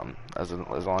 As long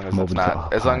as I'm it's open to not all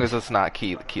as long pies. as it's not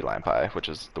key lime pie, which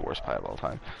is the worst pie of all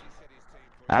time.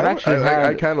 I've actually had.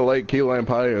 I kind of like key lime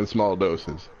pie in small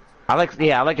doses. I like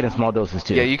it in small doses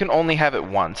too. Yeah, you can only have it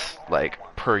once, like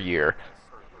per year.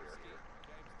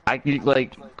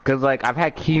 Cause like I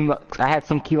had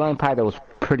some key lime pie that was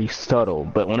pretty subtle,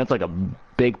 but when it's like a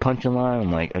big punching lime,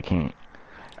 I'm like I can't.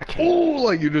 Ooh,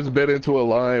 like you just bit into a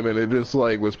lime and it just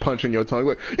like was punching your tongue.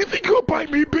 Like, you think you'll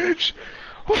bite me, bitch?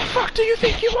 Who the fuck do you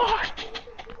think you are?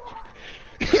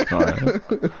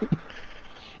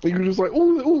 And you're just like,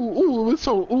 ooh,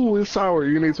 it's sour.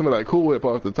 You need some of that Cool Whip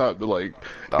off the top to like,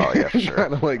 Oh yeah, for sure.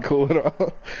 kind of like cool it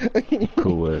off.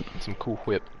 Cool Whip. Some Cool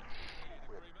Whip.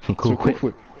 Some Cool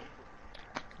Whip.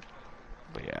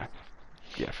 But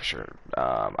yeah, for sure.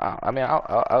 I mean,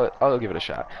 I'll give it a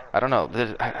shot. I don't know.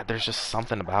 There's just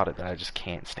something about it that I just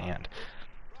can't stand,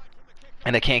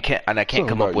 and I can't Something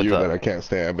come up about with you a. that I can't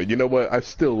stand. But you know what? I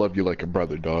still love you like a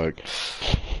brother, dog.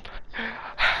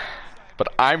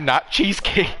 but I'm not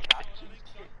cheesecake.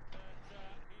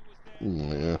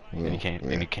 Yeah, well, And you can't. yeah.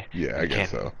 And you can't. Yeah, I you guess can't-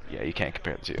 so. Yeah, you can't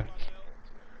compare the two.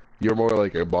 You're more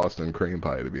like a Boston cream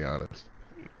pie, to be honest.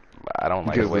 I don't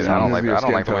like Because the way. as I long don't as like. your I don't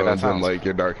skin like the way that tones and sounds. like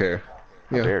your dark hair.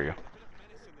 How Yeah. dare you?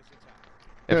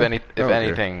 If Yeah, any, I if don't care.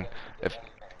 anything,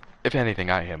 if anything,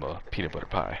 I am a peanut butter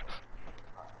pie.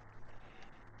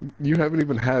 You haven't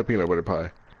even had peanut butter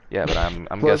pie. Yeah, but I'm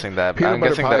Plus, guessing that. peanut I'm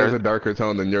butter guessing pie that. is a darker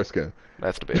tone than your skin.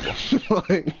 That's debatable.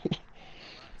 Like,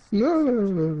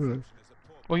 no.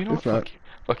 Well, you know what? It's not.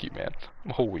 Fuck you, man.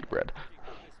 I'm whole wheat bread.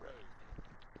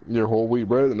 Your whole wheat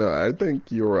bread? No, I think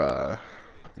you're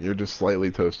just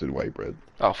slightly toasted white bread.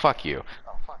 Oh, fuck you.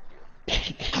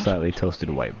 Slightly toasted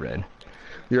white bread.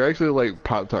 You're actually like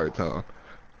Pop-Tart tone.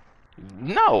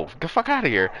 No, get the fuck out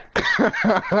of here.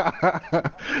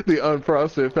 The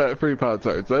unfrosted, fat-free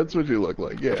Pop-Tarts. That's what you look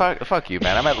like. Yeah. Fuck you,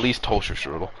 man. I'm at least toaster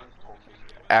strudel.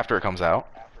 After it comes out.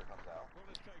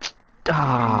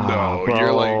 Ah, No,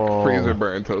 you're like bro. freezer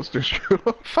burn toaster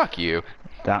strudel. Fuck you.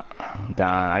 Down,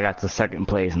 I got to second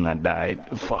place and I died.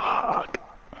 Fuck.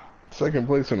 Second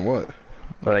place in what?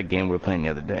 Or that game we were playing the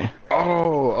other day.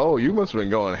 Oh, you must have been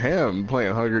going ham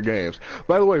playing Hunger Games.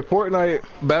 By the way, Fortnite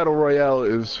Battle Royale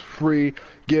is free.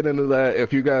 Get into that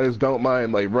if you guys don't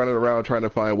mind, like, running around trying to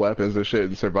find weapons and shit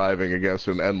and surviving against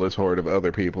an endless horde of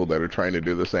other people that are trying to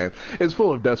do the same. It's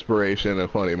full of desperation and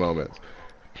funny moments.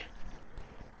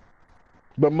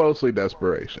 But mostly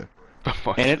desperation.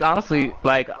 And it's honestly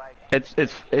like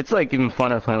it's like even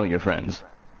funner playing with your friends.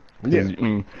 Yeah.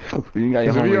 You got your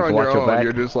Because if homies you're on watch your your own, back.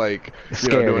 you're just like,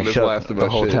 Scared doing and this shook Last of the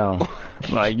Us whole shit. town.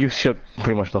 Like you shook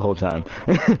pretty much the whole time.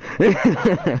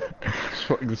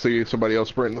 See somebody else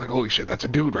sprinting, like, holy shit, that's a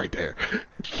dude right there.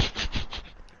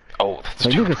 Oh, that's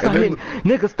Like, true.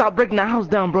 nigga, stop breaking the house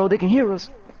down, bro. They can hear us.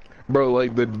 Bro,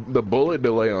 like, the bullet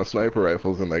delay on sniper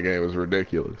rifles in that game is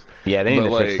ridiculous. Yeah, they need But,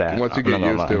 to like, fix that. once you I'm get not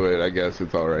gonna used to lie. it, I guess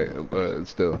it's alright. But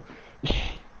still.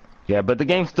 Yeah, but the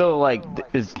game still like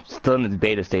is still in its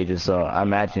beta stages, so I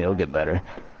imagine it'll get better.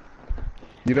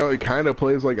 You know, it kind of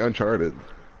plays like Uncharted.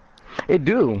 It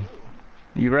do.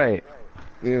 You're right.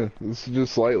 Yeah, it's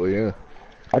just slightly, yeah.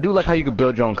 I do like how you can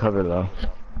build your own cover though.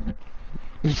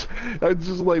 It's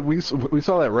just like, we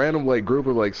saw that random, like, group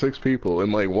of, like, 6 people,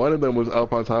 and, like, one of them was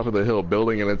up on top of the hill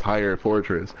building an entire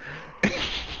fortress. And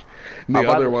the by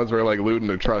other the- ones were, like, looting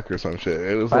a truck or some shit.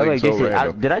 It was, By the way, like, so Jason,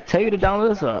 random. did I tell you to download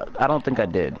this? I don't think I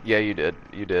did. Yeah, you did.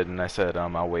 You did, and I said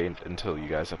I'll wait until you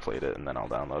guys have played it, and then I'll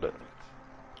download it.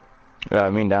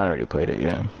 Me and Don already played it,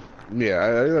 yeah.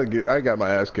 Yeah, I got my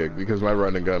ass kicked because my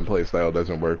run and gun play style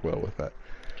doesn't work well with that.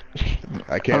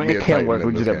 I can't I mean, be it a can't Titan work. in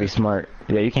We just this gotta be game. smart.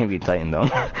 Yeah, you can't be Titan though.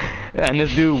 And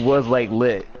this dude was like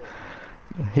lit.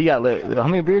 He got lit. How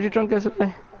many beers you drunk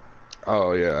yesterday?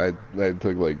 Oh yeah, I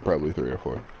took like probably 3 or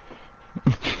 4.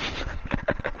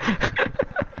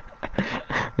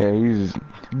 Yeah, he's.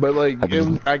 But like, I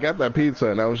just- I got that pizza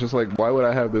and I was just like, why would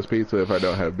I have this pizza if I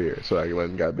don't have beer? So I went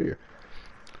and got beer.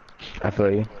 I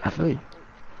feel you. I feel you.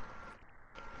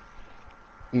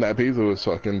 And that pizza was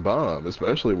fucking bomb,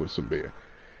 especially with some beer.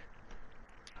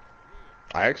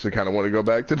 I actually kind of want to go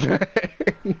back today.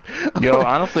 Yo,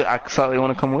 honestly, I slightly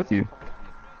want to come with you.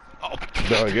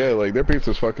 No, yeah, like their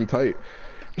pizza's fucking tight.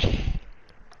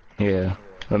 Yeah.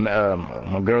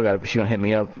 My girl she gonna hit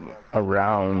me up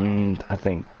around I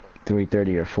think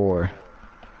 3:30 or 4.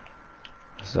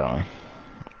 So,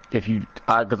 if you,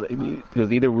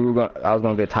 because either I was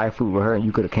gonna get Thai food with her and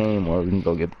you could have came, or we can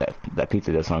go get that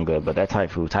pizza that sound good. But that Thai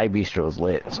food, Thai bistro is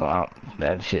lit, so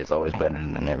that shit's always better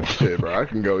than everything. Shit, bro, I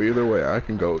can go either way. I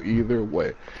can go either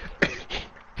way.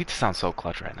 Pizza sounds so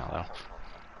clutch right now,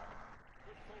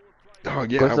 though. Oh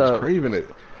yeah, I What's was up? craving it.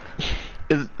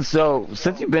 So,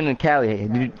 since you've been in Cali,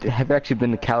 have you actually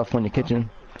been to California Kitchen?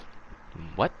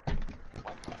 What?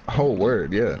 Whole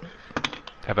word, yeah.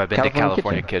 Have I been California to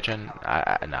California Kitchen? No,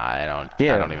 I don't.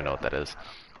 Yeah. I don't even know what that is.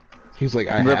 He's like,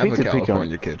 I The have a pizza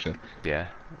California kitchen. Yeah,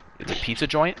 it's a pizza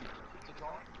joint.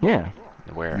 Yeah.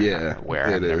 Where? Yeah, Where?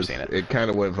 I've it never is. seen it. It kind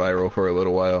of went viral for a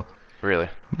little while. Really?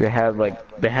 They have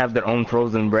their own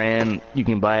frozen brand you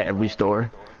can buy at every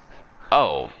store.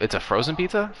 Oh, it's a frozen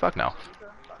pizza? Fuck no.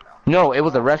 No, it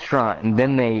was a restaurant, and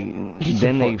then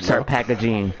they Fuck start no.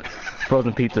 packaging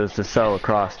frozen pizzas to sell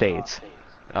across states.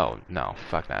 Oh no,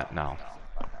 fuck that. No.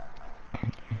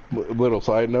 Little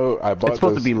side note, I bought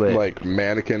supposed to this be lit. like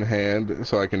mannequin hand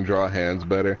so I can draw hands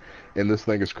better, and this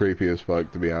thing is creepy as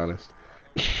fuck, to be honest.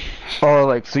 Oh,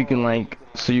 like so you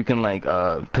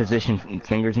can position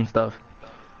fingers and stuff.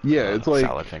 Yeah, it's like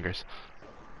Salad fingers.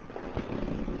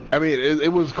 I mean,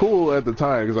 it was cool at the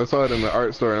time because I saw it in the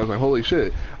art store and I was like, holy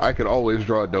shit, I could always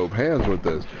draw dope hands with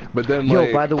this. But then, Yo,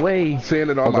 like, by the way, seeing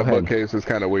it oh, on go my ahead. bookcase is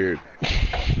kind of weird.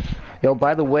 Yo,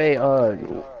 by the way,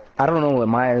 I don't know what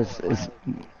Myers is.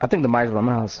 I think the Myers by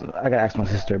my house. I gotta ask my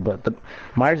sister, but the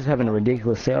Myers is having a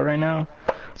ridiculous sale right now.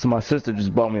 So my sister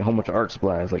just bought me a whole bunch of art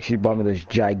supplies. Like she bought me this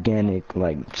gigantic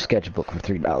like sketchbook for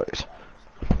 $3.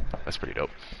 That's pretty dope.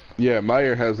 Yeah,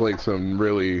 Meyer has like some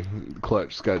really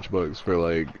clutch sketchbooks for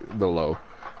like the low.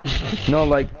 No,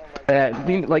 like,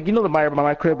 like you know the Meyer by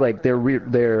my crib. Like they're I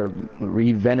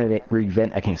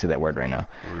can't say that word right now.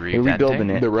 They're rebuilding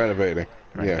it. They're renovating.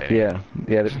 Renovating. Yeah,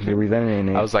 they're renovating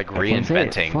it. I was like can't say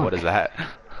it. reinventing. Fuck. What is that?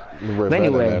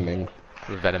 Anyway.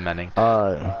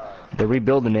 Revenimenting. They're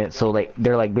rebuilding it, so like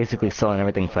they're like basically selling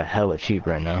everything for hella cheap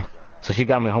right now. So she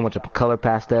got me a whole bunch of color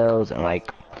pastels and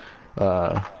like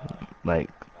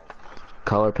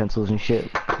color pencils and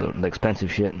shit, the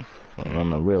expensive shit, on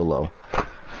the real low.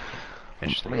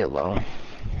 Interesting. Real low.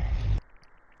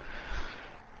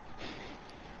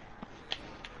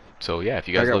 So yeah, if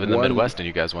you guys got live in the one- Midwest and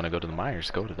you guys want to go to the Myers,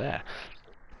 go to that.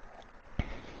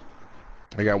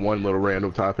 I got one little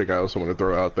random topic I also want to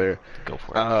throw out there. Go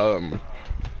for it.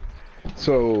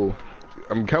 So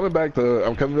I'm coming back to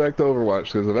Overwatch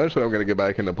because eventually I'm gonna get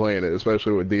back into playing it,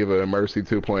 especially with Diva and Mercy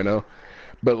 2.0.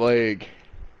 But like,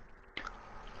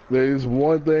 there's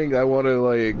one thing I want to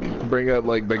like bring up,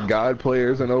 like the god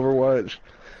players in Overwatch,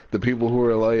 the people who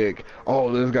are like, oh,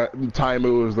 this guy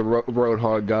Taimu is the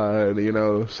Roadhog god, you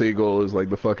know, Seagull is like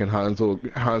the fucking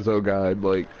Hanzo god.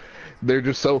 Like, they're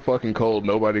just so fucking cold,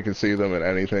 nobody can see them in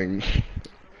anything.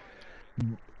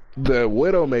 The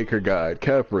Widowmaker god,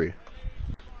 Kepri.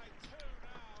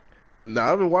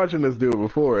 Now, I've been watching this dude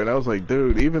before, and I was like,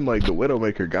 dude, even, like, the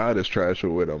Widowmaker god is trash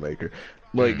with Widowmaker.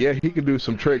 Like, yeah, he can do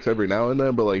some tricks every now and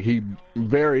then, but, like, he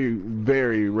very,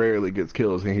 very rarely gets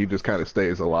kills, and he just kind of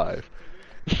stays alive.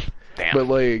 Damn. But,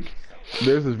 like,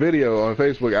 there's this video on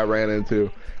Facebook I ran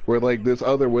into where, like, this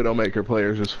other Widowmaker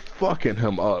player is just fucking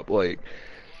him up. Like,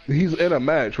 he's in a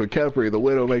match with Kepri, the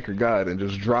Widowmaker god, and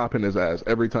just dropping his ass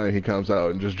every time he comes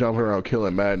out and just jumping around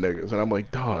killing mad niggas. And I'm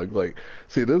like, dog, like,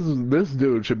 see, this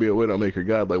dude should be a Widowmaker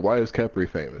god. Like, why is Kepri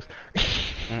famous?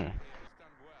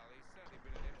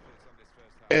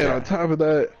 And on top of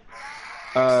that,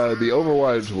 the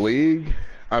Overwatch League,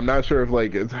 I'm not sure if,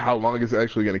 like, it's how long it's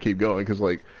actually going to keep going, because,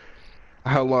 like,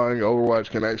 how long Overwatch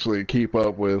can actually keep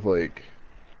up with, like,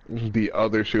 the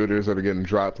other shooters that are getting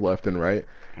dropped left and right.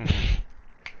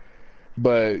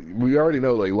 But we already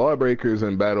know, like, Lawbreakers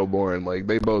and Battleborn, like,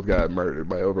 they both got murdered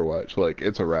by Overwatch. Like,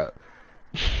 it's a wrap.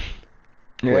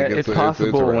 Yeah, Like, it's a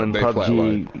possible wrap. when They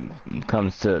PUBG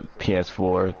comes to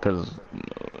PS4, because,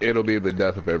 it'll be the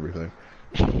death of everything.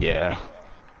 yeah.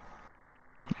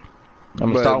 I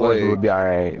mean, But, Star Wars like- would be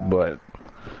alright, but...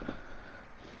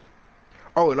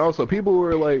 Oh, and also, people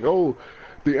were like, oh,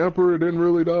 the Emperor didn't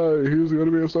really die. He was going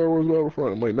to be in Star Wars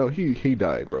Battlefront. I'm like, no, he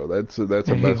died, bro. That's a He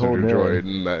messenger hold droid, on.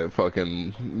 and that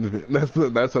fucking...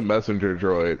 That's a messenger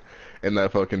droid in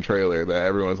that fucking trailer that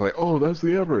everyone's like, oh, that's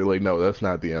the Emperor. Like, no, that's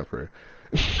not the Emperor.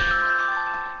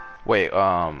 Wait,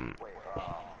 oh,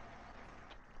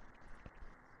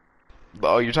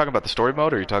 you're talking about the story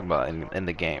mode, or you're talking about in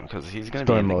the game? Because he's gonna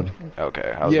Story be in the... mode.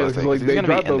 Okay, I was Yeah, about to it's say, 'cause like he's they gonna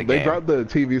dropped be in the the game. dropped the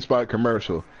TV spot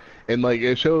commercial, and like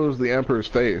it shows the Emperor's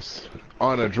face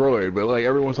on a droid, but like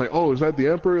everyone's like, oh, is that the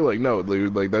Emperor? Like, no,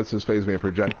 dude, like that's his face being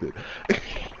projected.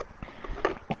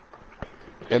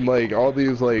 And like all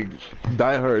these like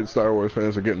diehard Star Wars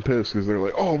fans are getting pissed because they're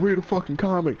like, "Oh, read a fucking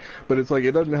comic." But it's like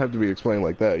it doesn't have to be explained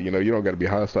like that. You know, you don't got to be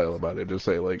hostile about it. Just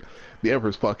say like, "The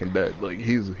Emperor's fucking dead. Like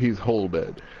he's whole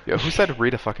dead." Yo, who said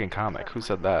read a fucking comic? Who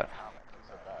said that?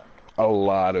 A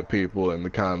lot of people in the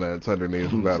comments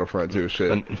underneath Battlefront 2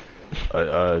 shit.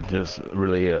 just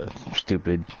really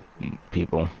stupid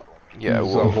people. Yeah,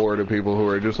 There's a well, horde of people who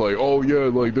are just like, oh yeah,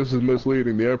 like this is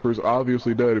misleading. The Emperor's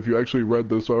obviously dead. If you actually read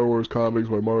the Star Wars comics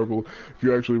by Marvel, if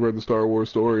you actually read the Star Wars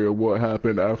story of what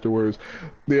happened afterwards,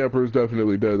 the Emperor's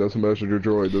definitely dead. That's a messenger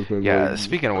droid that's been yeah. like,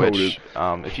 Speaking of coded. which,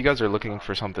 if you guys are looking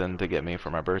for something to get me for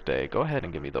my birthday, go ahead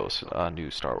and give me those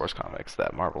new Star Wars comics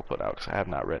that Marvel put out, because I have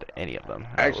not read any of them.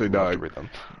 I Actually, would love to dog, read them.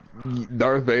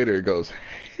 Darth Vader goes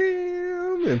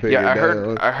ham and Yeah, I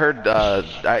down.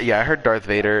 heard Darth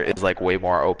Vader is like way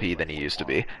more OP than he used to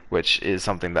be, which is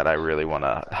something that I really want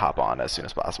to hop on as soon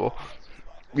as possible.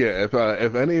 Yeah,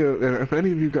 if any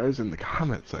of you guys in the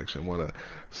comment section want to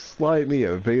slide me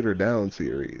a Vader Down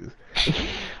series,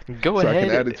 Go so I ahead.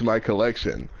 can add it to my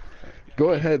collection, go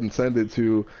ahead and send it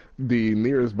to the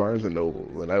nearest Barnes and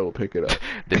Noble, and I will pick it up.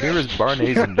 The nearest Barnes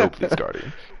and Noble's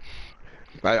Guardian.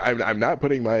 I'm not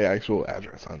putting my actual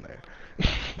address on there.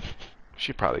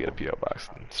 She'd probably get a PO box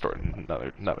and store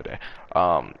it another day.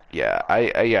 Yeah,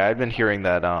 I've been hearing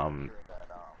that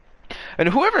and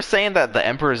whoever's saying that the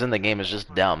Emperor's in the game is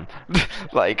just dumb.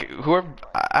 Like whoever,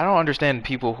 I don't understand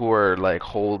people who are like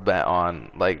hold back on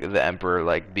like the Emperor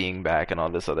like being back and all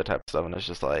this other type of stuff, and it's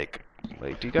just like do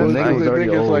you guys Well, Nigga they was not? already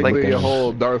think it's old, like like the them.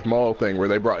 whole Darth Maul thing where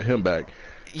they brought him back.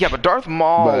 Yeah, but Darth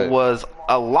Maul But- was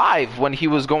alive when he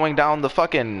was going down the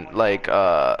fucking like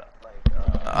what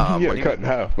do Yeah, you- cut in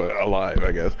half, but alive,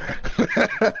 I guess.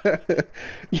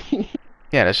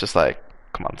 Yeah, it's just like,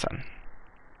 come on, son.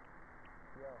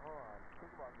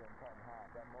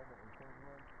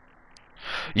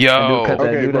 Yo, cut that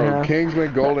Okay, dude in bro, half?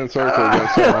 Kingsman Golden Circle went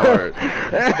so hard.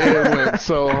 It went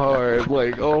so hard.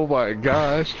 Like, oh my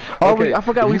gosh. Oh, Okay, I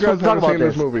forgot if we you supposed guys to talk haven't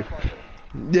about seen this.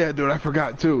 movie. Yeah, dude, I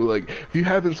forgot too. Like, if you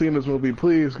haven't seen this movie,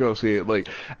 please go see it. Like,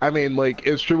 I mean, like,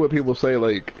 it's true what people say.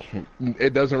 Like,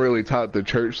 it doesn't really top the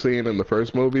church scene in the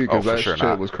first movie because for that sure shit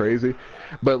not. was crazy.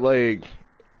 But like,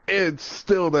 it's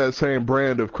still that same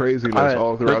brand of craziness All right,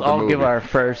 all throughout let's the all movie. give our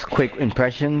first quick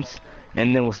impressions,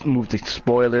 and then we'll move to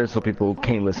spoilers so people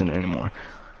can't listen anymore.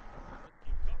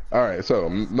 All right, so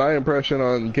my impression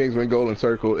on Kingsman Golden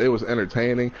Circle, it was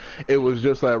entertaining. It was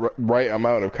just that right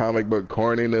amount of comic book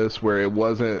corniness where it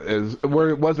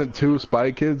wasn't too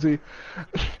Spy Kidsy,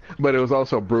 but it was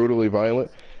also brutally violent.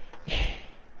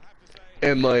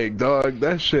 And like, dog,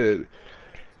 that shit,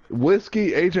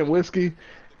 Agent Whiskey,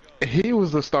 he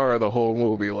was the star of the whole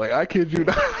movie. Like, I kid you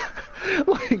not.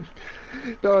 Like,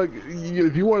 dog,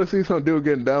 if you want to see some dude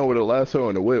getting down with a lasso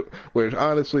and a whip, which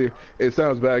honestly, it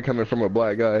sounds bad coming from a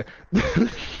black guy.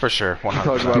 for sure, Talking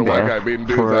about a 100%. white Yeah, guy beating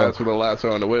for dude's real. ass with a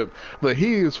lasso and a whip, but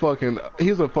he's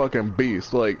a fucking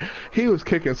beast. Like, he was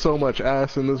kicking so much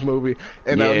ass in this movie.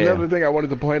 And Yeah. another thing I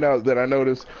wanted to point out that I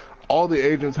noticed, all the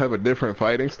agents have a different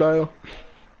fighting style.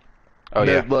 Oh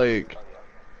yeah, That, like,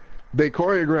 they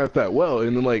choreograph that well,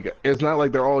 and then like it's not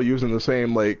like they're all using the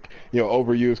same like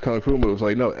overused kung fu moves.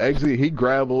 Like no, Eggsy he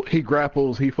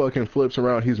grapples, he fucking flips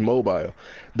around, he's mobile.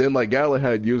 Then like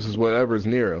Galahad uses whatever's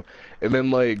near him, and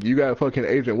then like you got fucking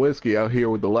Agent Whiskey out here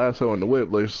with the lasso and the whip,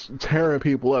 like just tearing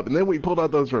people up. And then we pulled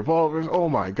out those revolvers. Oh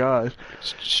my gosh,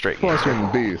 straight gangster.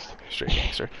 fucking beast, Straight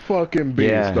gangster. fucking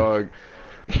beast, Yeah. dog.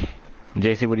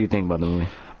 JC, what do you think about the movie?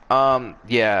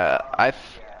 Yeah,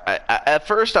 at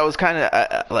first I was kind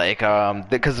of like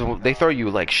because they throw you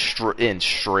like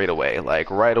straight away, like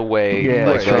right away, Yeah,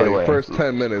 like Right, straight like, away. first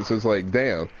 10 minutes is like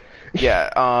damn. yeah.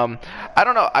 I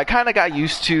don't know. I kind of got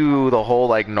used to the whole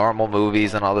like normal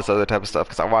movies and all this other type of stuff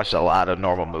because I watched a lot of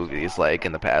normal movies like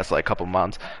in the past like couple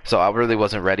months, so I really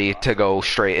wasn't ready to go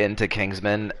straight into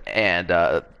Kingsman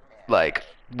and like.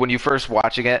 When you first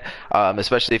watching it,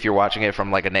 especially if you're watching it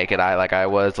from like a naked eye, like I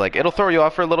was, like it'll throw you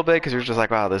off for a little bit because you're just like,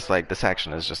 wow, this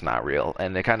action is just not real,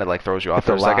 and it kind of like throws you off It's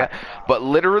for a a second. lot. But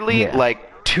literally, Yeah.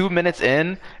 like 2 minutes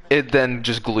in, it then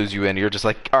just glues you in. You're just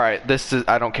like, all right,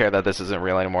 I don't care that this isn't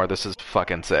real anymore. This is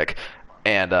fucking sick,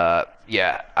 and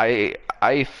yeah,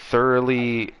 I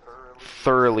thoroughly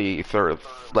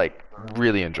like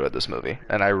really enjoyed this movie,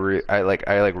 and I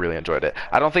really enjoyed it.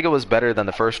 I don't think it was better than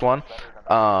the first one,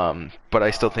 but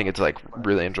I still think it's like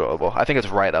really enjoyable. I think it's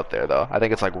right up there though. I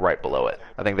think it's like right below it.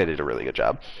 I think they did a really good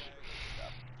job.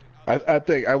 I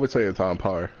think I would say it's on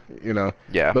par,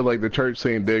 Yeah. But like the church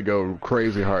scene did go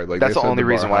crazy hard. Like That's they the set only bar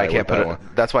reason why I high can't with put that it. one.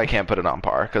 That's why I can't put it on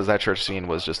par because that church scene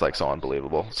was just like so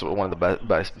unbelievable. So one of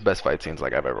the best fight scenes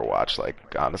like I've ever watched. Like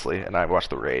honestly, and I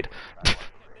watched The Raid.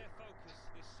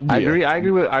 I Yeah.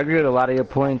 agree with a lot of your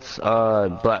points.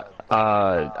 But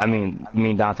I mean, me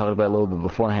and Don talked about it a little bit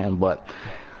beforehand, but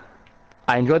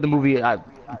I enjoyed the movie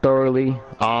thoroughly.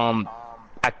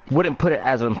 I wouldn't put it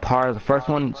as on par as the first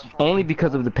one, only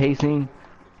because of the pacing.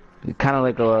 Kind of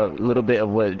like a little bit of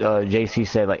what JC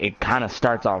said. Like it kind of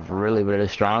starts off really, really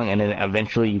strong, and then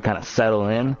eventually you kind of settle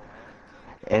in,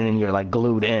 and then you're like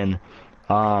glued in.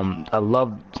 I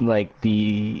love like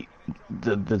the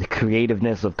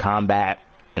creativeness of combat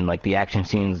and like the action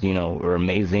scenes. Were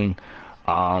amazing.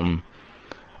 I'm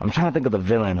trying to think of the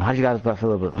villain. How do you guys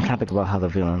feel about? I'm trying to think about how the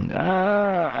villain.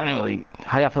 I don't really.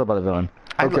 How y'all feel about the villain?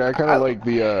 Okay, I kind of like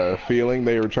the feeling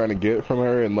they were trying to get from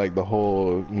her and like the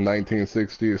whole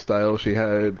 1960s style she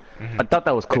had. I thought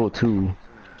that was cool too.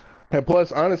 And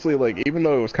plus, honestly, like even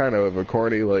though it was kind of a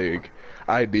corny like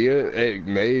idea, it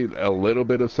made a little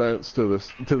bit of sense to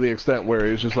the extent where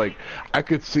it's just like I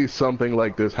could see something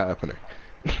like this happening.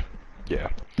 Yeah.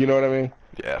 You know what I mean?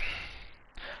 Yeah.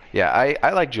 Yeah,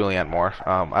 I like Julianne Moore.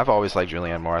 I've always liked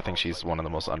Julianne Moore. I think she's one of the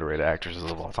most underrated actresses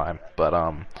of all time. But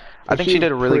I think She she was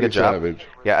did a really pretty good job. savage.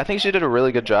 Yeah, I think she did a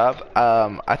really good job.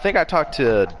 I think I talked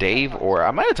to Dave, or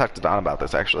I might have talked to Don about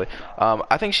this actually.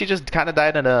 I think she just kind of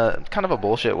died in a kind of a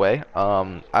bullshit way.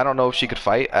 I don't know if she could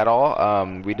fight at all.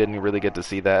 We didn't really get to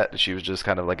see that. She was just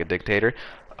kind of like a dictator.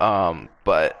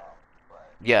 But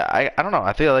yeah, I don't know.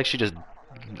 I feel like she just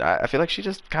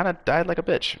kind of died like a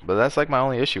bitch. But that's like my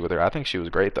only issue with her. I think she was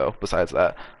great though. Besides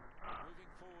that,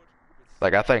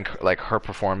 like I think like her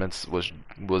performance was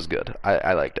good.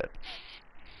 I liked it.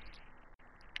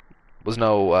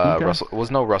 Okay.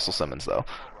 Was no Russell Simmons though.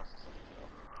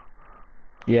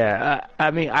 Yeah,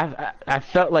 I mean, I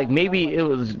felt like maybe it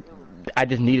was I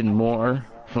just needed more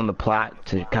from the plot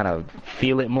to kind of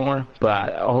feel it more,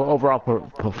 but overall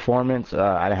performance,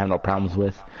 I didn't have no problems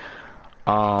with.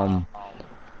 Um,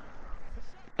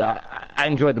 I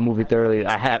enjoyed the movie thoroughly.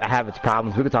 I have its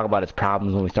problems. We could talk about its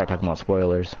problems when we start talking about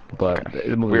spoilers, but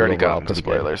the movie We was already got overall into pretty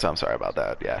good. spoilers. I'm sorry about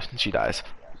that. Yeah, she dies.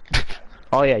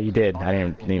 Oh yeah, you did. I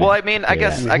didn't even Well, I mean, I say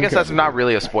guess that. I guess that's not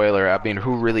really a spoiler. I mean,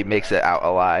 who really makes it out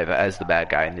alive as the bad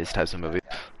guy in these types of movies?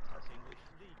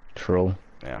 True.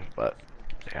 Yeah, but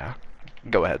yeah.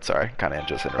 Go ahead. Sorry, kind of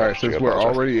just All right, interrupted you. since I we're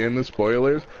apologize. already in the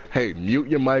spoilers, hey, mute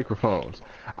your microphones.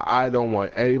 I don't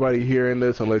want anybody hearing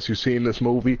this unless you've seen this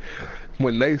movie.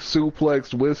 When they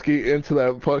suplexed Whiskey into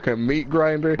that fucking meat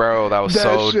grinder, Bro, that was that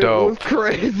so shit dope. was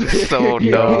crazy. So dope,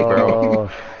 bro.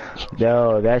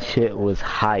 Yo, that shit was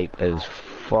hype as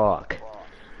fuck.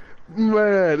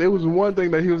 Man, it was one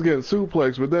thing that he was getting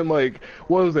suplexed, but then like,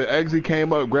 what was it? Eggsy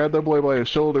came up, grabbed that boy by his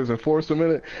shoulders, and forced him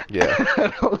in it. Yeah.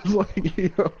 And I was like,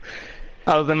 yo,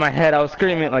 I was in my head, I was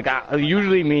screaming, like,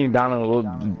 usually me and Donna will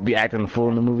be acting a fool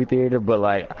in the movie theater, but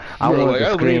like, I bro, wanted like to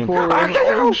I scream, leaned forward, I and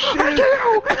I was can't, like,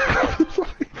 oh I shit! It's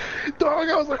like, dog,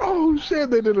 I was like, oh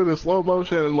shit! They did it in slow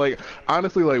motion, and like,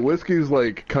 honestly, like Whiskey's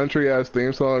like country ass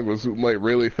theme song was like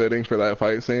really fitting for that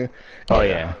fight scene. Oh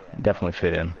yeah, definitely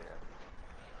fit in.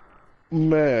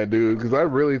 Man, dude, because I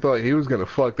really thought he was gonna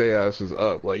fuck their asses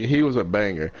up. Like he was a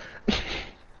banger.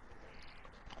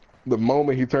 The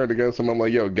moment he turned against him, I'm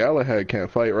like, yo, Galahad can't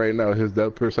fight right now. His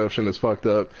depth perception is fucked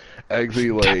up.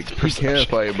 Eggsy, like, Depth he can perception.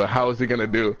 fight, but how is he gonna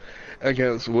do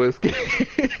against Whiskey?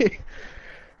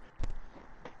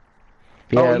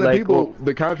 Yeah, Oh, and then like, people,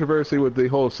 the controversy with the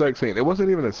whole sex scene, it wasn't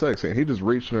even a sex scene. He just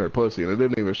reached in her pussy, and it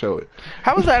didn't even show it.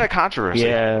 How was that a controversy?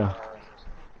 yeah,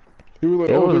 He was like,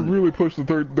 It oh, was- they really pushed the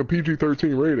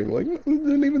PG-13 rating. Like, it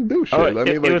didn't even do shit. Oh, I mean,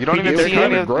 it like, was You don't even It was see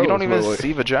kinda any. gross, You don't even but, like,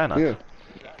 see vagina. yeah.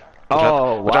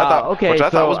 oh which I wow, thought- okay, which I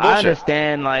thought so was I bullshit.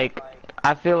 understand, like,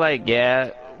 I feel like,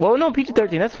 yeah, well, no,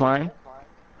 PG-13, that's fine.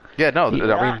 Yeah, no.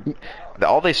 Yeah. I mean,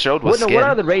 all they showed was skin. What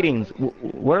are the ratings?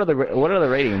 What are the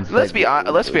ratings? Let's be Like,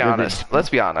 let's be is it- honest. Let's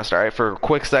be honest. All right, for a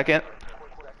quick second.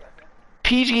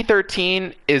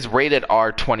 PG-13 is rated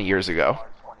R 20 years ago.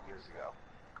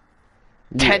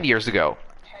 10 years ago.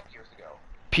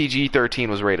 PG-13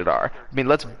 was rated R. I mean,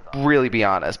 let's really be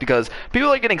honest, because people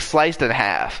are getting sliced in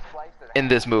half in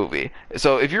this movie.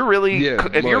 So if you're really Yeah,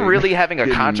 if you're like, really having a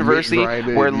getting controversy meat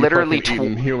grinded, where you literally fucking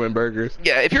eating human burgers.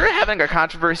 yeah, if you're having a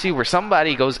controversy where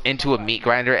somebody goes into a meat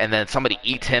grinder and then somebody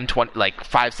eats him 20, like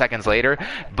 5 seconds later,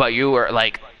 but you are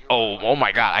like, oh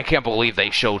my god, I can't believe they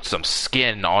showed some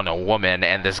skin on a woman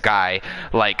and this guy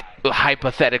like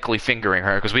hypothetically fingering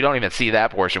her, because we don't even see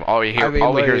that portion. All we hear, I mean,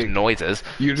 all we hear is like, noises.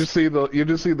 You just see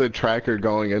the tracker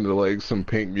going into like some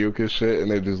pink mucus shit,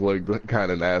 and it just looked kind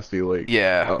of nasty. Like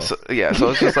Yeah, oh. so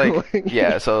it's just like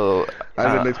yeah. So I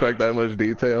didn't expect that much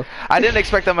detail. I didn't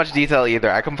expect that much detail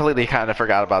either. I completely kind of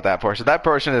forgot about that portion. That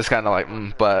portion is kind of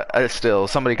like, but still,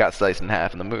 somebody got sliced in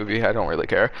half in the movie. I don't really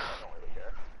care.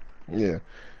 Yeah,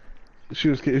 she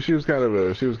was kind of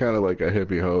like a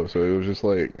hippie hoe, so it was just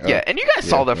like Yeah, and you guys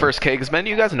saw the yeah. first Kingsman.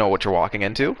 You guys know what you're walking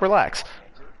into. Relax.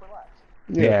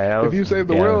 Yeah, that if was- you save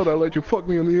the yeah. world, I'll let you fuck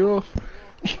me on the off.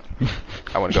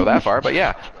 I wouldn't go that far, but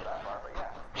yeah.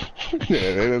 Yeah,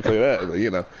 they didn't say that, but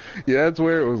yeah, that's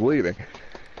where it was leading.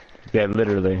 Yeah,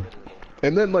 literally.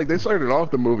 And then like they started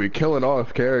off the movie killing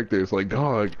off characters. Like,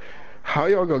 dog, how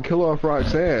y'all gonna kill off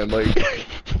Roxanne? Like,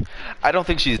 I don't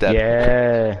think she's dead.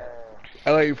 Yeah.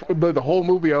 the whole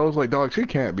movie, I was like, dog, she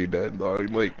can't be dead, dog.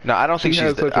 Like, No, I don't think she she's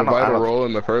had dead. such a I vital don't- role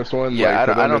in the first one. Yeah, like, I for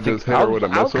don't- I them don't to think- just hit her with a I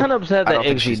was missile. kind of upset I that don't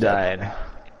think Iggy she's dead. died.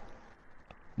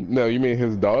 No, you mean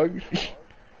his dog?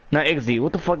 Not Iggy.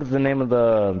 What the fuck is the name of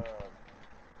the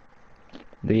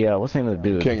what's the name of the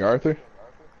dude? King Arthur?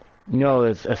 No,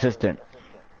 his assistant.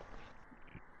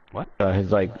 What?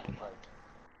 His like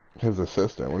His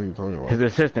assistant? What are you talking about? his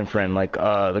assistant friend, like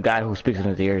the guy who speaks in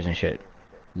his ears and shit.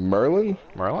 Merlin?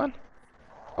 Merlin?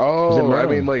 Was it Oh, I mean,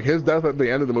 Merlin? like his death at the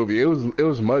end of the movie, it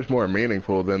was much more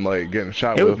meaningful than like getting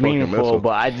shot It with a was fucking meaningful, missile. but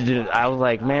I was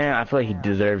like, man, I feel like he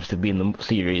deserves to be in the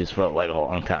series for like a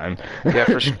long time.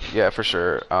 Yeah, for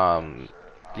sure.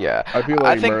 Yeah, I feel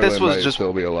I like think this Merlin was might just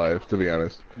still be alive, to be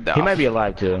honest. He no. might be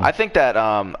alive too. I think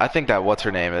that what's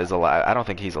her name is alive. I don't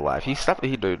think he's alive. He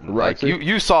dude like Roxy,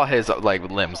 you saw his like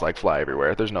limbs like fly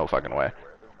everywhere. There's no fucking way.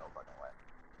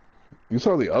 you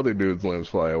saw the other dude's limbs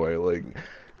fly away. Like,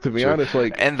 to be True. honest,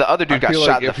 like And the other I dude got feel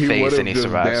shot like in the if he face would and have he just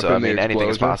survived. So I dampened the mean anything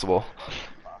is explosion, possible.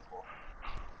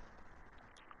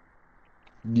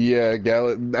 yeah,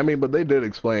 I mean, but they did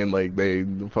explain like they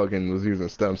fucking was using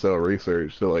stem cell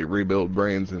research to like rebuild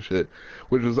brains and shit,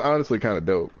 which was honestly kind of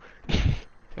dope.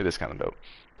 It is kind of dope.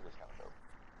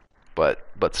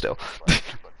 But still.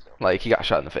 Like he got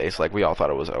shot in the face. Like we all thought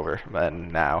it was over,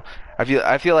 and now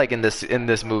I feel like in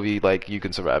this movie, like you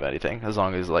can survive anything as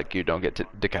long as like you don't get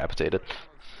decapitated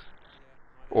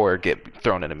or get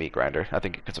thrown in a meat grinder. I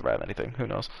think you can survive anything. Who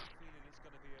knows?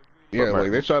 Yeah, But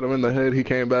like they shot him in the head. He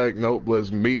came back. Nope,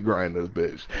 let's meat grind this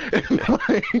bitch.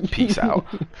 Like, peace out.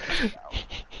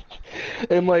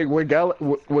 And like when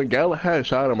Galahad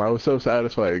shot him, I was so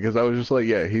satisfied because I was just like,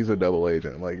 yeah, he's a double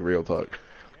agent. Like real talk.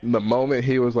 The moment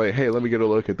he was like, hey, let me get a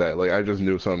look at that, like I just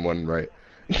knew something wasn't right.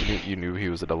 You knew he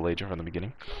was a double agent from the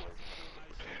beginning.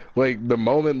 Like the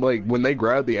moment, like when they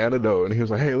grabbed the antidote and he was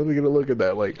like, hey, let me get a lok at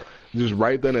that, like just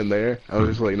right then and there, I was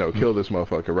just like, no, kill this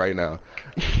motherfucker right now.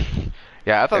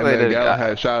 Yeah, I thought And they then did.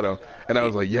 Galahad shot him, and I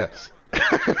was like, yes.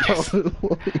 Yes.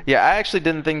 Yeah, I actually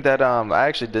didn't think that. I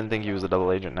actually didn't think he was a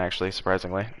double agent. Actually,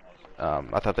 surprisingly,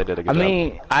 I thought they did a good I job.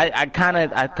 mean,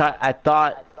 I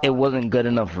thought it wasn't good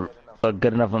enough, a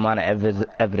good enough amount of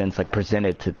evidence like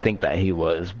presented to think that he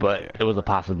was, but it was a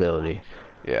possibility.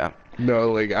 Yeah,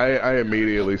 No, like I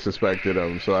immediately suspected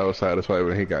him, so I was satisfied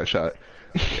when he got shot.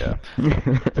 yeah,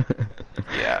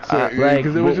 yeah. So, Like,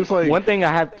 because it was just like, one thing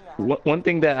one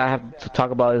thing that I have to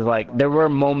talk about is like there were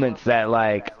moments that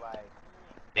like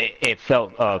it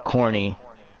felt corny.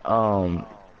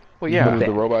 Well, yeah.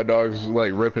 the robot dogs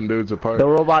like ripping dudes apart. The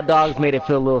robot dogs made it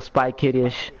feel a little Spy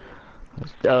Kiddish.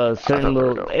 thought Certain they were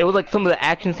little, dope. it was like some of the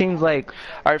action scenes like.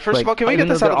 All right, first like, of all, can we get even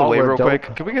though this out of the they all way were real dope-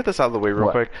 quick? Can we get this out of the way real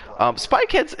What? quick? Spy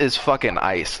Kids is fucking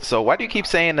ice. So why do you keep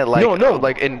saying it like No.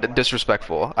 like in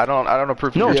disrespectful? I don't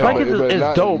approve of No, your Spy tone. Kids but is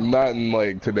not, dope. not in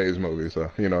like today's movies, so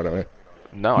you know what I mean.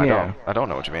 No, I Yeah. don't. I don't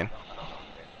know what you mean.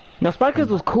 No, Spy Kids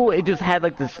was cool. It just had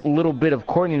like this little bit of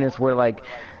corniness where like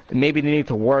maybe they need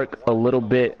to work a little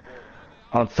bit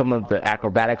on some of the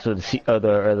acrobatics or the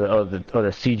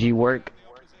CG work.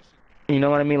 You know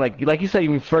what I mean? Like you said,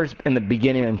 even first in the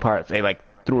beginning parts, they like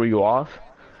threw you off.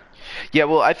 Yeah,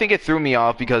 well, I think it threw me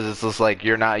off because it's just like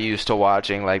you're not used to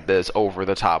watching like this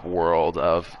over-the-top world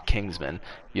of Kingsman.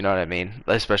 You know what I mean?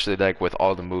 Especially like with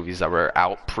all the movies that were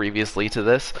out previously to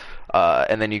this,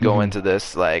 and then you go into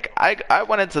this like I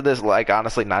went into this like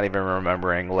honestly not even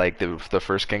remembering like the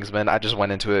first Kingsman. I just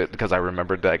went into it because I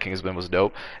remembered that Kingsman was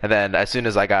dope, and then as soon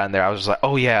as I got in there, I was just like,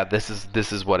 oh yeah, this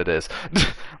is what it is.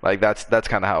 Like that's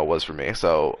kind of how it was for me.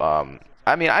 So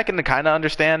I mean, I can kind of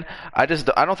understand. I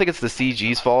don't think it's the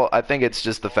CG's fault. I think it's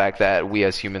just the fact that we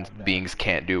as human beings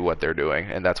can't do what they're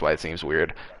doing, and that's why it seems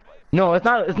weird. No, it's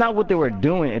not. It's not what they were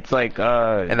doing. It's like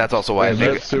And that's also why I And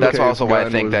think that that's also why I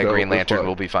suitcase think gun that was Green dope as Lantern fuck.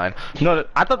 will be fine. no.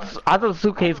 I thought the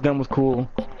suitcase gun was cool.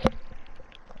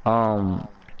 I'm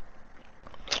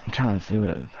trying to see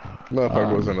what.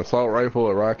 Motherfucker was an assault rifle,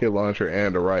 a rocket launcher,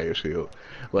 and a riot shield.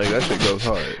 Like that shit goes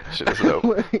hard. Shit is dope.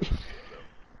 Like,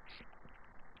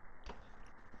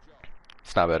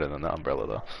 It's not better than the umbrella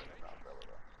though.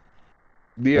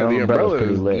 yeah, the Umbrella's umbrella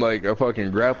pretty is lit. like a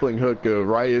fucking grappling hook, a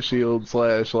riot shield /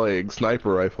 like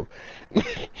sniper rifle.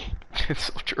 It's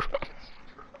so true.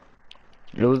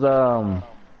 It was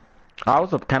I was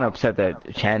kind of upset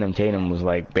that Channing Tatum was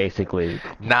like basically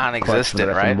clutch for the Non-existent, rest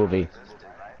of right? the movie.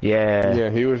 Yeah. Yeah,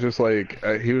 he was just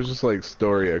like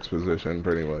story exposition,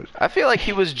 pretty much. I feel like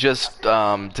he was just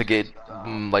to get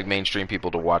like mainstream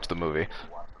people to watch the movie.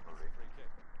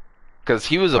 Because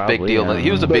he was a big Probably, deal. yeah. He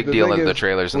was a But big the deal thing in the is,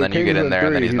 trailers, and with then you get in Kingsman there,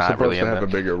 and then 3, he's not supposed really to in have it. a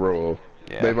bigger role.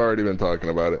 Yeah. They've already been talking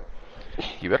about it.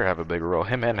 You better have a bigger role.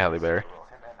 Him and Halle Berry.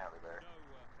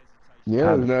 Yeah,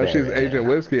 How now she's dare. Agent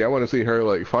Whiskey. I want to see her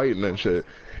like fighting and shit.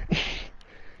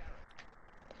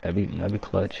 That'd be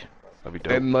clutch. That'd be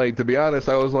dope. And like to be honest,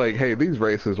 I was like, hey, these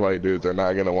racist white dudes are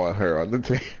not gonna want her on the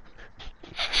team.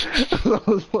 so I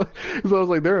was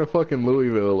like, they're in fucking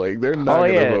Louisville, like they're not Oh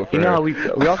gonna yeah, vote for you know her.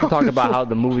 how we also talked about how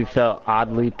the movie felt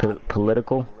oddly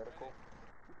political.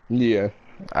 Yeah,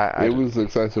 I it was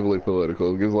excessively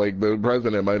political because like the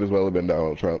president might as well have been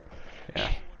Donald Trump.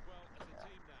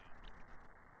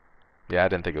 Yeah, I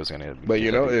didn't think it was gonna. But get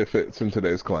you that know, deep. it fits in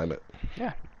today's climate. Yeah,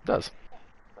 it does.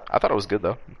 I thought it was good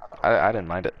though. I didn't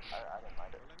mind it.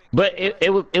 But it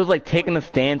was like taking a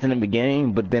stance in the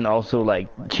beginning, but then also like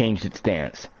changed its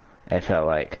stance. I felt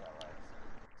like.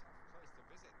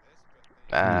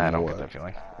 I don't What? get that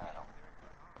feeling.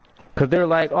 Cause they're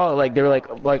like, oh, like they're like,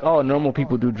 oh, normal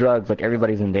people do drugs, like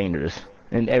everybody's in danger.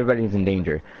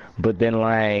 But then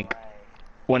like,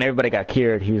 when everybody got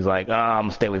cured, he was like, oh, I'm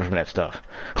gonna stay away from that stuff.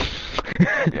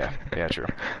 Yeah, yeah, true.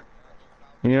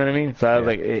 You know what I mean? So I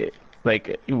was Yeah.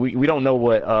 like, we don't know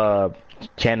what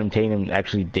Channing Tatum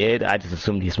actually did. I just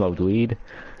assumed he smoked weed.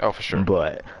 Oh, for sure.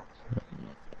 But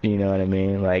you know what I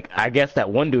mean? Like, I guess that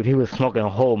one dude, he was smoking a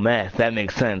whole mess. That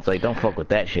makes sense. Like, don't fuck with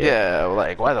that shit. Yeah,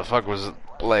 like why the fuck was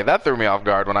like that threw me off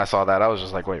guard when I saw that. I was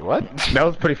just like, wait, what? That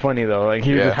was pretty funny though. Like,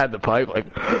 he Yeah. just had the pipe. Like,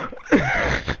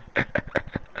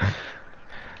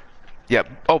 Yeah.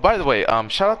 Oh, by the way,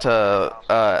 shout out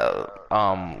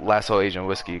to Lasso Agent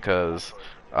Whiskey because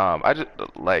I just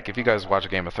like if you guys watch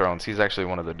Game of Thrones, he's actually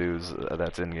one of the dudes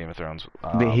that's in Game of Thrones.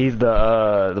 he's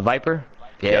the Viper.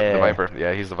 Yeah, the Viper.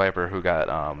 Yeah, he's the Viper who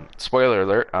got spoiler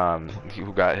alert.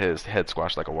 Who got his head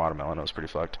squashed like a watermelon. It was pretty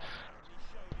fucked.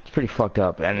 It's pretty fucked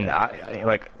up, and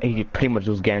like he pretty much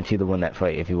was guaranteed to win that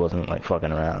fight if he wasn't like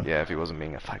fucking around. Yeah, if he wasn't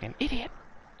being a fucking idiot.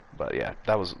 But yeah,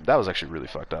 that was actually really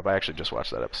fucked up. I actually just watched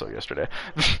that episode yesterday.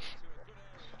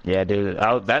 Yeah, dude,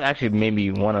 that actually made me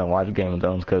want to watch Game of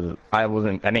Thrones because I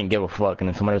didn't give a fuck, and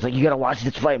then somebody was like, "You gotta watch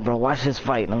this fight, bro. Watch this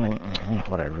fight," and I'm like,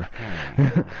 whatever.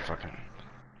 Fucking.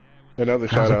 Another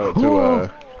shout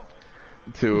out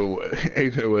to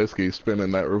Agent Whiskey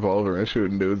spinning that revolver and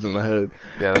shooting dudes in the head.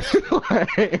 Yeah, that's,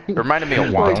 Like, it reminded me of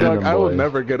like, Wanted. dog, I will boys.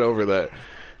 never get over that.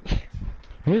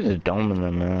 He's just doming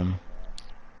them, man.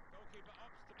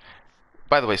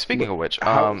 By the way, speaking of which,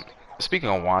 speaking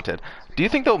of Wanted, do you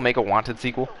think they'll make a Wanted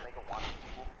sequel?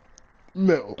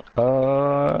 No.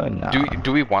 Nah.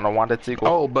 Do we want a Wanted sequel?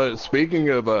 Oh, but speaking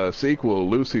of a sequel,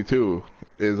 Lucy 2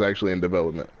 is actually in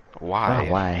development. Why?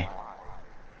 Oh, why?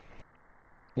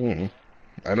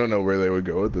 I don't know where they would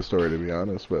go with the story, to be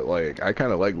honest, but like I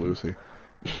kind of like Lucy.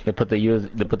 They put the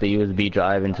USB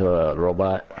drive into a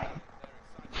robot,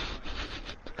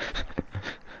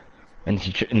 and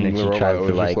then The she robot tries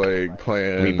was to just like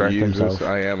playing rebirth Jesus, himself.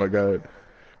 I am a god.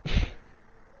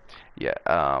 Yeah.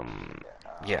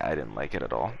 Yeah, I didn't like it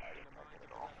at all.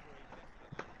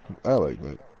 I like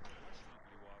it.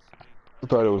 I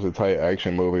thought it was a tight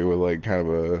action movie with like kind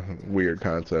of a weird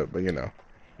concept, but you know.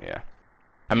 Yeah.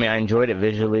 I mean, I enjoyed it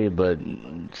visually, but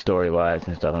story-wise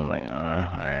and stuff, I'm like,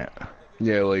 alright.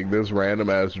 Yeah, like this random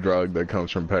ass drug that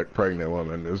comes from pregnant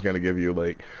woman is gonna give you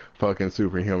like fucking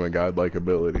superhuman godlike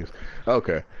abilities.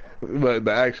 Okay, but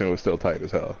the action was still tight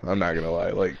as hell. I'm not gonna lie.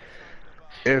 Like,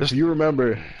 if you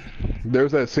remember,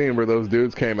 there's that scene where those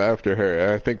dudes came after her,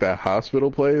 and I think that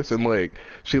hospital place, and like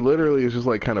she literally is just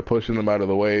like kind of pushing them out of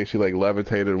the way. She like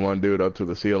levitated one dude up to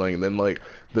the ceiling, and then like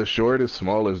the shortest,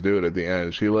 smallest dude at the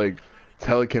end, she like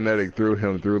telekinetic threw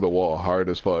him through the wall hard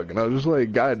as fuck. And I was just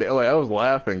like, God damn, like I was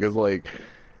laughing because like,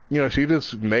 you know, she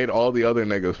just made all the other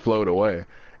niggas float away.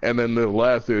 And then the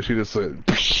last dude, she just said,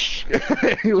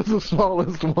 he was the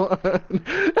smallest one.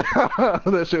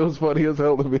 That shit was funny as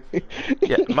hell to me.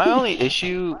 Yeah. My only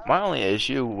issue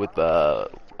with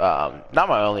not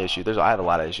my only issue. I had a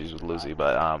lot of issues with Lucy,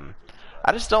 but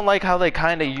I just don't like how they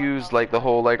kind of use like the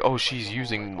whole like, oh, she's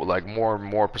using like more and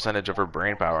more percentage of her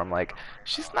brain power. I'm like,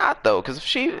 she's not though, because if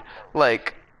she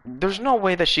like, there's no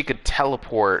way that she could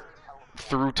teleport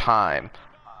through time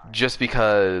just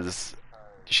because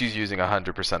she's using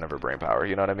 100% of her brain power.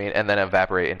 You know what I mean? And then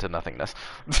evaporate into nothingness.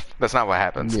 That's not what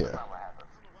happens. Yeah.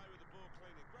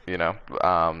 You know,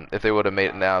 if they would have made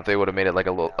it like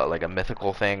a little, like a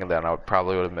mythical thing, then I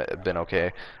probably would have been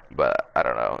okay. But I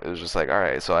don't know. It was just like, all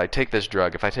right, so I take this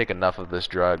drug. If I take enough of this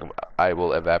drug, I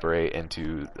will evaporate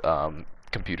into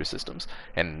computer systems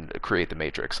and create the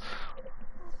Matrix.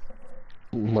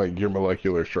 Like your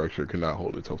molecular structure cannot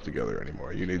hold itself together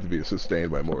anymore. You need to be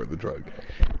sustained by more of the drug.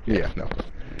 Yeah, no.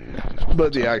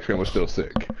 But the action was still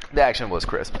sick. The action was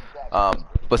crisp.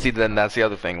 But see, then that's the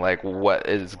other thing. Like, what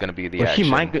is going to be the Was action?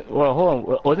 well, hold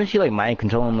on. Wasn't she like mind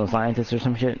controlling the scientists or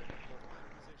some shit?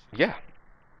 Yeah.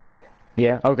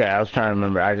 Yeah. Okay. I was trying to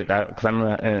remember. I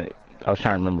was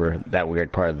trying to remember that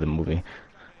weird part of the movie.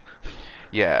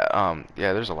 Yeah,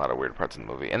 yeah, there's a lot of weird parts in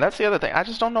the movie. And that's the other thing. I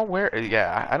just don't know where,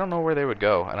 yeah, I don't know where they would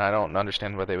go, and I don't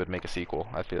understand why they would make a sequel.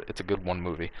 I feel it's a good one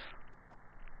movie.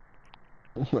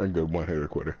 A good one-hitter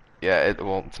quitter. Yeah,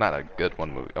 well, it's not a good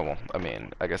one movie. Oh, well, I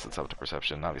mean, I guess it's up to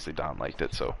perception. Obviously, Don liked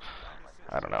it, so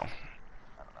I don't know.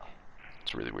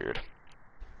 It's really weird.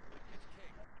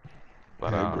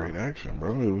 But Had great action,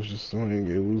 bro. It was just like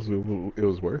it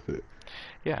was worth it.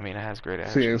 yeah, I mean it has great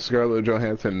action. Seeing Scarlett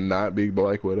Johansson not be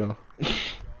Black Widow.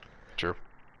 True.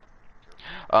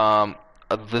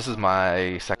 This is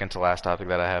my second to last topic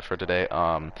that I have for today.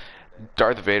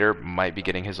 Darth Vader might be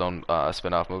getting his own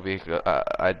spin-off movie.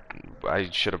 I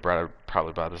should have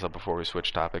probably brought this up before we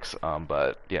switched topics.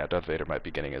 But yeah, Darth Vader might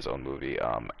be getting his own movie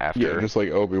after. Yeah, just like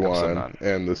Obi-Wan Episode 9.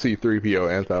 and the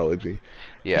C-3PO anthology.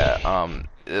 Yeah.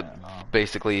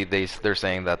 Basically, they're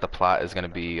saying that the plot is going to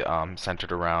be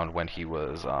centered around when he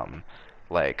was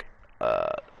like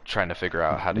trying to figure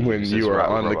out how to When use his you are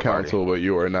on the robot body. council, but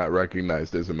you are not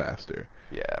recognized as a master.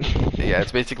 Yeah, yeah.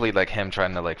 It's basically like him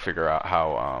trying to like figure out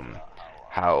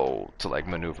how to like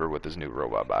maneuver with his new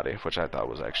robot body, which I thought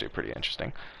was actually pretty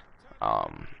interesting.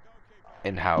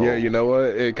 And how Yeah, you know what?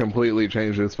 It completely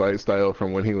changed his fight style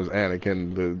from when he was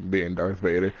Anakin to being Darth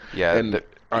Vader. Yeah, and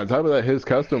on top of that, his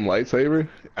custom lightsaber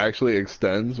actually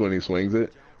extends when he swings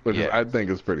it, which Yeah. I think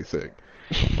is pretty sick.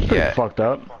 yeah, Fucked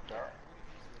up.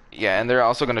 yeah, and they're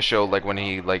also gonna show like when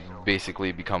he like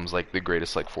basically becomes like the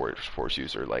greatest like force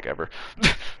user like ever,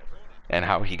 and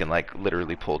how he can like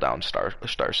literally pull down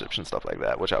starships and stuff like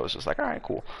that. Which I was just like, all right,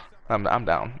 cool. I'm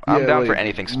down. I'm Yeah, down for like,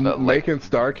 anything. Like making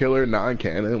Starkiller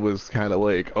non-canon was kind of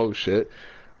like, oh shit,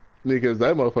 because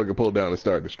that motherfucker pulled down a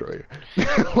Star Destroyer.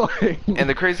 Like, and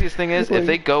the craziest thing is, like,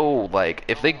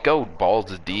 if they go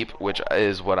balls deep, which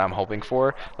is what I'm hoping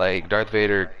for, like Darth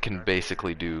Vader can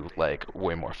basically do like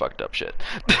way more fucked up shit.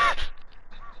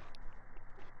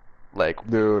 Like,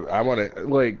 dude, I want to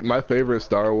like my favorite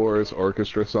Star Wars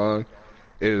orchestra song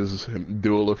is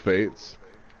Duel of Fates.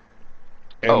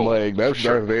 And Oh, like that's for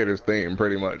sure. Darth Vader's theme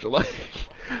pretty much.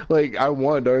 Like I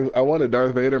want a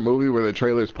Darth Vader movie where the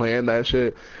trailer's playing that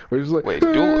shit. Where it's like Wait,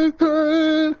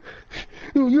 Duel-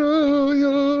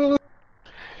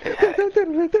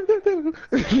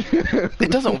 it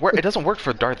doesn't work. It doesn't work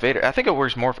for Darth Vader. I think it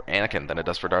works more for Anakin than it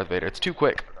does for Darth Vader. It's too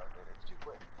quick.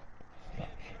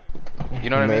 You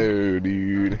know what I mean? No,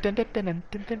 dude.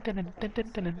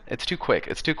 It's too quick.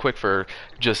 It's too quick for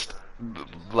just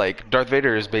like Darth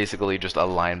Vader is basically just a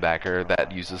linebacker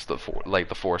that uses the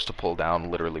force to pull down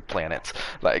literally planets.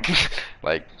 Yeah,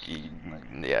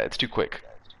 it's too quick.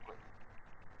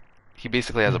 He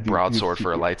basically has a broadsword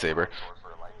for a lightsaber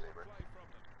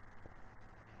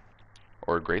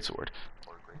or a greatsword.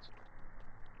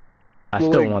 I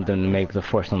Well, still like- want them to make the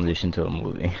Force Unleashed into a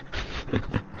movie.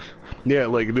 Yeah,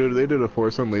 like dude, they did a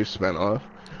Force Unleashed spinoff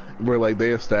where like they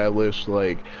established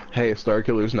like, hey,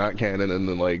 Starkiller's not canon in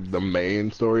the like the main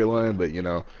storyline, but you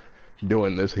know,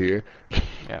 doing this here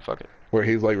Yeah, fuck it. where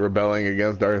he's like rebelling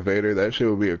against Darth Vader. That shit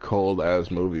would be a cold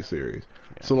ass movie series.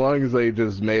 So long as they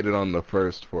just made it on the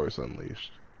first Force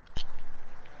Unleashed.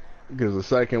 Because the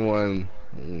second one,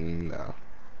 no.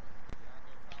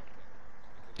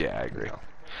 Yeah, I agree.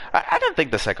 I didn't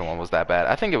think the second one was that bad.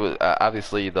 I think it was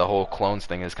obviously the whole clones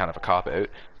thing is kind of a cop out,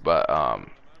 but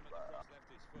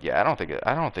yeah,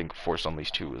 I don't think Force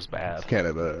Unleashed 2 was bad. It's kind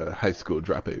of a high school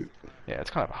dropout. Yeah, it's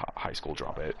kind of a high school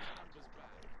dropout,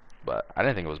 but I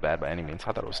didn't think it was bad by any means.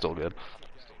 I thought it was still good.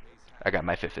 I got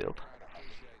my fulfilled.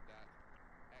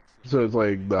 So it's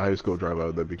like the high school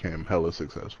dropout that became hella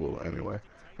successful anyway.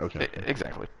 Okay.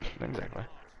 Exactly.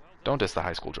 Don't diss the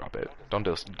high school dropout. Don't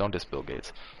diss Bill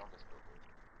Gates.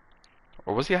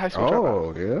 Or was he a high school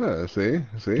dropout? Oh, yeah, see?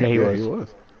 Yeah, he was. he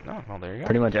was. No, there you go.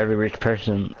 Pretty much every rich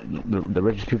person, the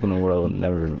richest people in the world,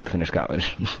 never finished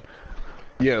college.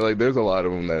 Yeah, like there's a lot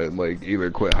of them that like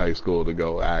either quit high school to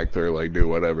go act or like do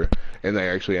whatever, and they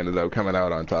actually ended up coming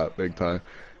out on top big time.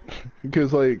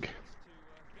 Because like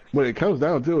when it comes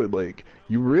down to it, like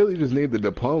you really just need the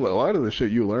diploma. A lot of the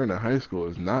shit you learn in high school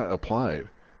is not applied.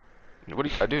 What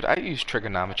do you, dude? I use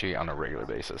trigonometry on a regular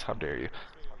basis. How dare you?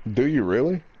 Do you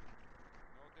really?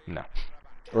 No.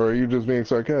 Or are you just being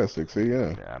sarcastic? See,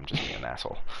 yeah. Yeah, I'm just being an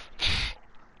asshole.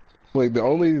 Like the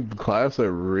only class that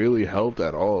really helped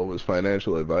at all was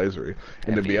financial advisory.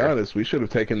 And to be theater. honest, we should have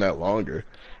taken that longer.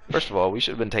 First of all, we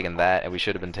should have been taking that, and we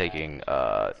should have been taking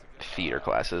theater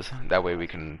classes. That way we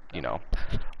can,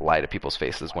 lie to people's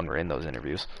faces when we're in those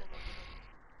interviews.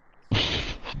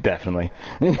 Definitely.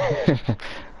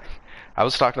 I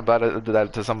was talking about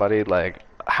that to somebody, like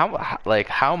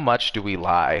how much do we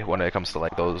lie when it comes to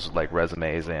like those like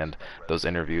resumes and those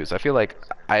interviews? I feel like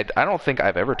I don't think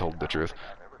I've ever told the truth.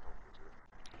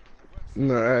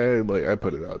 No, I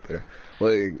put it out there.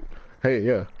 Like, hey,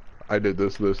 yeah, I did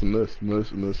this, this, and this, and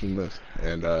this, and this, and this,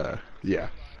 and yeah.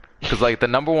 Because like the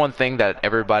number one thing that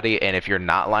everybody, and if you're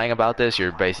not lying about this,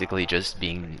 you're basically just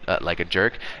being like a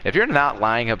jerk. If you're not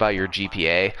lying about your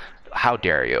GPA, how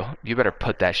dare you? You better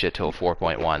put that shit to a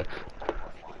 4.1.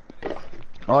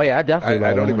 Oh yeah, I definitely I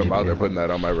love don't Orange even bother Juice. putting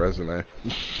that on my resume.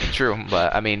 True,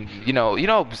 but I mean, how I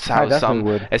definitely some,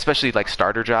 would. especially like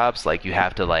starter jobs, like you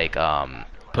have to like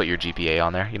put your GPA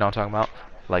on there. You know what I'm talking about?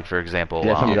 Like for example,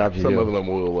 Yeah, some Yeah, jobs you some of do. them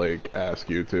will like ask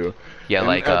you to, yeah, and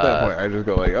like at that point, I just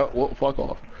go like, oh, well, fuck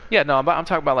off. yeah, no, I'm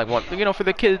talking about like one, for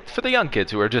the young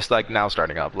kids who are just like now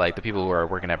starting up, like the people who are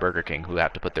working at Burger King who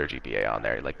have to put their GPA on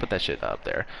there, like put that shit up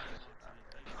there.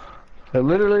 But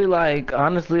literally, like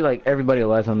honestly, like everybody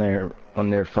relies on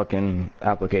their fucking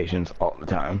applications all the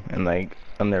time, and like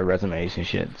on their resumes and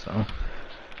shit. So,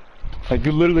 like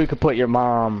you literally could put your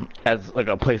mom as like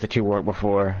a place that you worked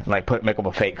before, like make up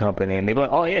a fake company, and they'd be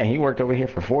like, oh yeah, he worked over here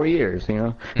for 4 years, you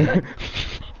know. Mhm.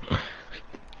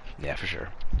 Yeah, for sure.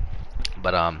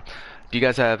 But do you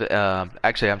guys have?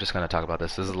 Actually, I'm just gonna talk about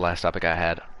this. This is the last topic I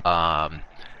had.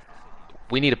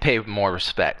 We need to pay more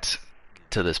respect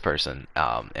to this person,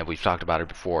 and we've talked about it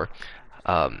before.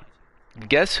 Um,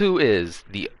 guess who is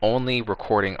the only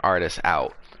recording artist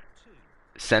out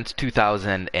since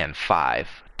 2005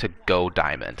 to go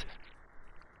diamond?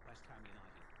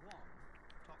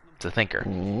 It's a thinker.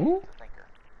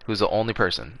 Who's the only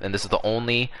person, and this is the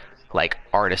only like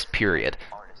artist period.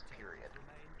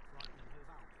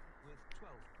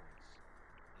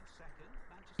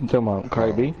 You talking about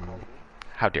Cardi B?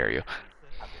 How dare you?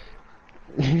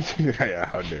 Yeah,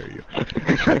 how dare you?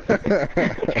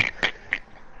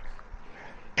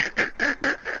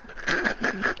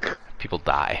 People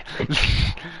die.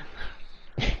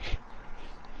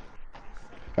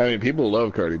 I mean, people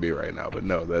love Cardi B right now, but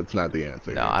no, that's not the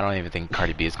answer. No, I don't even think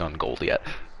Cardi B has gone gold yet.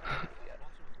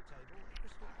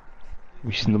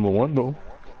 She's #1 though.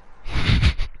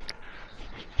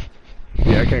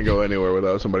 Yeah, I can't go anywhere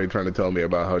without somebody trying to tell me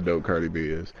about how dope Cardi B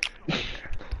is.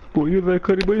 Boy, you that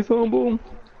Cardi B song, boy?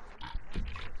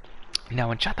 No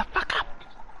one shut the fuck up.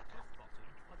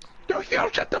 Yo,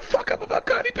 shut the fuck up about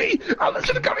Cardi B. I'll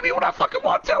listen to Cardi B when I fucking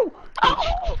want to.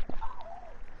 Oh,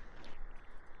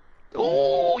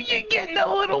 oh, you're getting a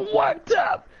little worked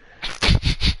up.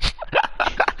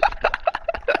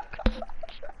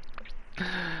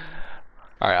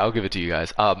 All right, I'll give it to you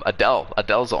guys. Adele.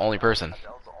 Adele's the only person.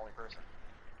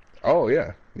 Oh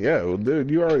yeah, yeah. Well,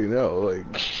 dude, you already know. Like,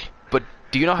 But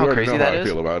do you know you how already crazy know that how I is?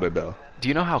 feel about Adele. Do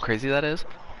you know how crazy that is?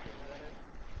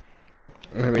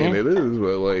 I mean, it is,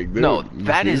 but like, dude, No,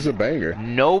 that she's is a banger.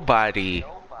 nobody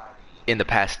in the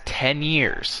past 10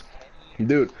 years.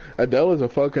 Dude, Adele is a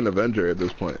fucking Avenger at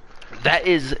this point. That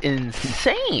is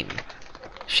insane.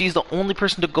 She's the only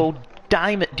person to go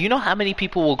diamond. Do you know how many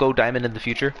people will go diamond in the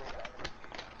future?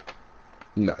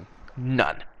 None.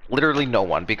 None. Literally no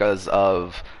one because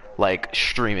of like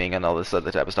streaming and all this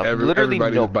other type of stuff. Literally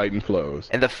Everybody's no. biting flows.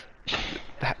 And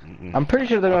I'm pretty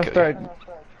sure they're gonna Okay. start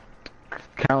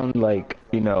counting like,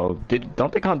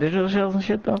 don't they count digital sales and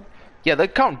shit though? Yeah, they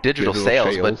count digital Digital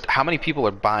sales, sales. but how many people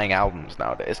are buying albums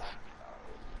nowadays?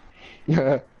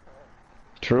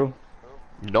 True.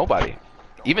 Nobody.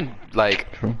 Even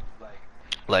like True.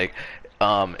 like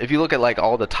if you look at like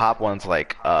all the top ones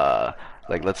like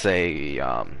let's say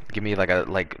give me like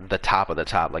the top of the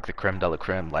top, like the creme de la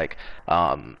creme, like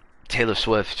Taylor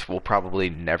Swift will probably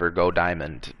never go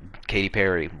diamond. Katy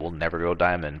Perry will never go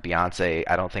diamond. Beyonce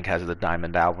I don't think has the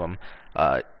diamond album.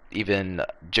 Even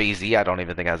Jay-Z I don't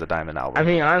even think has a diamond album. I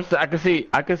mean, honestly, I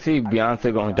could see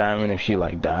Beyonce going diamond if she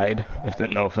like died. If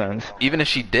that, no offense. Even if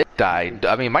she did die,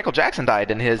 I mean Michael Jackson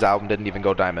died and his album didn't even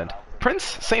go diamond. Prince,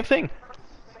 same thing.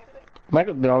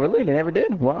 Michael, no, really, they never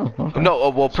did. Wow. Okay. No,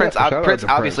 well, Prince. Shout out Prince to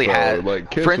obviously Prince, though. had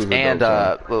Like, Kiss Prince was a and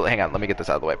dope well, hang on, let me get this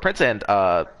out of the way. Prince and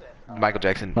Michael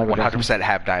Jackson Michael 100%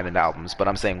 have diamond albums, but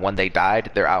I'm saying when they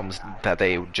died, their albums that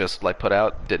they just like put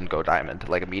out didn't go diamond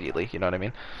like immediately. You know what I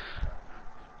mean?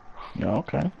 No,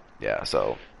 okay. Yeah.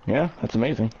 So Yeah, that's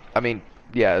amazing. I mean,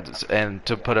 yeah, and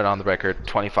to put it on the record,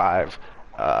 25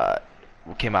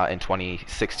 came out in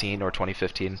 2016 or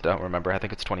 2015. Don't remember. I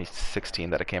think it's 2016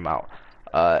 that it came out.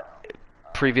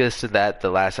 Previous to that, the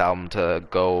last album to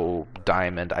go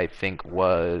diamond, I think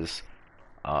was,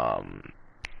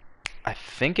 I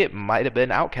think it might have been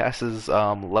Outkast's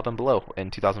Love and Below in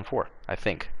 2004. I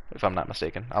think, if I'm not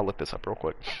mistaken. I'll look this up real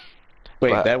quick.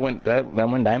 Wait, But- that went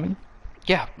diamond?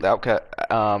 Yeah,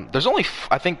 Outkast. There's only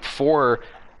I think 4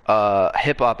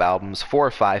 hip hop albums, 4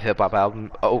 or 5 hip hop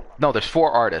albums. Oh no, there's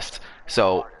 4 artists.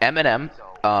 So Eminem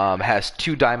has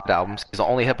 2 diamond albums. He's the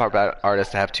only hip hop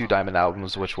artist to have 2 diamond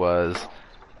albums, which was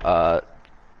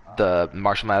the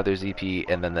Marshall Mathers EP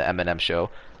and then the Eminem Show.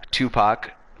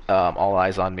 Tupac, All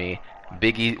Eyes on Me.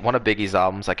 Biggie, one of Biggie's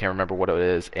albums, I can't remember what it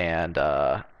is, and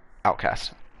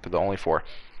Outkast. They're the only 4.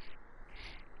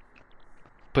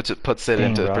 puts it Dang,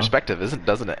 into bro. perspective,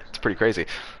 doesn't it? It's pretty crazy.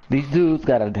 These dudes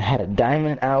had a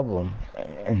diamond album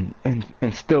and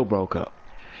still broke up.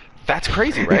 That's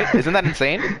crazy, right? Isn't that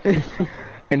insane?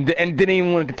 And didn't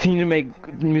even want to continue to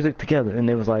make music together. And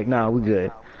they was like, nah, we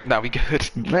good. Now we good.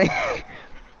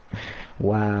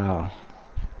 Wow.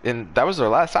 And that was their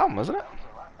last album, wasn't it?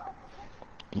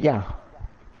 Yeah.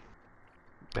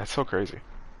 That's so crazy.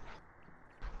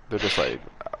 They're just like,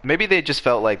 maybe they just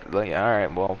felt like all right,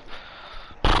 well,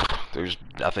 there's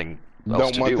nothing else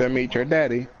Don't to want do. to meet your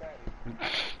daddy.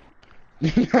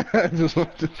 Just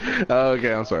want to...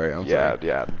 Okay, I'm sorry. I'm sorry.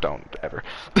 Yeah, don't ever.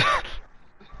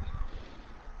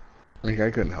 Like,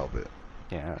 I couldn't help it.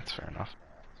 Yeah, that's fair enough.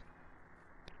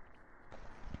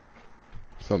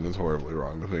 Something's horribly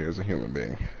wrong with me as a human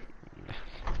being.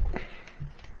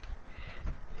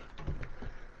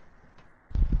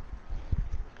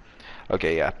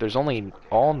 Okay, yeah, there's only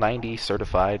all 90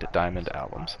 certified diamond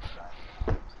albums.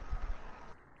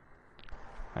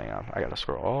 Hang on, I gotta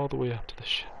scroll all the way up to this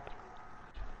shit.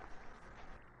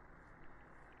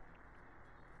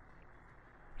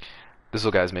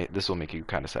 This will make you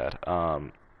kind of sad.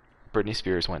 Britney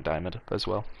Spears went diamond as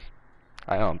well.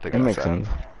 I don't think That that's makes sad. sense.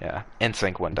 Yeah,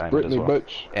 NSYNC went diamond as Britney, well.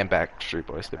 bitch. And Backstreet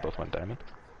Boys, they both went diamond.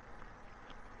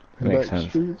 That makes sense.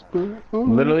 Backstreet's back. Oh.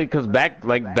 Literally, cause back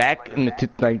in the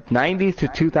 90s to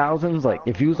 2000s, like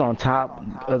if you was on top,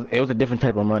 it was a different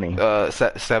type of money.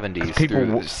 70s People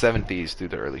through 70s through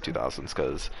the early 2000s,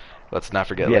 because let's not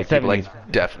forget, Yeah, like people 70s.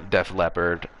 like Def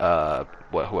Leppard,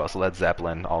 who else? Led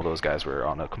Zeppelin. All those guys were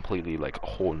on a completely like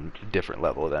whole different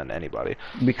level than anybody.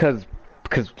 Because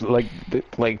like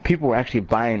people were actually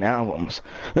buying albums,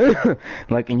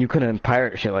 like, and you couldn't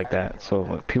pirate shit like that. So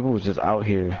like, people was just out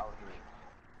here.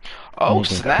 Oh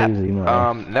Making snap! crazy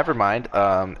money. Never mind.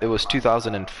 It was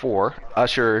 2004.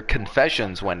 Usher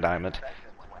Confessions went diamond.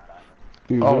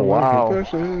 These Oh, are my wow.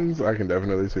 confessions. I can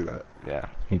definitely see that. Yeah,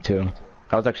 Me too.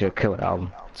 That was actually a killer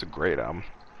album. it's a great album.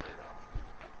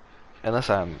 Unless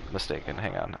I'm mistaken.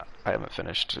 Hang on, I haven't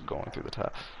finished going through the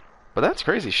top. But that's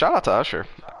crazy. Shout out to Usher.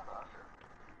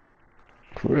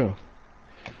 For real.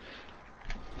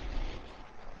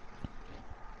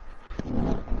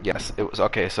 Yes, it was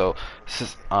okay. So, this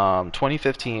is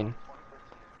 2015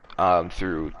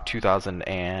 through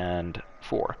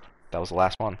 2004. That was the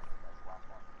last one.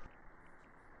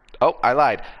 Oh, I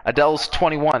lied. Adele's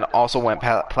 21 also went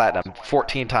platinum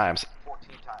 14 times.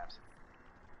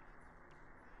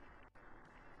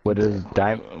 What is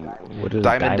diamond? What is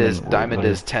Diamond what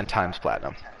is 10 times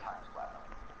platinum.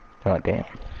 Oh damn.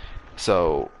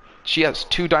 So she has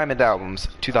 2 diamond albums,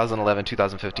 2011,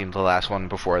 2015. The last one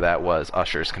before that was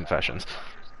Usher's Confessions.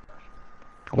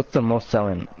 What's the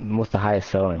highest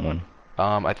selling one?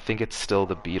 I think it's still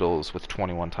the Beatles with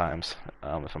 21 times,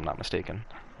 if I'm not mistaken.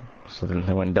 So then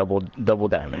they went double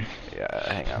diamond.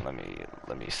 Yeah, hang on,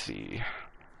 let me see.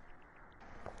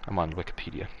 I'm on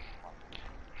Wikipedia.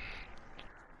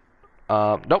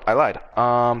 Nope, I lied.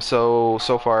 So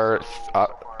far,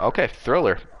 okay,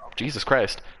 Thriller. Jesus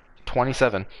Christ,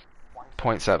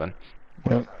 27.7.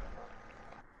 Yep.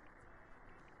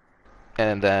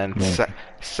 And then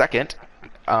second,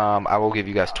 I will give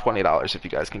you guys $20 if you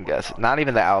guys can guess. Not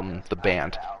even the album, the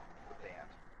band.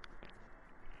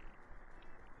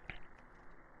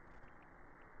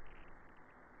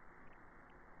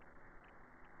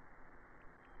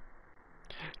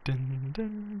 Dun,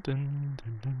 dun, dun,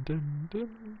 dun, dun, dun,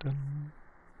 dun,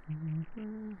 dun.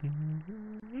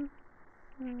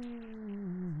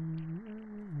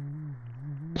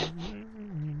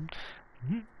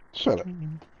 Shut up.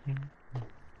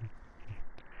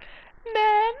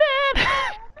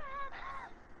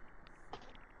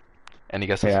 Any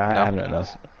guesses? Yeah, I No? have nothing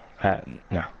else.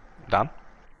 No. Don?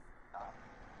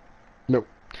 Nope.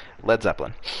 Led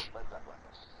Zeppelin.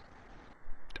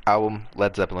 Album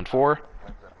Led Zeppelin 4,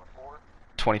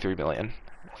 23 million.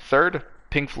 Third,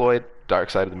 Pink Floyd, Dark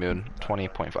Side of the Moon,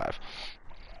 20.5.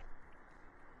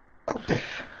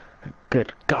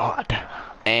 Good God.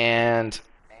 And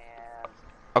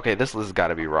okay, this list has got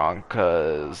to be wrong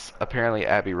because apparently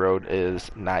Abbey Road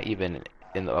is not even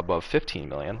in the above 15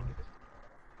 million.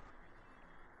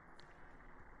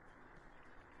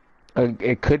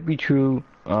 It could be true.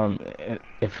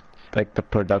 If like the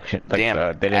production, like Damn,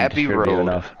 they didn't Abbey distribute Road,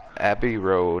 enough. Abbey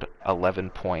Road,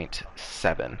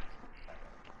 11.7.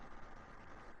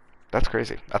 That's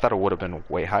crazy. I thought it would have been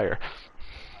way higher.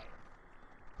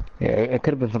 Yeah, it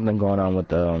could have been something going on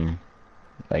with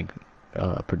like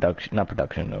production, not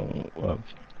production,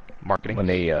 Marketing. when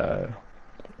they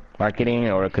marketing,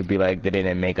 or it could be like they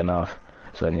didn't make enough,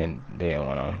 so then they didn't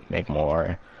want to make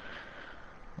more,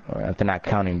 or if they're not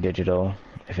counting digital,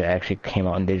 if it actually came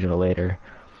out in digital later,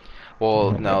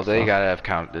 Well, no, That's they all. gotta have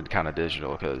counted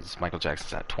digital because Michael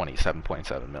Jackson's at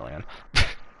 27.7 million.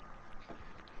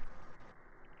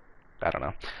 I don't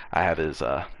know. I have his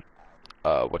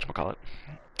whatchamacallit,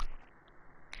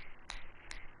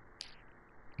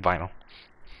 vinyl.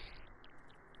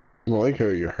 I like how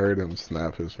you heard him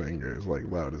snap his fingers like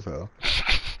loud as hell.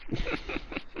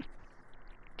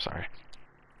 Sorry.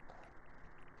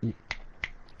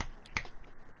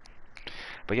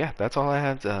 But yeah, that's all I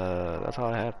had. That's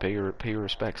all I have. Pay your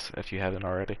respects if you haven't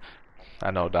already.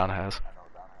 I know Donna has.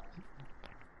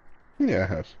 Yeah,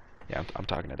 I have. Yeah, I'm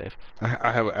talking to Dave.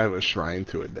 I have a shrine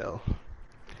to Adele.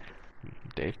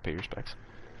 Dave, pay your respects.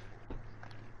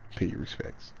 Pay your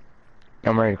respects.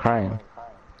 I'm already crying.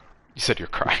 You said you're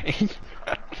crying.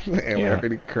 I'm Yeah.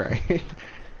 already crying.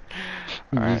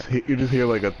 Alright. You just hear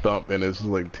like a thump and it's just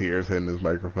like tears hitting his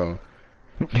microphone.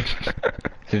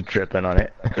 Just dripping on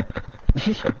it.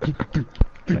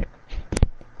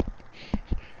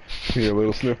 Hear a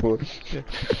little sniffle.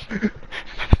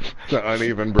 The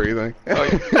uneven breathing.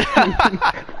 Oh,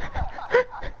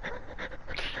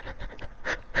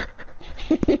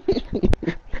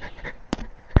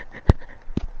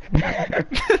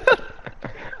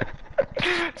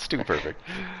 it's too perfect.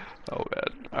 Oh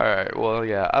man. All right. Well,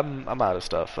 yeah. I'm out of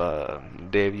stuff.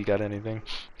 Dave, you got anything?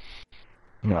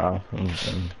 No, I'm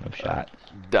shot.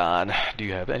 Don, do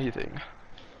you have anything?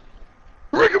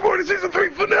 Rick and Morty season 3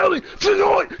 finale.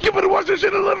 Tonight, you better watch this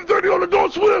shit at 11:30 on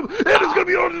Adult Swim, and it's gonna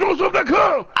be on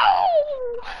AdultSwim.com.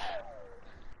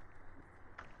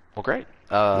 Well, great.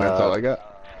 That's all I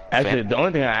got. Actually, the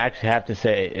only thing I actually have to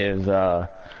say is,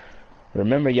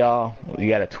 remember y'all, we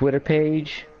got a Twitter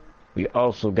page. We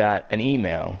also got an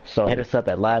email. So hit us up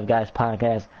at Live Guys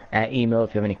Podcast at email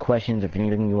if you have any questions, if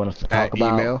anything you want us to talk At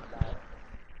about. email.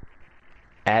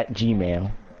 At Gmail.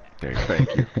 There you go.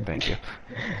 Thank you. Thank you.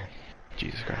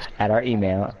 Jesus Christ. At our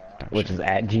email, which is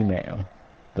at Gmail.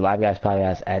 The Live Guys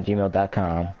Podcast at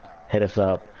gmail.com. Hit us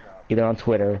up either on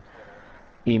Twitter,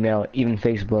 email, even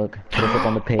Facebook. Hit us up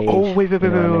on the page. Oh wait, wait, wait, you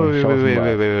wait, know what I mean? wait, Show us wait, some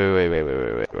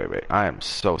wait, love. wait. I am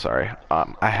so sorry.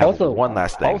 I have one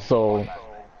last thing.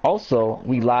 Also,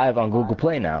 we live on Google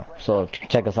Play now. So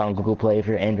check us out on Google Play if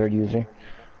you're an Android user.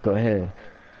 Go ahead.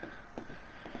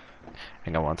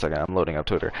 Hang on one second. I'm loading up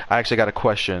Twitter. I actually got a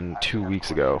question 2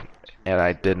 weeks ago, and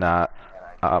I did not.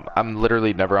 I'm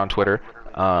literally never on Twitter.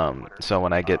 So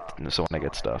when I get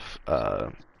stuff,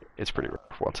 it's pretty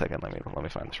rough. 1 second. Let me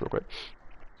find this real quick.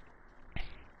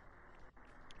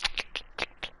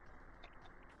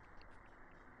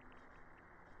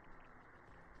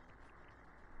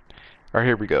 Alright,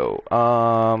 here we go.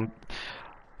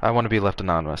 I want to be left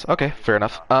anonymous. Okay, fair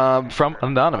enough. From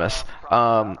Anonymous.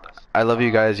 I love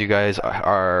you guys. You guys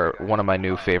are one of my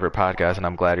new favorite podcasts, and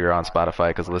I'm glad you're on Spotify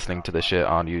because listening to the shit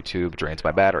on YouTube drains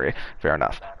my battery. Fair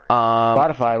enough.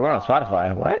 Spotify, we're on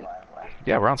Spotify. What?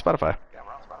 Yeah, we're on Spotify.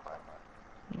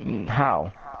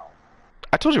 How?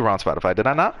 I told you we're on Spotify, did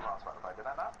I not?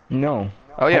 No.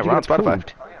 Oh yeah, How'd you we're on get Spotify.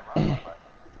 approved?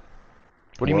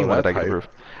 What do you mean, Well, when did I that's get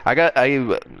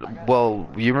hype. approved? Well,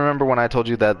 you remember when I told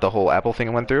you that the whole Apple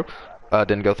thing went through?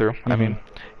 Didn't go through, I mean.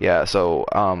 Yeah, so,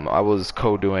 I was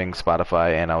co-doing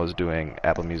Spotify and I was doing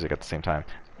Apple Music at the same time.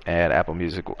 And Apple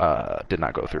Music, did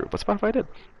not go through, but Spotify did.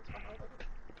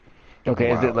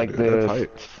 Okay, is Wow, it like dude, that's the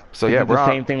hype. So is yeah, it we're the on.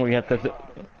 same thing where you have to so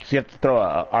you have to throw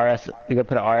a RS you gotta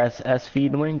put an RSS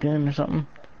feed link in or something?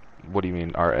 What do you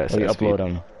mean RSS Or you feed? upload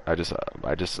them? I just When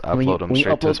you- upload them when you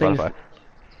straight to upload things- Spotify.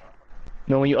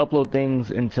 No, when you upload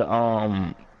things into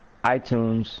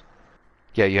iTunes.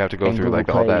 Yeah, you have to go and through Google like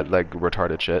all Play. that like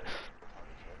retarded shit.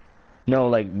 No,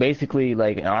 like basically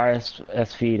like an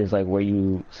RSS feed is like where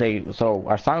you say so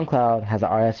our SoundCloud has an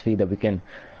RSS feed that we can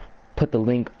put the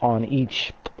link on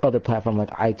each other platform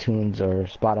like iTunes or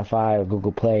Spotify or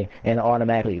Google Play and it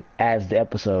automatically adds the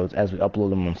episodes as we upload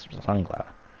them on SoundCloud.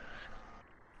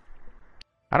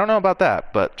 I don't know about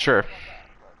that, but sure.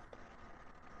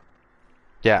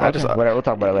 Yeah, I Okay, just whatever, we'll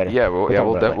talk about it later. Yeah, We'll talk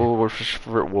about it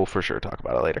later. we'll for sure talk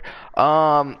about it later.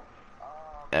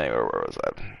 Anyway, where was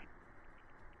that?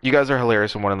 You guys are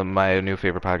hilarious and one of my new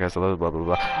favorite podcasts. Blah blah blah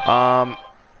blah.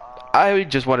 I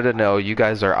just wanted to know, you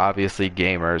guys are obviously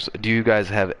gamers. Do you guys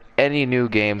have any new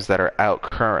games that are out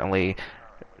currently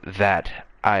that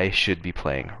I should be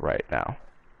playing right now?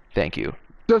 Thank you.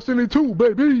 Destiny 2,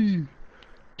 baby.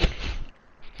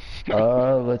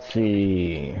 Let's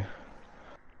see.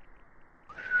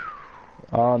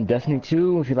 Destiny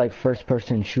 2, if you like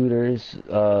first-person shooters,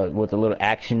 with a little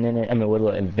action in it, I mean, with a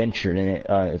little adventure in it,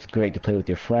 it's great to play with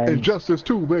your friends. Injustice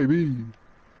 2, baby.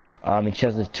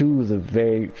 Injustice 2 is a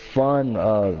very fun,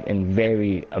 and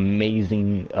very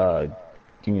amazing,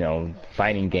 you know,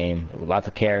 fighting game. Lots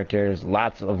of characters,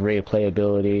 lots of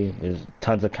replayability. There's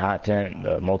tons of content.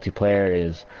 The multiplayer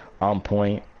is on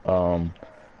point.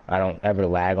 I don't ever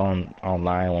lag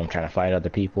online when I'm trying to fight other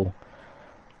people.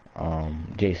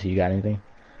 JC, you got anything?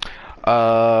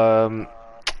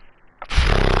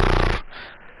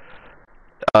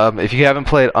 If you haven't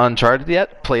played Uncharted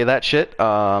yet, play that shit.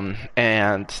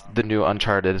 And the new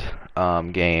Uncharted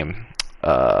game,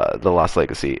 The Lost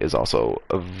Legacy, is also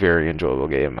a very enjoyable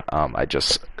game. I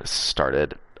just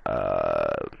started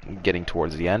getting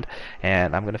towards the end,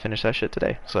 and I'm gonna finish that shit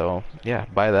today. So yeah,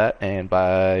 buy that and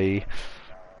buy.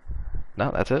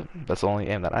 No, that's it. That's the only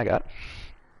game that I got.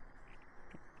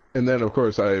 And then, of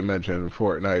course, I mentioned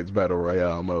Fortnite's Battle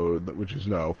Royale mode, which is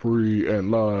now free and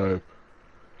live.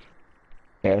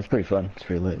 Yeah, it's pretty fun. It's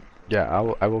pretty lit. Yeah,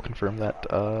 I will confirm that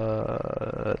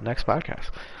next podcast.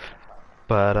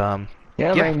 But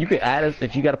Yeah, man, you can add us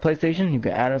if you got a PlayStation. You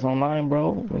can add us online,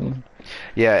 bro.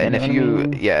 yeah, and know if what I you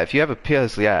mean? if you have a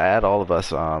PS, yeah, add all of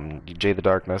us. Jay the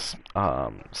Darkness,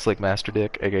 Slick Master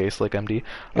Dick, aka Slick MD.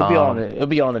 It'll be on the it'll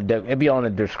be on the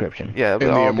description. Yeah, In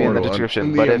it'll the all be in the Immortal, description.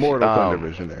 in the But if Immortal Thunder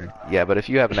Visionary. yeah, but if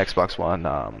you have an Xbox One,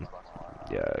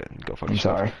 yeah, go fuck I'm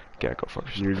yourself. sorry. Yeah, go fuck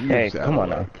yourself. You Hey, sound come on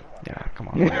now. like- Yeah, come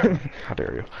on. How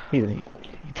dare you? He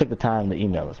took the time to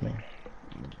email us, man.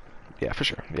 Yeah, for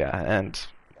sure. Yeah, and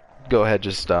go ahead,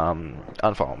 just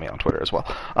unfollow me on Twitter as well.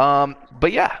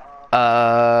 But yeah,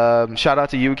 shout out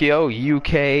to Yukio,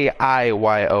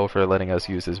 UKIYO, for letting us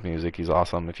use his music. He's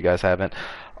awesome. If you guys haven't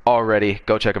already,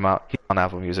 go check him out. He's on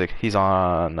Apple Music. He's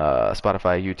on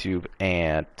Spotify, YouTube,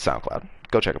 and SoundCloud.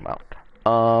 Go check him out.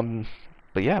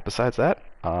 But yeah, besides that,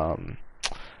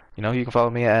 you know, you can follow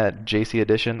me at JC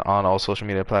Edition on all social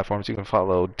media platforms. You can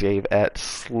follow Dave at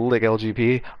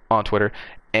SlickLGP on Twitter,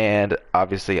 and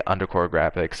obviously Undercore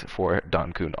Graphics for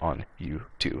Don Kuhn on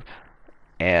YouTube.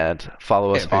 And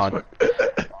follow us on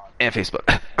and Facebook.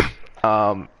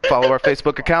 Follow our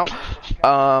Facebook account,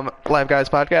 Live Guys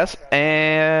Podcast,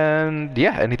 and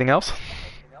yeah, anything else?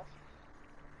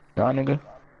 Nah, nigga.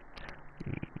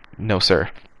 No, sir.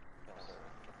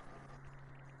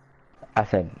 I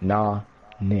said nah,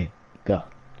 nigga.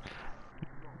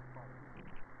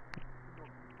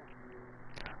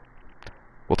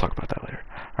 We'll talk about that later.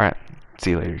 All right,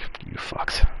 see you later, you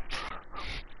fucks.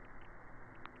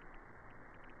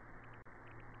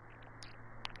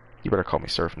 You better call me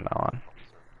sir from now on.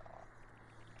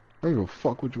 I don't give a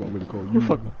fuck what you want me to call You you.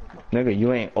 fuck, nigga.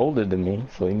 You ain't older than me,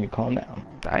 so you need to calm down.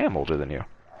 I am older than you.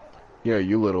 Yeah,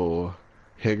 you little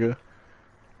higger.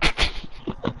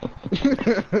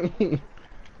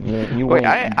 You Wait,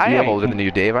 ain't- I you am ain't- older than you,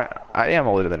 Dave. I am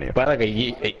older than you. by like a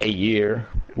year.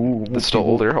 Ooh, But still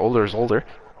older. Older is older.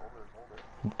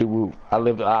 Dude, I've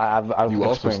You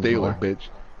also experienced steal more. it, bitch.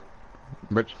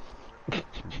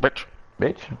 Bitch.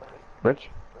 Bitch. Bitch.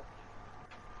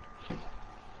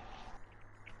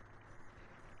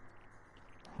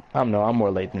 I'm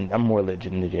more lit than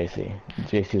the JC.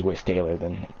 JC's way staler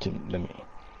than me.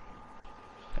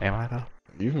 Am I though?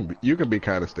 You can be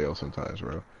kind of stale sometimes,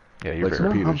 bro. Yeah, you're Like very.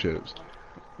 some pita I'm- chips.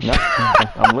 No,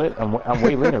 I'm lit. I'm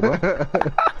way litter, bro.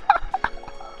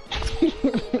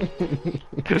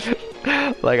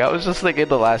 Like, I was just thinking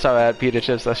the last time I had pita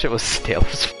chips, that shit was stale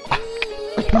as fuck.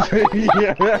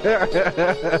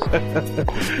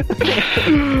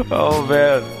 Oh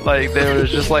man, like there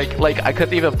was just like I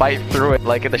couldn't even bite through it.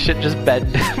 Like the shit just bent.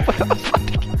 What the fuck?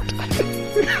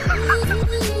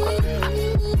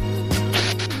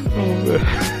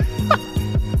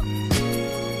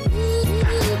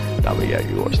 Nah, but yeah,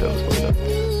 you watched that was fucked up.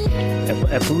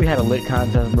 If we had a lit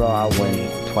contest, bro, I'd win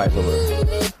twice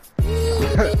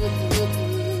over.